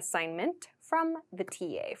reading assignment from the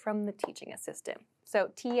TA, from the teaching assistant. So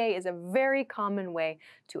TA is a very common way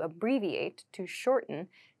to abbreviate, to shorten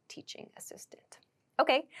teaching assistant.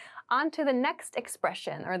 Okay, on to the next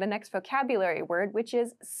expression or the next vocabulary word, which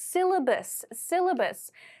is syllabus. Syllabus.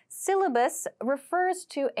 Syllabus refers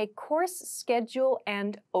to a course schedule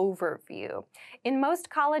and overview. In most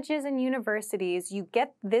colleges and universities, you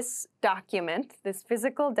get this document, this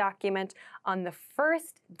physical document, on the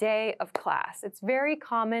first day of class. It's very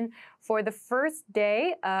common for the first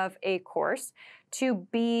day of a course to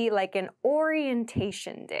be like an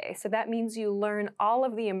orientation day. So that means you learn all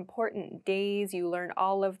of the important days, you learn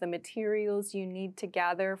all of the materials you need to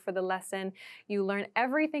gather for the lesson, you learn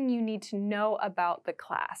everything you need to know about the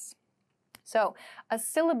class. So a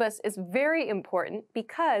syllabus is very important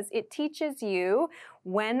because it teaches you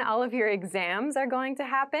when all of your exams are going to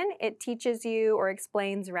happen. It teaches you, or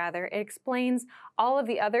explains rather, it explains all of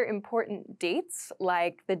the other important dates,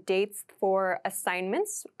 like the dates for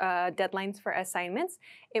assignments, deadlines for assignments.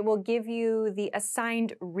 It will give you the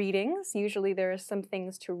assigned readings. Usually there are some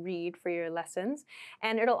things to read for your lessons.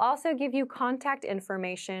 And it'll also give you contact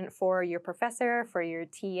information for your professor, for your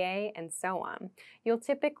TA, and so on. You'll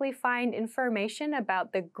typically find information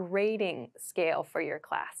about the grading scale for your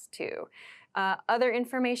class too. Other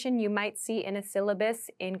information you might see in a syllabus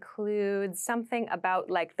includes something about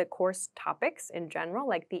like the course topics in general,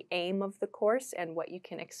 like the aim of the course and what you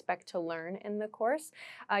can expect to learn in the course.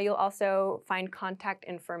 You'll also find contact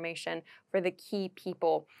information for the key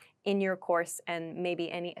people in your course and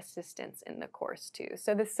maybe any assistants in the course too.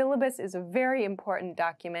 So the syllabus is a very important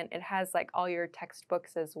document. It has like all your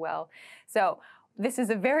textbooks as well. So this is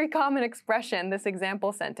a very common expression, this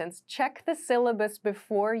example sentence. Check the syllabus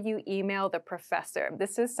before you email the professor.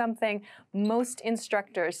 This is something most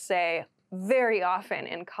instructors say very often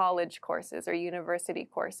in college courses or university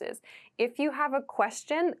courses. If you have a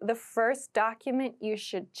question, the first document you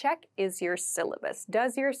should check is your syllabus.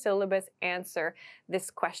 Does your syllabus answer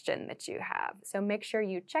this question that you have? So make sure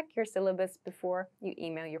you check your syllabus before you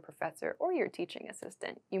email your professor or your teaching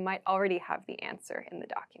assistant. You might already have the answer in the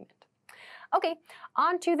document. Okay,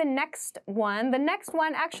 on to the next one. The next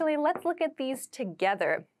one, actually, let's look at these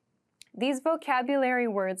together. These vocabulary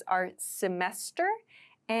words are semester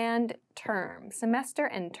and term. Semester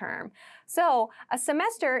and term. So a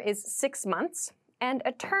semester is 6 months, and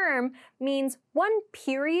a term means one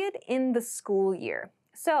period in the school year.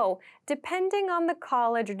 So depending on the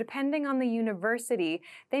college or depending on the university,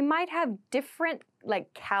 they might have different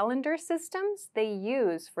like calendar systems they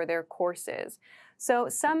use for their courses. So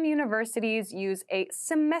some universities use a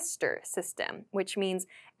semester system, which means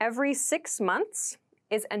every 6 months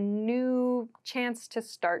is a new chance to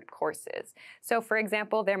start courses. So for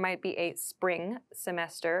example, there might be a spring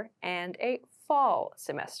semester and a fall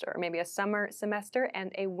semester, or maybe a summer semester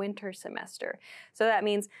and a winter semester. So that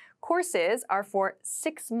means courses are for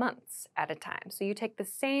 6 months at a time. So you take the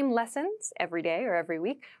same lessons every day or every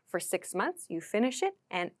week for 6 months, you finish it,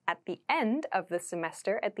 and at the end of the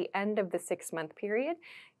semester, at the end of the 6-month period,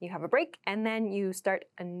 you have a break, and then you start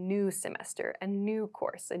a new semester, a new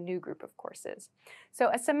course, a new group of courses. So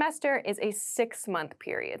a semester is a 6-month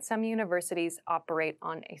period. Some universities operate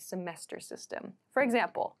on a semester system. For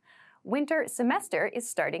example, winter semester is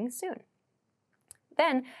starting soon.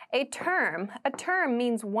 Then a term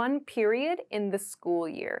means one period in the school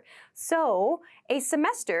year. So a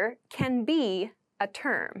semester can be a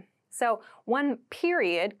term. So one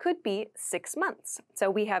period could be 6 months. So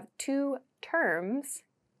we have 2 terms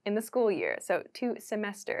in the school year, so 2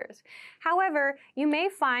 semesters. However, you may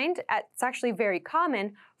find, it's actually very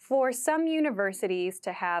common for some universities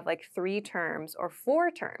to have like 3 terms or 4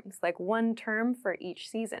 terms, like 1 term for each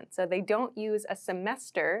season. So they don't use a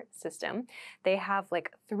semester system. They have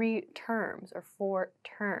like 3 terms or 4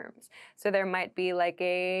 terms. So there might be like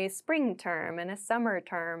a spring term and a summer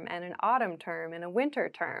term and an autumn term and a winter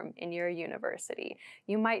term in your university.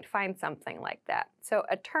 You might find something like that. So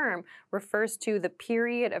a term refers to the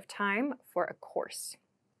period of time for a course.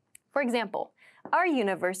 For example, our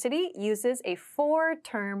university uses a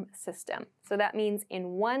 4-term system. So that means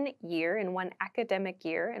in 1 year, in 1 academic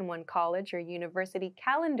year, in 1 college or university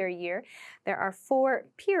calendar year, there are 4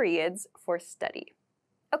 periods for study.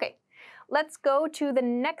 Okay, let's go to the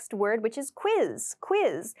next word, which is quiz.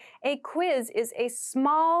 Quiz. A quiz is a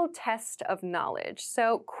small test of knowledge.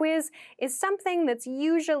 So quiz is something that's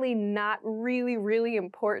usually not really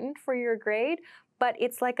important for your grade, but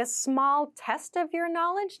it's like a small test of your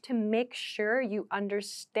knowledge to make sure you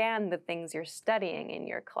understand the things you're studying in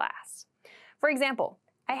your class. For example,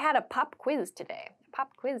 I had a pop quiz today.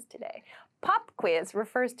 Pop quiz today. Pop quiz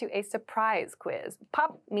refers to a surprise quiz.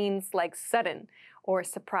 Pop means like sudden or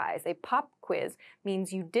surprise. A pop quiz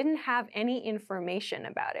means you didn't have any information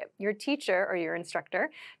about it. Your teacher or your instructor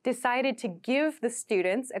decided to give the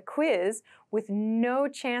students a quiz with no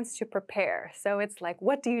chance to prepare. So it's like,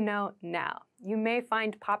 what do you know now? You may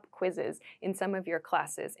find pop quizzes in some of your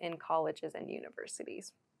classes in colleges and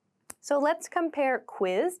universities. So let's compare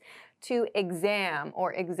quiz to exam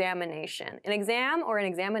or examination. An exam or an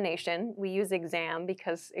examination, we use exam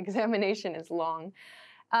because examination is long.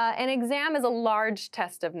 An exam is a large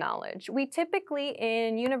test of knowledge. We typically,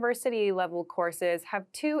 in university level courses, have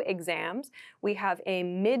two exams. We have a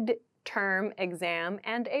mid-term exam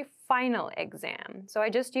and a final exam. So I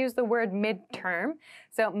just use the word midterm.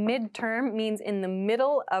 So midterm means in the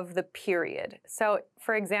middle of the period. So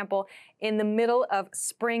for example, in the middle of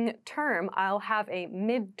spring term, I'll have a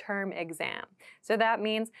midterm exam. So that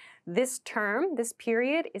means this term, this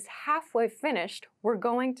period is halfway finished. We're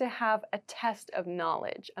going to have a test of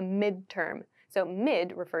knowledge, a midterm. So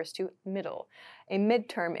mid refers to middle, a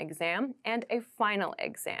midterm exam and a final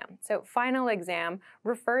exam. So final exam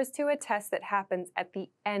refers to a test that happens at the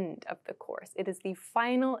end of the course. It is the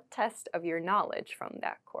final test of your knowledge from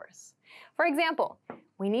that course. For example,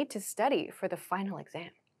 we need to study for the final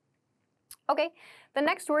exam. Okay, the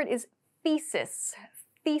next word is thesis.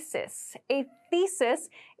 Thesis. A thesis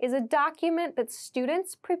is a document that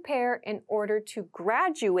students prepare in order to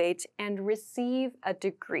graduate and receive a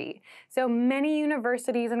degree. So many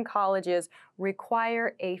universities and colleges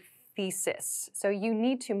require a thesis. So you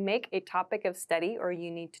need to make a topic of study, or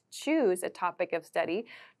you need to choose a topic of study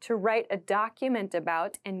to write a document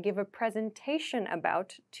about and give a presentation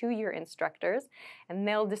about to your instructors, and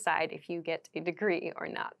they'll decide if you get a degree or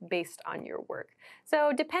not based on your work.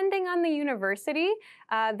 So depending on the university,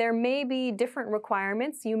 there may be different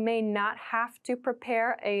requirements. You may not have to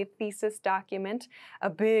prepare a thesis document, a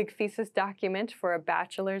big thesis document for a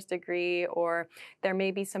bachelor's degree, or there may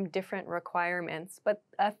be some different requirements, but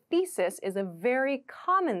a thesis is a very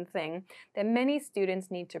common thing that many students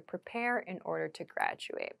need to prepare in order to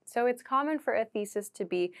graduate. So it's common for a thesis to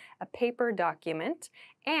be a paper document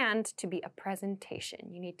and to be a presentation.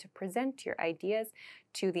 You need to present your ideas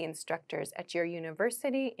to the instructors at your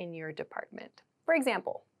university in your department. For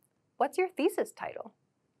example, what's your thesis title?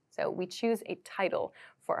 So we choose a title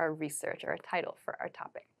for our research or a title for our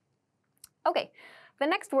topic. Okay, the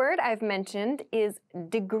next word I've mentioned is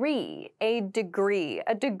degree. A degree.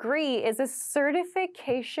 A degree is a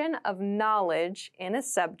certification of knowledge in a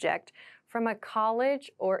subject from a college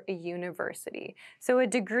or a university. So a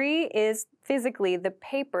degree is physically the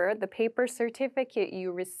paper certificate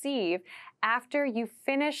you receive after you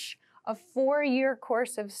finish a 4-year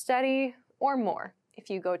course of study or more if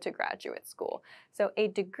you go to graduate school. So a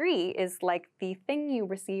degree is like the thing you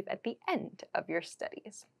receive at the end of your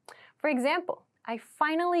studies. For example, I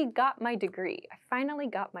finally got my degree. I finally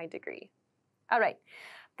got my degree. All right.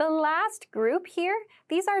 The last group here,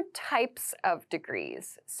 these are types of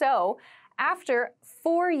degrees. So after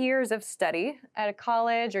 4 years of study at a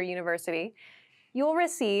college or university, you'll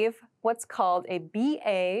receive what's called a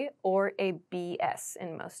BA or a BS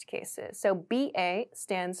in most cases. So BA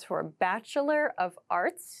stands for Bachelor of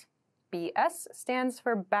Arts. BS stands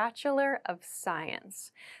for Bachelor of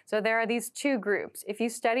Science. So there are these two groups. If you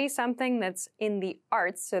study something that's in the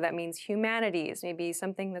arts, so that means humanities, maybe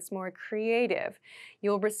something that's more creative,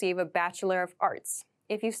 you'll receive a Bachelor of Arts.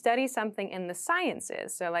 If you study something in the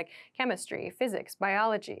sciences, so like chemistry, physics,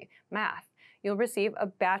 biology, math, you'll receive a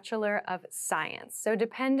Bachelor of Science. So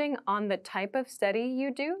depending on the type of study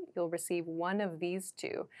you do, you'll receive one of these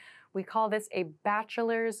two. We call this a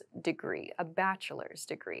bachelor's degree, a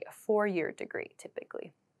 4-year degree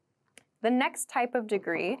typically. The next type of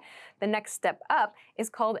degree, the next step up, is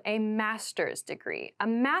called a master's degree. A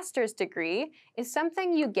master's degree is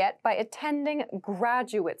something you get by attending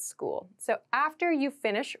graduate school. So after you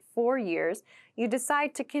finish 4 years, you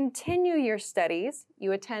decide to continue your studies,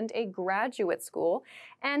 you attend a graduate school,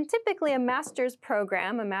 and typically a master's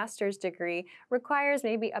program, a master's degree, requires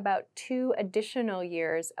maybe about 2 additional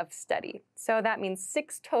years of study. So that means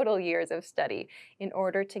 6 total years of study in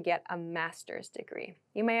order to get a master's degree.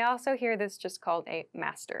 You may also hear this just called a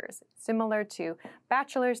master's, similar to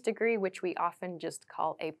bachelor's degree, which we often just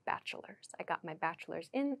call a bachelor's. I got my bachelor's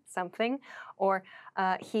in something, or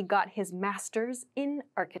he got his master's in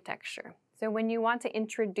architecture. So when you want to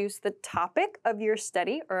introduce the topic of your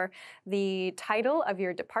study or the title of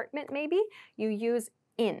your department maybe, you use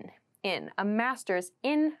in. in, a master's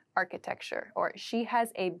in architecture, or she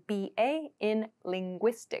has a BA in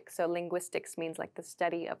linguistics. So linguistics means like the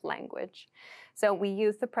study of language. So we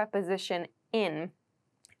use the preposition in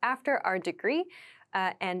after our degree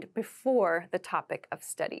and before the topic of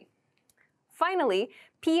study. Finally,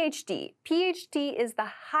 PhD. PhD is the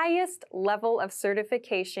highest level of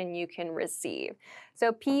certification you can receive.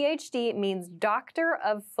 So PhD means Doctor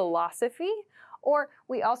of Philosophy, or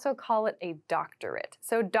we also call it a doctorate.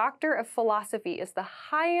 So Doctor of Philosophy is the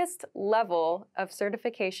highest level of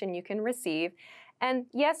certification you can receive. And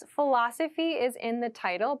yes, philosophy is in the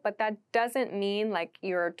title, but that doesn't mean like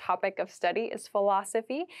your topic of study is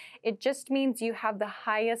philosophy. It just means you have the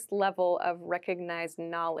highest level of recognized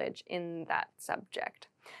knowledge in that subject.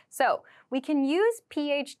 So we can use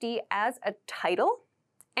PhD as a title,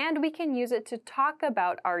 and we can use it to talk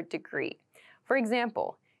about our degree. For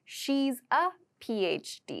example, she's a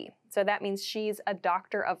PhD. So that means she's a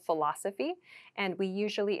Doctor of Philosophy, and we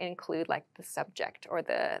usually include like the subject or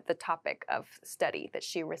the topic of study that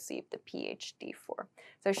she received the PhD for.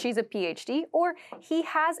 So she's a PhD, or he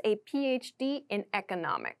has a PhD in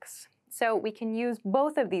economics. So we can use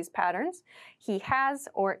both of these patterns, he has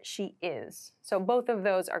or she is. So both of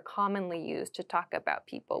those are commonly used to talk about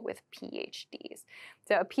people with PhDs.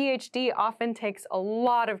 So a PhD often takes a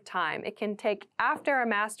lot of time. It can take, after a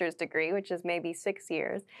master's degree, which is maybe 6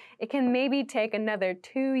 years, it can maybe take another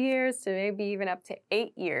 2 years to maybe even up to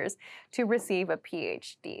 8 years to receive a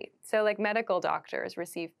PhD. So like medical doctors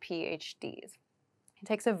receive PhDs. It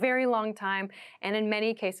takes a very long time, and in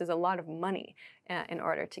many cases, a lot of money in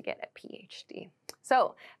order to get a PhD.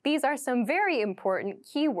 So these are some very important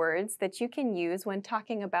keywords that you can use when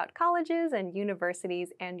talking about colleges and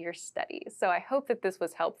universities and your studies. So I hope that this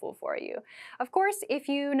was helpful for you. Of course, if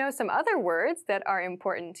you know some other words that are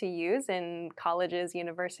important to use in colleges,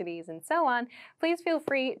 universities, and so on, please feel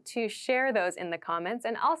free to share those in the comments,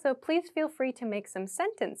 and also please feel free to make some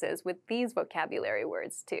sentences with these vocabulary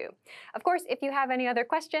words too. Of course, if you have any other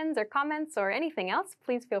questions or comments or anything else,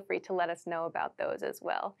 please feel free to let us know about those as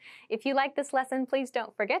well. If you like this lesson, please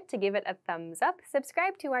don't forget to give it a thumbs up,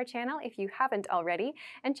 subscribe to our channel if you haven't already,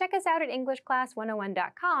 and check us out at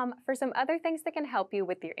EnglishClass101.com for some other things that can help you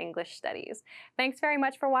with your English studies. Thanks very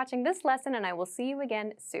much for watching this lesson, and I will see you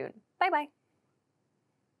again soon. Bye-bye.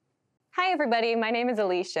 Hi everybody, my name is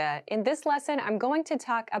Alicia. In this lesson, I'm going to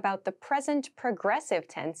talk about the present progressive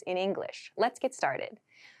tense in English. Let's get started.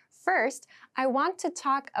 First, I want to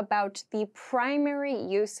talk about the primary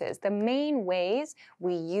uses, the main ways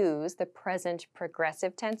we use the present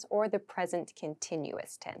progressive tense or the present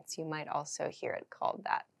continuous tense. You might also hear it called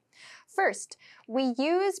that. First, we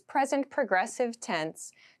use present progressive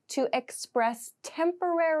tense to express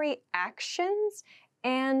temporary actions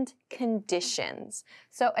and conditions.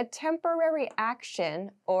 So a temporary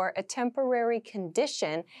action or a temporary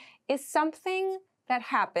condition is something that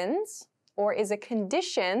happens or is a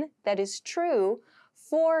condition that is true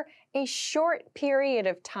for a short period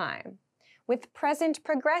of time. With present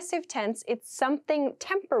progressive tense, it's something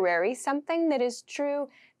temporary, something that is true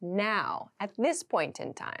now, at this point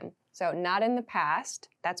in time. So not in the past.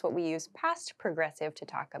 That's what we use past progressive to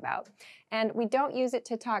talk about. And we don't use it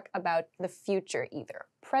to talk about the future either.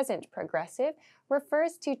 Present progressive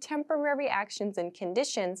refers to temporary actions and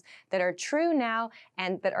conditions that are true now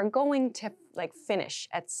and that are going to finish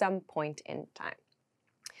at some point in time.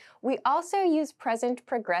 We also use present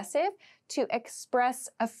progressive to express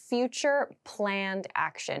a future planned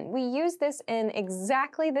action. We use this in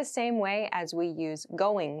exactly the same way as we use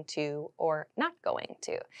going to or not going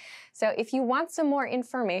to. So if you want some more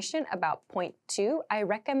information about point 2, I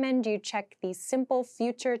recommend you check the simple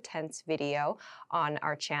future tense video on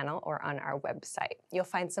our channel or on our website. You'll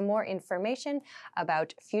find some more information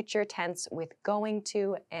about future tense with going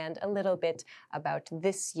to and a little bit about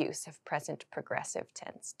this use of present progressive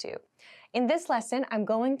tense too. In this lesson, I'm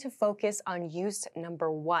going to focus on use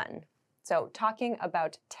number 1, so talking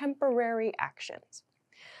about temporary actions.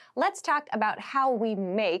 Let's talk about how we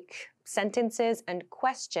make sentences and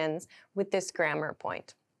questions with this grammar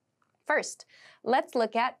point. First, let's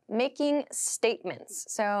look at making statements,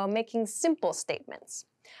 so making simple statements.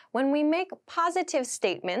 When we make positive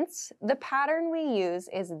statements, the pattern we use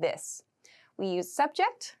is this. We use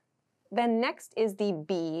subject, then next is the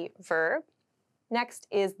be verb, next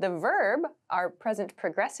is the verb, our present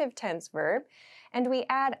progressive tense verb, and we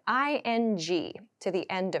add ing to the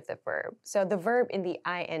end of the verb, so the verb in the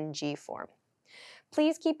ing form.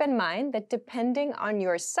 Please keep in mind that depending on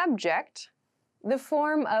your subject, the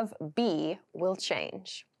form of be will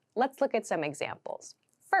change. Let's look at some examples.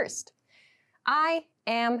 First, I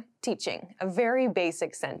am teaching, a very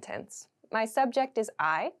basic sentence. My subject is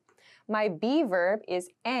I, My be verb is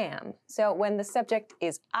am. So when the subject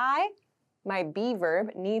is I, my be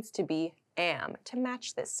verb needs to be am to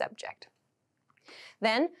match this subject.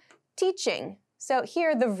 Then teaching. So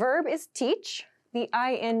here the verb is teach. The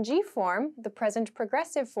ing form, the present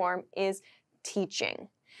progressive form, is teaching.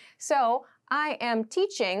 So I am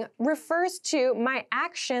teaching refers to my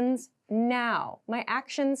actions now, my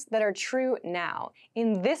actions that are true now.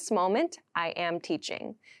 In this moment, I am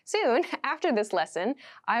teaching. Soon, after this lesson,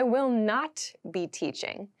 I will not be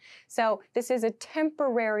teaching. So this is a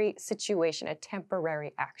temporary situation, a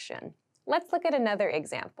temporary action. Let's look at another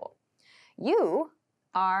example. You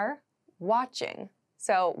are watching.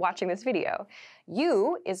 So watching this video.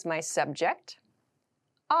 You is my subject.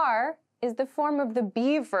 Are is the form of the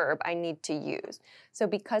be verb I need to use. So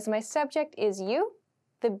because my subject is you,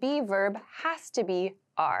 the be verb has to be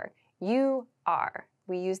are. You are.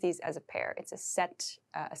 We use these as a pair. It's a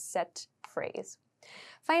set phrase.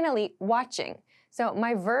 Finally, watching. So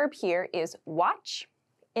my verb here is watch.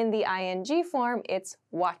 In the ing form, it's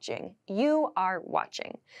watching. You are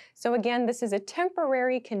watching. So again, this is a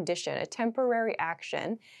temporary condition, a temporary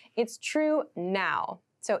action. It's true now.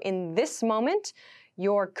 So in this moment,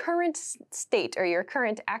 your current state or your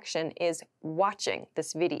current action is watching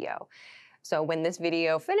this video. So when this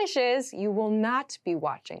video finishes, you will not be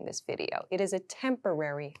watching this video. It is a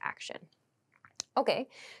temporary action. Okay,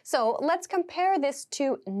 so let's compare this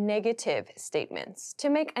to negative statements. To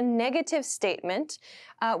make a negative statement,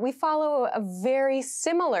 we follow a very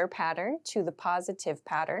similar pattern to the positive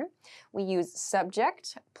pattern. We use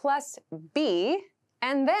subject plus be,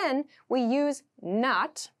 and then we use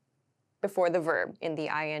not before the verb in the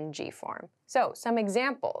ing form. So some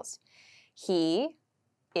examples. He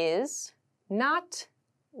is not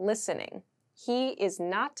listening. He is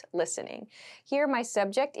not listening. Here my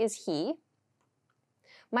subject is he.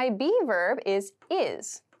 My be verb is.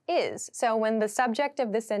 So when the subject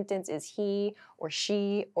of the sentence is he or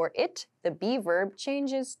she or it, the be verb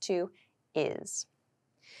changes to is.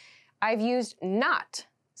 I've used not,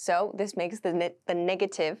 so this makes the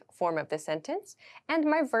negative form of the sentence, and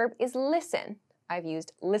my verb is listen. I've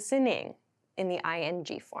used listening in the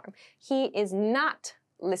ing form. He is not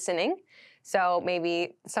listening. So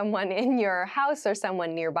maybe someone in your house or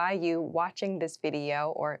someone nearby you watching this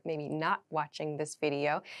video, or maybe not watching this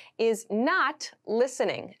video, is not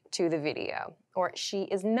listening to the video, or she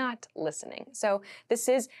is not listening. So this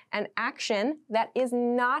is an action that is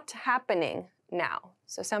not happening now.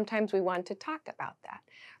 So sometimes we want to talk about that.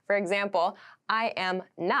 For example, I am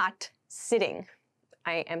not sitting.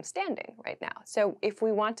 I am standing right now. So if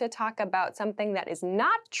we want to talk about something that is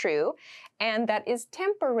not true and that is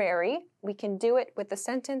temporary, we can do it with a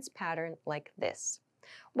sentence pattern like this.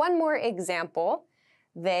 One more example.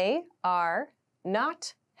 They are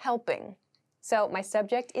not helping. So my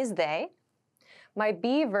subject is they. My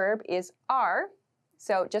be verb is are.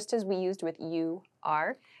 So just as we used with you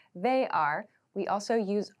are, they are. We also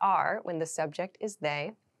use are when the subject is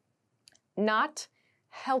they. Not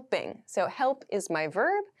helping. So help is my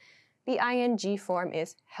verb. The ing form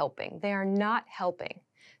is helping. They are not helping.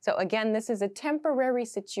 So again, this is a temporary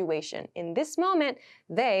situation. In this moment,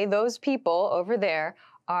 they, those people over there,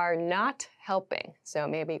 are not helping. So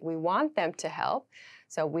maybe we want them to help.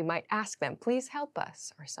 So we might ask them, please help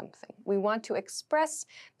us or something. We want to express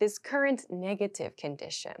this current negative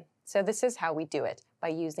condition. So this is how we do it, by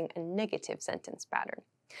using a negative sentence pattern.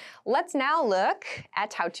 Let's now look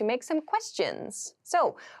at how to make some questions.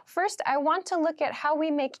 So first, I want to look at how we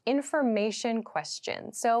make information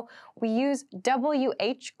questions. So we use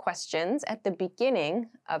WH questions at the beginning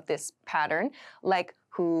of this pattern, like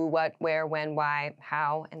who, what, where, when, why,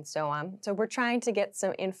 how, and so on. So we're trying to get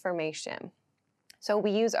some information. So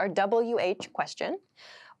we use our WH question.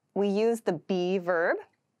 We use the be verb,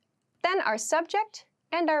 then our subject,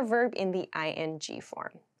 and our verb in the ing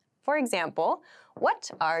form. For example,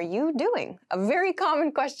 what are you doing? A very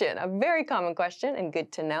common question and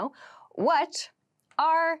good to know. What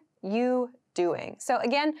are you doing? So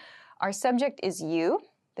again, our subject is you.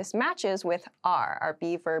 This matches with are. Our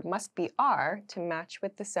be verb must be are to match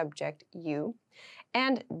with the subject you.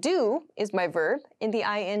 And do is my verb in the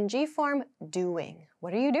ing form, doing.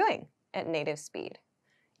 What are you doing at native speed?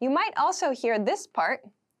 You might also hear this part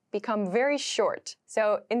become very short.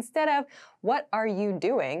 So instead of what are you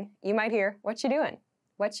doing, you might hear what you doing?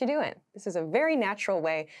 What you doing? This is a very natural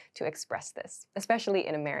way to express this, especially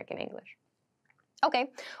in American English.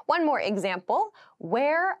 Okay, one more example.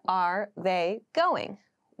 Where are they going?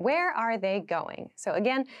 Where are they going? So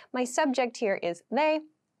again, my subject here is they.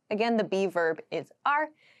 Again, the be verb is are.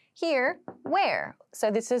 Here, where?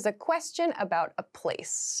 So this is a question about a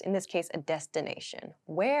place, in this case, a destination.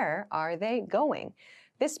 Where are they going?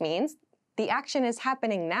 This means the action is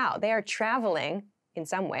happening now. They are traveling in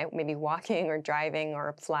some way, maybe walking or driving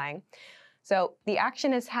or flying. So the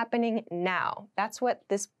action is happening now. That's what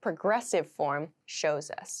this progressive form shows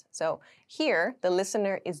us. So here, the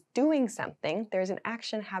listener is doing something. There's an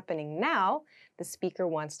action happening now. The speaker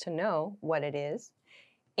wants to know what it is.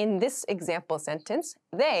 In this example sentence,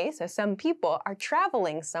 they, so some people, are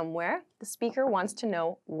traveling somewhere. The speaker wants to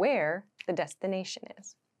know where the destination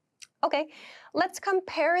is. Okay, let's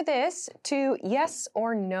compare this to yes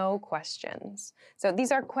or no questions. So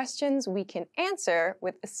these are questions we can answer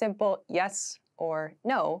with a simple yes or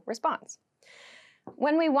no response.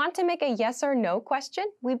 When we want to make a yes or no question,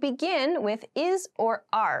 we begin with is or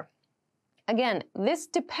are. Again, this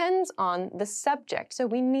depends on the subject, so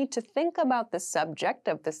we need to think about the subject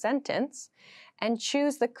of the sentence and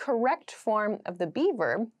choose the correct form of the be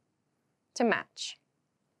verb to match.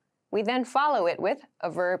 We then follow it with a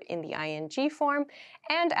verb in the ing form,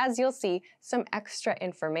 and as you'll see, some extra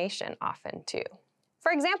information often too.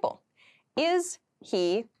 For example, is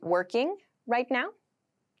he working right now?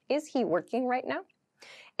 Is he working right now?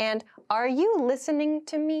 And are you listening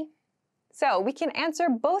to me? So we can answer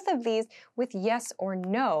both of these with yes or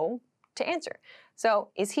no to answer. So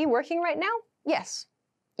is he working right now? Yes.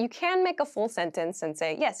 You can make a full sentence and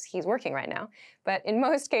say, yes, he's working right now. But in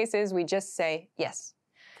most cases, we just say yes.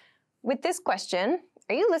 With this question,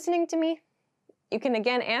 are you listening to me? You can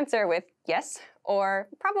again answer with yes or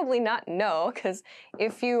probably not no, because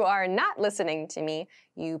if you are not listening to me,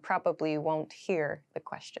 you probably won't hear the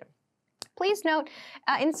question. Please note,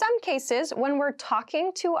 in some cases, when we're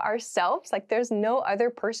talking to ourselves, like there's no other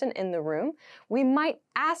person in the room, we might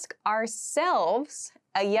ask ourselves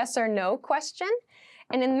a yes or no question.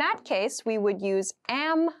 And in that case, we would use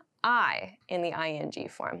am I in the ing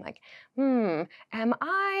form, like, am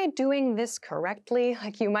I doing this correctly?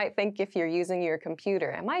 Like you might think if you're using your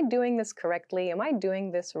computer, am I doing this correctly? Am I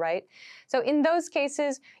doing this right? So in those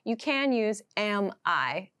cases, you can use am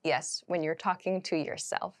I, yes, when you're talking to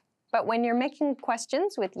yourself. But when you're making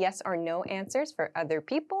questions with yes or no answers for other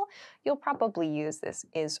people, you'll probably use this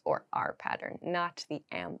is or are pattern, not the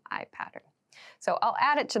am I pattern. So I'll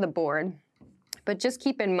add it to the board, but just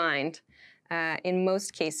keep in mind, in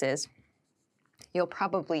most cases, you'll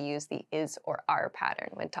probably use the is or are pattern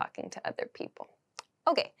when talking to other people.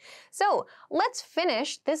 Okay, so let's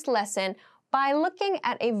finish this lesson by looking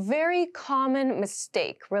at a very common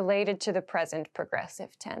mistake related to the present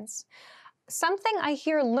progressive tense. Something I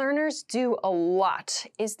hear learners do a lot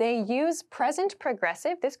is they use present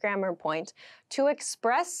progressive, this grammar point, to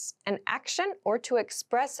express an action or to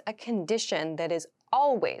express a condition that is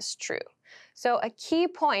always true. So a key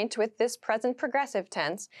point with this present progressive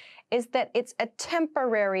tense is that it's a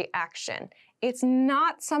temporary action. It's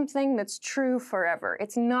not something that's true forever.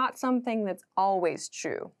 It's not something that's always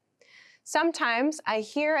true. Sometimes I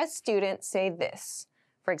hear a student say this.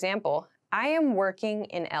 For example, I am working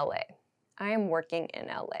in LA. I am working in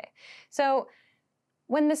LA. So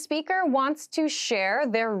when the speaker wants to share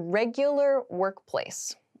their regular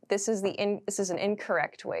workplace, this is an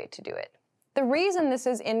incorrect way to do it. The reason this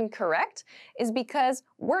is incorrect is because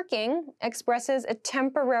working expresses a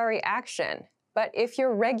temporary action. But if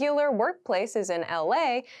your regular workplace is in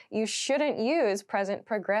LA, you shouldn't use present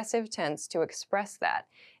progressive tense to express that.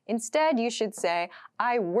 Instead, you should say,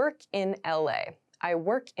 I work in LA. I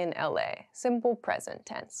work in LA. Simple present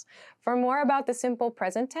tense. For more about the simple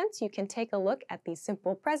present tense, you can take a look at the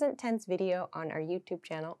simple present tense video on our YouTube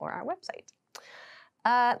channel or our website.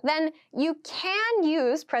 Then you can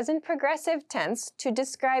use present progressive tense to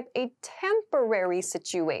describe a temporary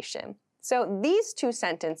situation. So these two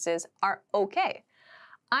sentences are okay.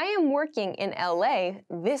 I am working in LA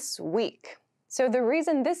this week. So the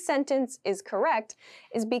reason this sentence is correct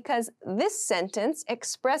is because this sentence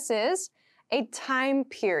expresses a time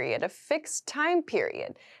period, a fixed time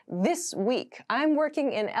period. This week, I'm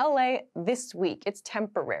working in LA this week. It's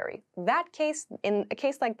temporary. In a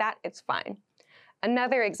case like that, it's fine.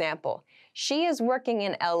 Another example, she is working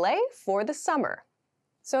in LA for the summer.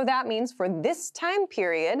 So that means for this time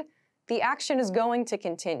period, the action is going to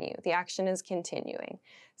continue. The action is continuing.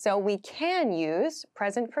 So we can use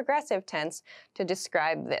present progressive tense to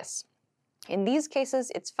describe this. In these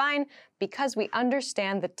cases, it's fine because we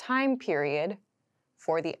understand the time period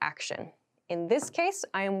for the action. In this case,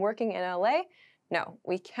 I am working in LA. No,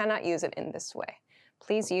 we cannot use it in this way.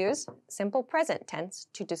 Please use simple present tense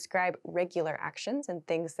to describe regular actions and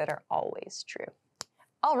things that are always true.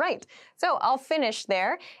 All right, so I'll finish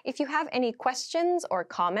there. If you have any questions or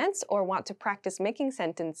comments or want to practice making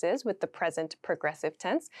sentences with the present progressive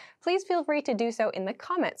tense, please feel free to do so in the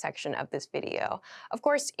comment section of this video. Of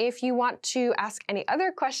course, if you want to ask any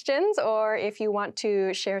other questions or if you want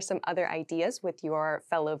to share some other ideas with your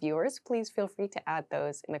fellow viewers, please feel free to add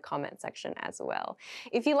those in the comment section as well.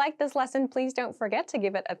 If you like this lesson, please don't forget to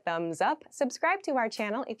give it a thumbs up, subscribe to our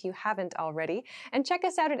channel if you haven't already, and check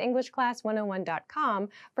us out at EnglishClass101.com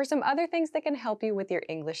for some other things that can help you with your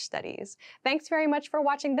English studies. Thanks very much for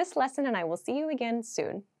watching this lesson, and I will see you again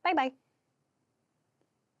soon. Bye-bye.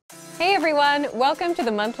 Hey everyone, welcome to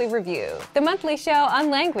the Monthly Review, the monthly show on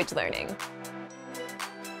language learning,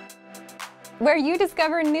 where you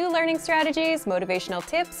discover new learning strategies, motivational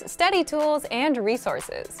tips, study tools, and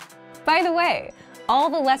resources. By the way, all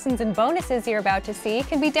the lessons and bonuses you're about to see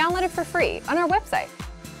can be downloaded for free on our website.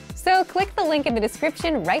 So click the link in the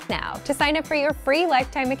description right now to sign up for your free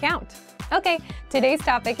lifetime account. Okay, today's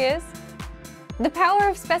topic is the power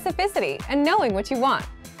of specificity and knowing what you want.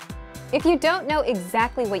 If you don't know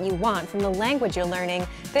exactly what you want from the language you're learning,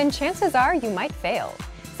 then chances are you might fail.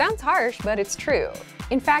 Sounds harsh, but it's true.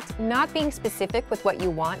 In fact, not being specific with what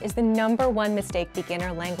you want is the #1 mistake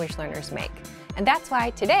beginner language learners make. And that's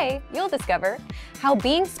why today you'll discover how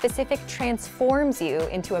being specific transforms you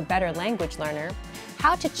into a better language learner,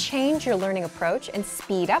 how to change your learning approach and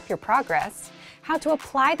speed up your progress, how to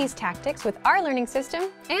apply these tactics with our learning system,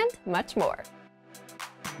 and much more.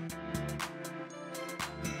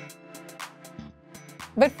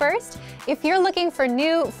 But first, if you're looking for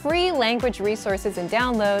new free language resources and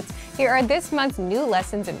downloads, here are this month's new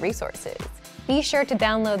lessons and resources. Be sure to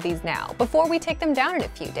download these now before we take them down in a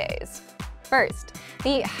few days. First,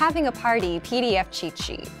 the Having a Party PDF cheat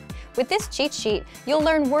sheet. With this cheat sheet, you'll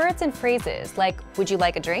learn words and phrases like would you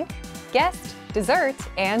like a drink, guest, dessert,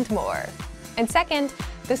 and more. And second,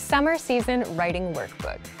 the Summer Season Writing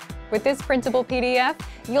Workbook. With this printable PDF,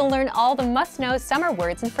 you'll learn all the must-know summer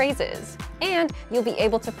words and phrases, and you'll be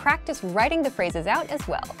able to practice writing the phrases out as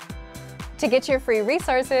well. To get your free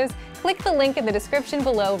resources, click the link in the description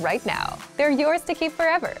below right now. They're yours to keep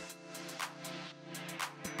forever.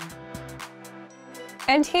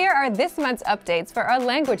 And here are this month's updates for our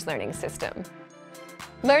language learning system.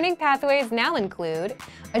 Learning pathways now include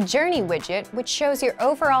a journey widget, which shows your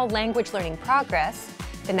overall language learning progress,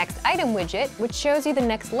 the next item widget, which shows you the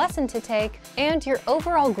next lesson to take, and your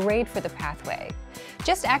overall grade for the pathway.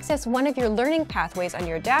 Just access one of your learning pathways on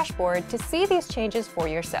your dashboard to see these changes for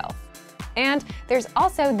yourself. And there's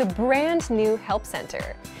also the brand new Help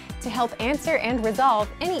Center to help answer and resolve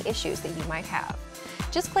any issues that you might have.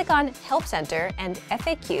 Just click on Help Center and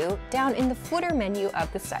FAQ down in the footer menu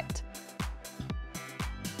of the site.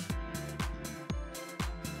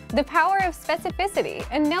 The power of specificity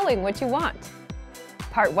and knowing what you want.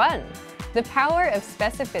 Part 1. The power of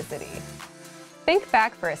specificity. Think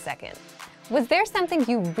back for a second. Was there something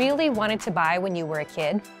you really wanted to buy when you were a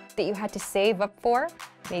kid that you had to save up for?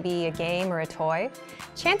 Maybe a game or a toy?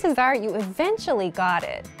 Chances are you eventually got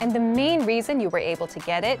it, and the main reason you were able to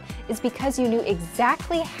get it is because you knew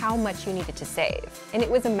exactly how much you needed to save, and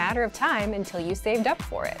it was a matter of time until you saved up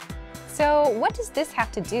for it. So what does this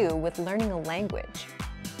have to do with learning a language?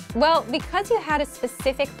 Well, because you had a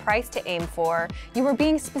specific price to aim for, you were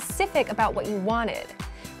being specific about what you wanted.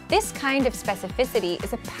 This kind of specificity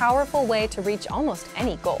is a powerful way to reach almost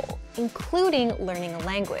any goal, including learning a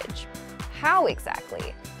language. How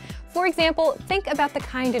exactly? For example, think about the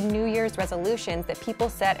kind of New Year's resolutions that people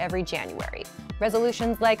set every January.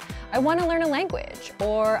 Resolutions like, I want to learn a language,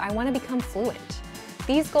 or I want to become fluent.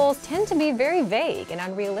 These goals tend to be very vague and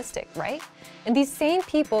unrealistic, right? And these same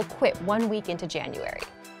people quit 1 week into January.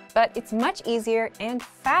 But it's much easier and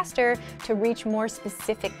faster to reach more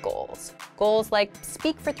specific goals. Goals like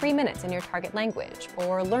speak for 3 minutes in your target language,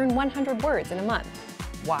 or learn 100 words in a month.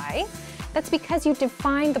 Why? That's because you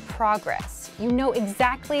define the progress. You know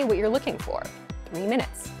exactly what you're looking for. 3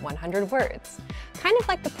 minutes, 100 words. Kind of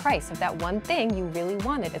like the price of that one thing you really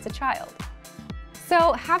wanted as a child.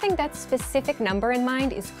 So having that specific number in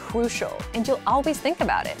mind is crucial, and you'll always think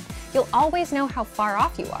about it. You'll always know how far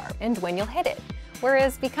off you are and when you'll hit it.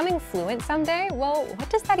 Whereas becoming fluent someday, well, what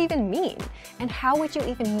does that even mean? And how would you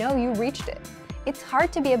even know you reached it? It's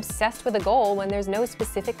hard to be obsessed with a goal when there's no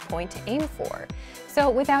specific point to aim for. So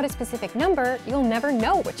without a specific number, you'll never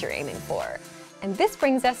know what you're aiming for. And this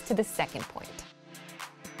brings us to the second point.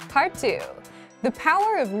 Part 2. The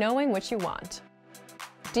power of knowing what you want.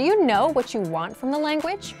 Do you know what you want from the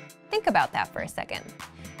language? Think about that for a second.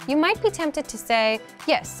 You might be tempted to say,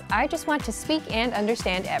 yes, I just want to speak and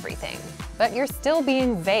understand everything. But you're still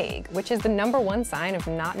being vague, which is the #1 sign of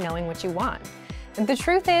not knowing what you want. And the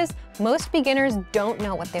truth is, most beginners don't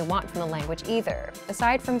know what they want from the language either,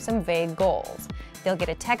 aside from some vague goals. They'll get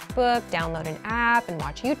a textbook, download an app, and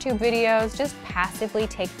watch YouTube videos, just passively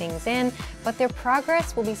take things in, but their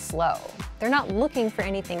progress will be slow. They're not looking for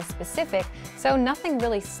anything specific, so nothing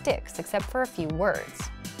really sticks except for a few words.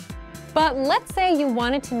 But let's say you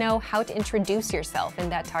wanted to know how to introduce yourself in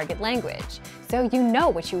that target language, so you know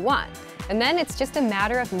what you want. And then it's just a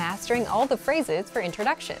matter of mastering all the phrases for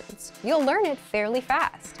introductions. You'll learn it fairly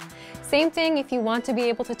fast. Same thing if you want to be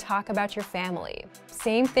able to talk about your family.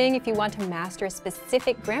 Same thing if you want to master a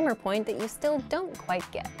specific grammar point that you still don't quite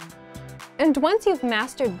get. And once you've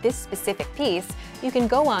mastered this specific piece, you can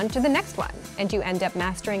go on to the next one, and you end up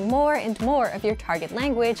mastering more and more of your target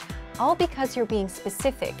language, all because you're being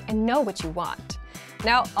specific and know what you want.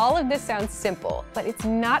 Now, all of this sounds simple, but it's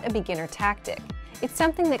not a beginner tactic. It's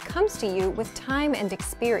something that comes to you with time and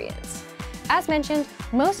experience. As mentioned,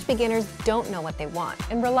 most beginners don't know what they want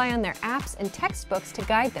and rely on their apps and textbooks to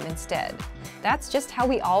guide them instead. That's just how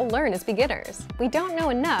we all learn as beginners. We don't know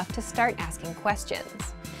enough to start asking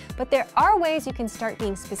questions. But there are ways you can start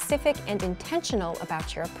being specific and intentional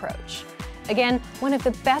about your approach. Again, one of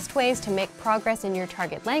the best ways to make progress in your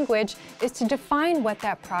target language is to define what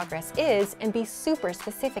that progress is and be super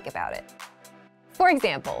specific about it. For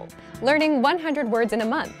example, learning 100 words in a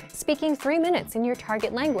month, speaking 3 minutes in your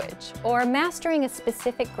target language, or mastering a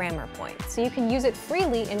specific grammar point so you can use it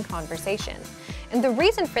freely in conversation. And the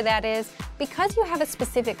reason for that is because you have a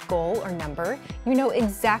specific goal or number, you know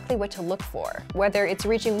exactly what to look for, whether it's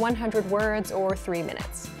reaching 100 words or 3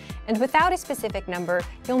 minutes. And without a specific number,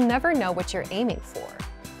 you'll never know what you're aiming for.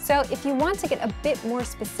 So if you want to get a bit more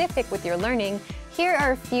specific with your learning, here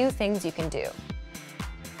are a few things you can do.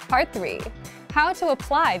 Part 3. How to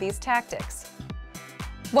apply these tactics.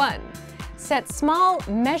 1. Set small,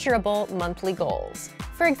 measurable monthly goals.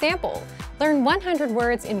 For example, learn 100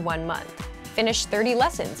 words in 1 month. Finish 30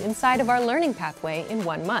 lessons inside of our learning pathway in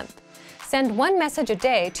 1 month. Send 1 message a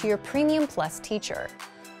day to your Premium Plus teacher.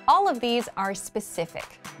 All of these are specific.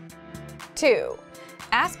 2.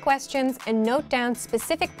 Ask questions and note down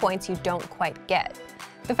specific points you don't quite get.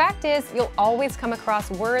 The fact is, you'll always come across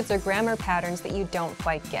words or grammar patterns that you don't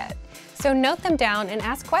quite get. So note them down and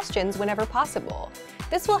ask questions whenever possible.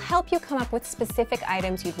 This will help you come up with specific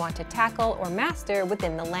items you'd want to tackle or master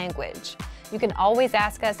within the language. You can always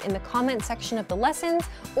ask us in the comment section of the lessons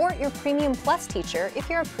or your Premium Plus teacher if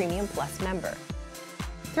you're a Premium Plus member.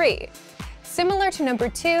 3. Similar to number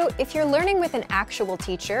 2, if you're learning with an actual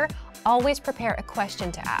teacher, always prepare a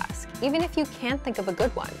question to ask, even if you can't think of a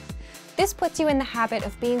good one. This puts you in the habit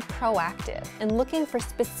of being proactive and looking for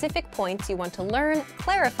specific points you want to learn,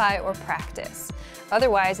 clarify, or practice.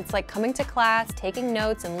 Otherwise, it's like coming to class, taking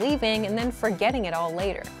notes, and leaving, and then forgetting it all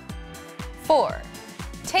later. 4.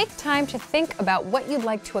 Take time to think about what you'd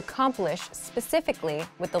like to accomplish specifically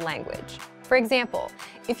with the language. For example,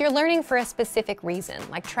 if you're learning for a specific reason,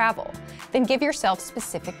 like travel, then give yourself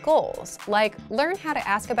specific goals, like learn how to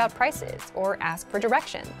ask about prices or ask for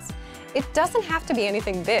directions. It doesn't have to be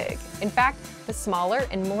anything big. In fact, the smaller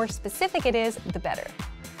and more specific it is, the better.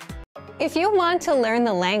 If you want to learn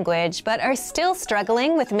the language but are still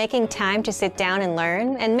struggling with making time to sit down and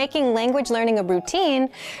learn and making language learning a routine,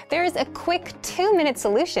 there's a quick 2-minute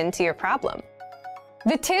solution to your problem.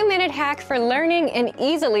 The 2-minute hack for learning and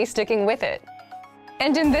easily sticking with it.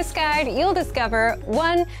 And in this guide, you'll discover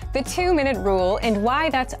 1. The 2-minute rule and why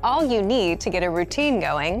that's all you need to get a routine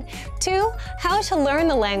going. 2. How to learn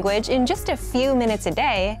the language in just a few minutes a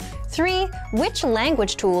day. 3. Which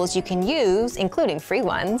language tools you can use, including free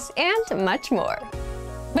ones, and much more.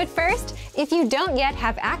 But first, if you don't yet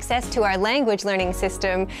have access to our language learning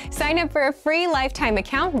system, sign up for a free lifetime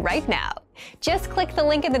account right now. Just click the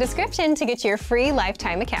link in the description to get your free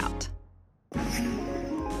lifetime account.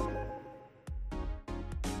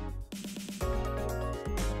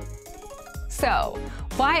 So,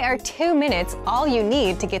 why are 2 minutes all you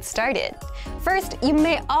need to get started? First, you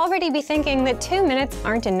may already be thinking that 2 minutes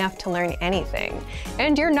aren't enough to learn anything.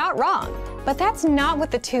 And you're not wrong, but that's not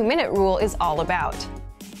what the 2-minute rule is all about.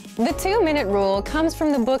 The 2-minute rule comes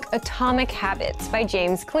from the book Atomic Habits by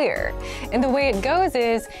James Clear. And the way it goes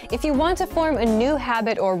is, if you want to form a new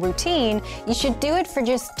habit or routine, you should do it for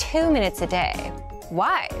just 2 minutes a day.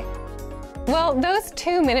 Why? Well, those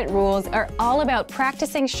 2-minute rules are all about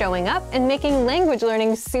practicing showing up and making language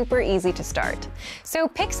learning super easy to start. So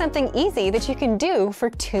pick something easy that you can do for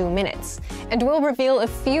 2 minutes, and we'll reveal a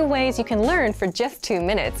few ways you can learn for just 2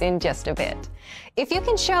 minutes in just a bit. If you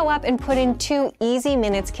can show up and put in 2 easy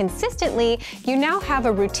minutes consistently, you now have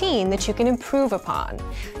a routine that you can improve upon.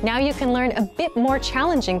 Now you can learn a bit more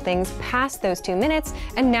challenging things past those 2 minutes,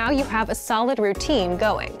 and now you have a solid routine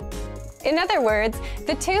going. In other words,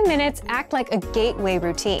 the 2 minutes act like a gateway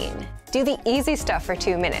routine. Do the easy stuff for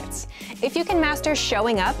 2 minutes. If you can master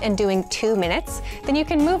showing up and doing 2 minutes, then you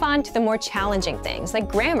can move on to the more challenging things like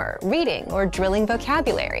grammar, reading, or drilling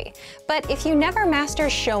vocabulary. But if you never master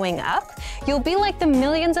showing up, you'll be like the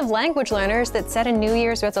millions of language learners that set a New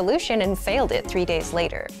Year's resolution and failed it 3 days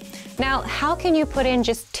later. Now, how can you put in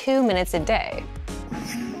just 2 minutes a day?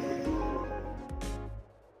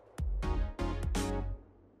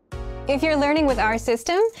 If you're learning with our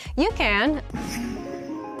system, you can.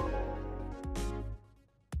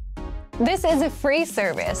 This is a free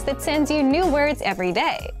service that sends you new words every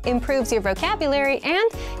day, improves your vocabulary,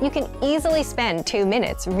 and you can easily spend 2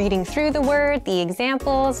 minutes reading through the word, the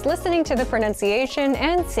examples, listening to the pronunciation,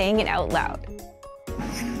 and saying it out loud.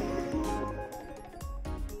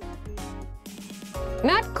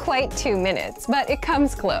 Not quite 2 minutes, but it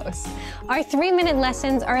comes close. Our 3-minute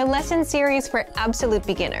lessons are a lesson series for absolute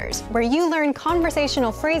beginners, where you learn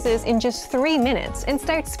conversational phrases in just 3 minutes and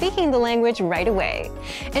start speaking the language right away.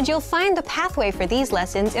 And you'll find the pathway for these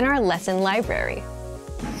lessons in our lesson library.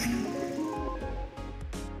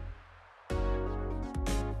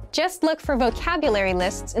 Just look for vocabulary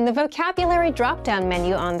lists in the vocabulary drop-down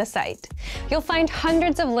menu on the site. You'll find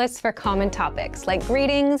hundreds of lists for common topics like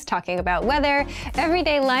greetings, talking about weather,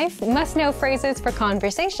 everyday life, must-know phrases for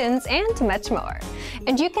conversations, and much more.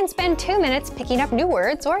 And you can spend 2 minutes picking up new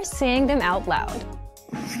words or saying them out loud.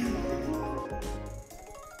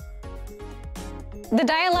 The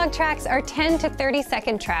dialogue tracks are 10 to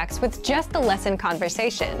 30-second tracks with just the lesson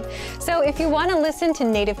conversation. So if you want to listen to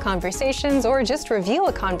native conversations or just review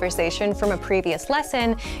a conversation from a previous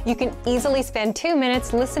lesson, you can easily spend 2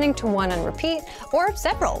 minutes listening to one on repeat or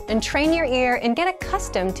several and train your ear and get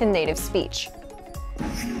accustomed to native speech.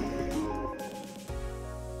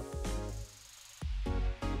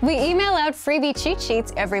 We email out freebie cheat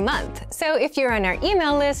sheets every month, so if you're on our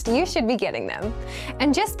email list, you should be getting them.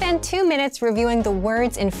 And just spend 2 minutes reviewing the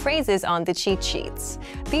words and phrases on the cheat sheets.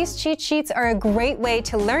 These cheat sheets are a great way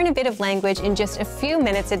to learn a bit of language in just a few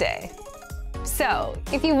minutes a day. So,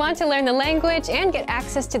 if you want to learn the language and get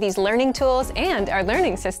access to these learning tools and our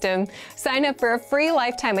learning system, sign up for a free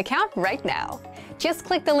lifetime account right now. Just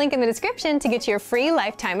click the link in the description to get your free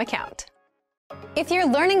lifetime account. If you're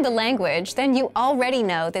learning the language, then you already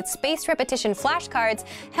know that spaced repetition flashcards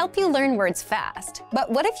help you learn words fast. But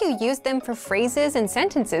what if you use them for phrases and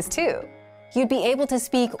sentences too? You'd be able to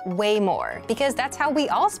speak way more, because that's how we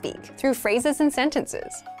all speak, through phrases and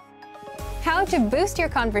sentences. How to boost your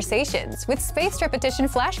conversations with spaced repetition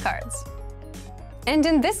flashcards. And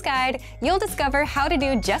in this guide, you'll discover how to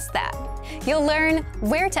do just that. You'll learn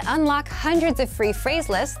where to unlock hundreds of free phrase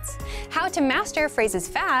lists, how to master phrases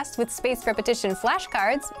fast with spaced repetition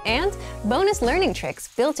flashcards, and bonus learning tricks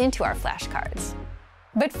built into our flashcards.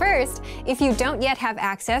 But first, if you don't yet have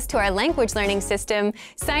access to our language learning system,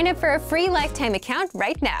 sign up for a free lifetime account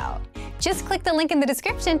right now. Just click the link in the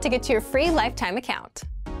description to get your free lifetime account.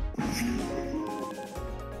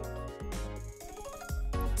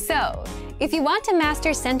 So, if you want to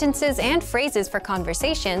master sentences and phrases for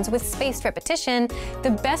conversations with spaced repetition, the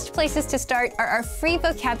best places to start are our free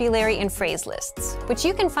vocabulary and phrase lists, which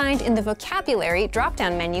you can find in the vocabulary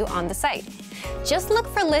drop-down menu on the site. Just look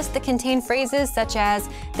for lists that contain phrases such as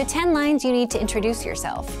the 10 lines you need to introduce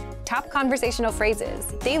yourself, top conversational phrases,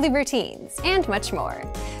 daily routines, and much more.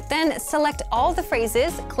 Then select all the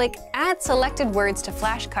phrases, click Add Selected Words to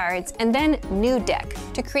Flashcards, and then New Deck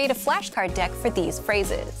to create a flashcard deck for these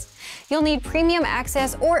phrases. You'll need premium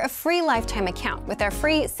access or a free lifetime account with our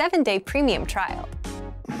free 7-day premium trial.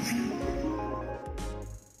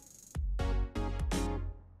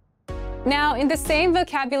 Now, in the same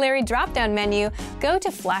vocabulary drop-down menu, go to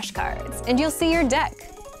Flashcards, and you'll see your deck.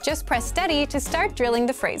 Just press Steady to start drilling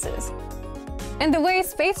the phrases. And the way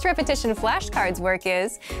spaced repetition flashcards work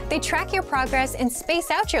is, they track your progress and space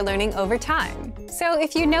out your learning over time. So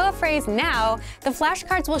if you know a phrase now, the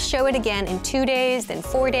flashcards will show it again in 2 days, then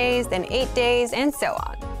 4 days, then 8 days, and so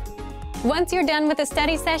on. Once you're done with a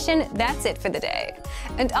study session, that's it for the day.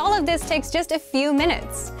 And all of this takes just a few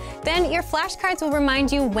minutes. Then your flashcards will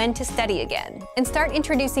remind you when to study again and start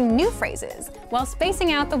introducing new phrases while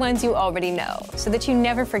spacing out the ones you already know so that you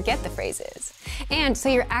never forget the phrases. And so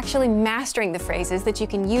you're actually mastering the phrases that you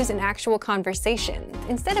can use in actual conversation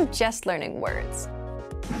instead of just learning words.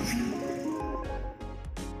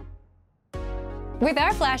 With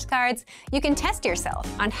our flashcards, you can test yourself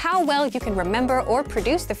on how well you can remember or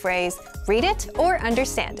produce the phrase, read it, or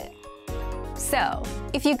understand it. So,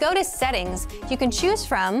 if you go to Settings, you can choose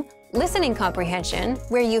from Listening Comprehension,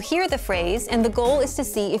 where you hear the phrase and the goal is to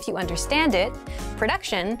see if you understand it,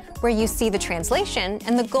 Production, where you see the translation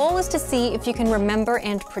and the goal is to see if you can remember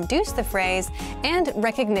and produce the phrase, and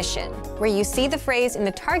Recognition, where you see the phrase in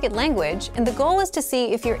the target language and the goal is to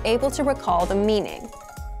see if you're able to recall the meaning.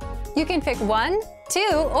 You can pick 1, 2,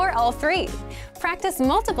 or all 3. Practice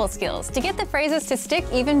multiple skills to get the phrases to stick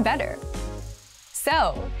even better.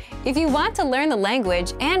 So, if you want to learn the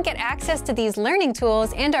language and get access to these learning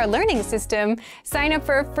tools and our learning system, sign up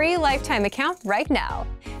for a free lifetime account right now.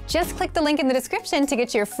 Just click the link in the description to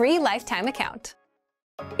get your free lifetime account.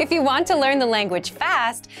 If you want to learn the language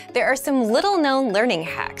fast, there are some little-known learning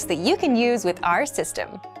hacks that you can use with our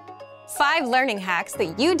system. 5 learning hacks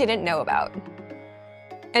that you didn't know about.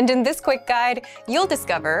 And in this quick guide, you'll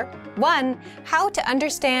discover 1. How to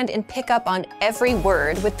understand and pick up on every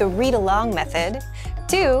word with the read-along method.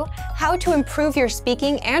 2. How to improve your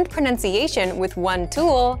speaking and pronunciation with one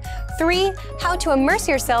tool. 3. How to immerse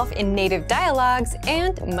yourself in native dialogues,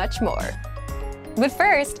 and much more. But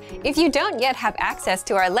first, if you don't yet have access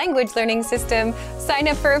to our language learning system, sign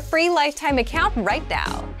up for a free lifetime account right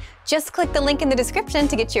now. Just click the link in the description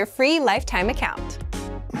to get your free lifetime account.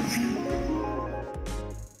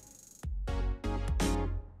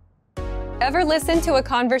 Ever listen to a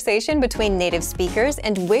conversation between native speakers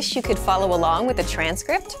and wish you could follow along with a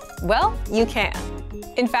transcript? Well, you can.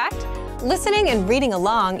 In fact, listening and reading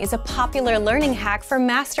along is a popular learning hack for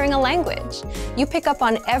mastering a language. You pick up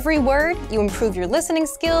on every word, you improve your listening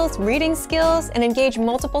skills, reading skills, and engage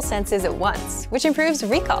multiple senses at once, which improves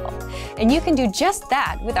recall. And you can do just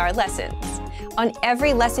that with our lessons. On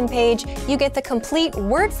every lesson page, you get the complete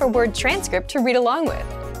word-for-word transcript to read along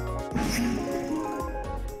with.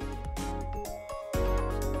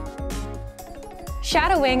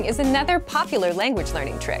 Shadowing is another popular language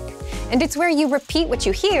learning trick, and it's where you repeat what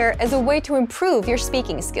you hear as a way to improve your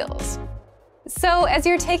speaking skills. So, as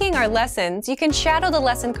you're taking our lessons, you can shadow the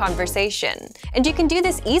lesson conversation, and you can do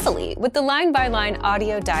this easily with the line-by-line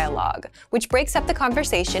audio dialogue, which breaks up the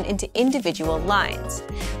conversation into individual lines.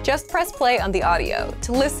 Just press play on the audio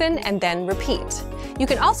to listen and then repeat. You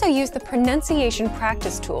can also use the pronunciation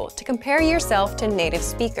practice tool to compare yourself to native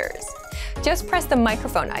speakers. Just press the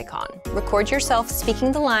microphone icon, record yourself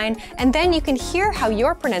speaking the line, and then you can hear how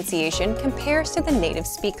your pronunciation compares to the native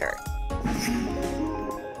speaker.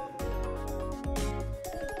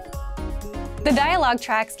 The dialogue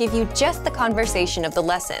tracks give you just the conversation of the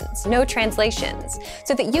lessons, no translations,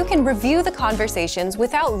 so that you can review the conversations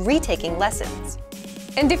without retaking lessons.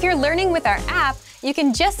 And if you're learning with our app, you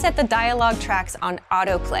can just set the dialogue tracks on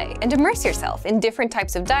autoplay and immerse yourself in different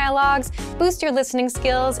types of dialogues, boost your listening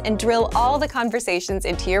skills, and drill all the conversations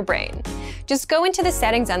into your brain. Just go into the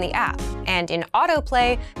settings on the app, and in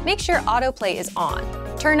autoplay, make sure autoplay is on.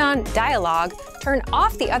 Turn on dialogue, turn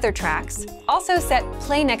off the other tracks, also set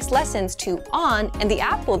play next lessons to on, and the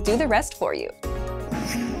app will do the rest for you.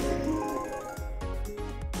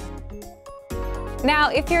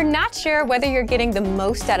 Now, if you're not sure whether you're getting the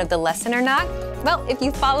most out of the lesson or not, well, if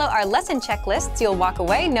you follow our lesson checklists, you'll walk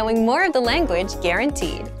away knowing more of the language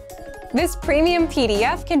guaranteed. This premium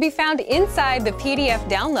PDF can be found inside the PDF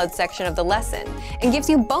download section of the lesson and gives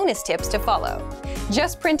you bonus tips to follow.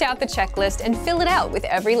 Just print out the checklist and fill it out with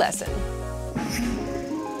every lesson.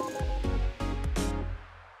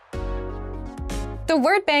 The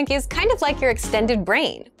word bank is kind of like your extended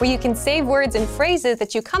brain, where you can save words and phrases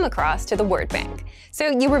that you come across to the word bank, so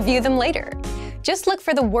you review them later. Just look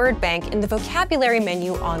for the word bank in the vocabulary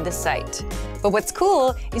menu on the site. But what's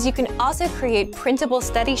cool is you can also create printable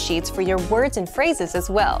study sheets for your words and phrases as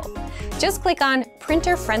well. Just click on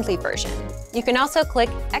Printer-Friendly Version. You can also click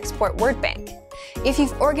Export Word Bank. If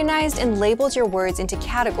you've organized and labeled your words into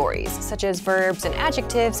categories, such as verbs and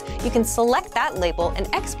adjectives, you can select that label and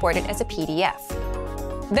export it as a PDF.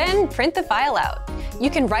 Then print the file out. You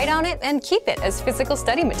can write on it and keep it as physical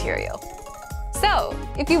study material. So,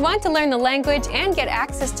 if you want to learn the language and get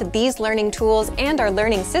access to these learning tools and our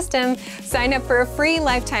learning system, sign up for a free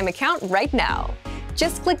lifetime account right now.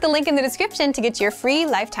 Just click the link in the description to get your free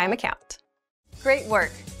lifetime account. Great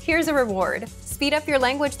work! Here's a reward. Speed up your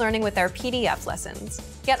language learning with our PDF lessons.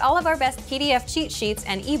 Get all of our best PDF cheat sheets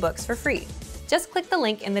and ebooks for free. Just click the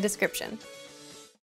link in the description.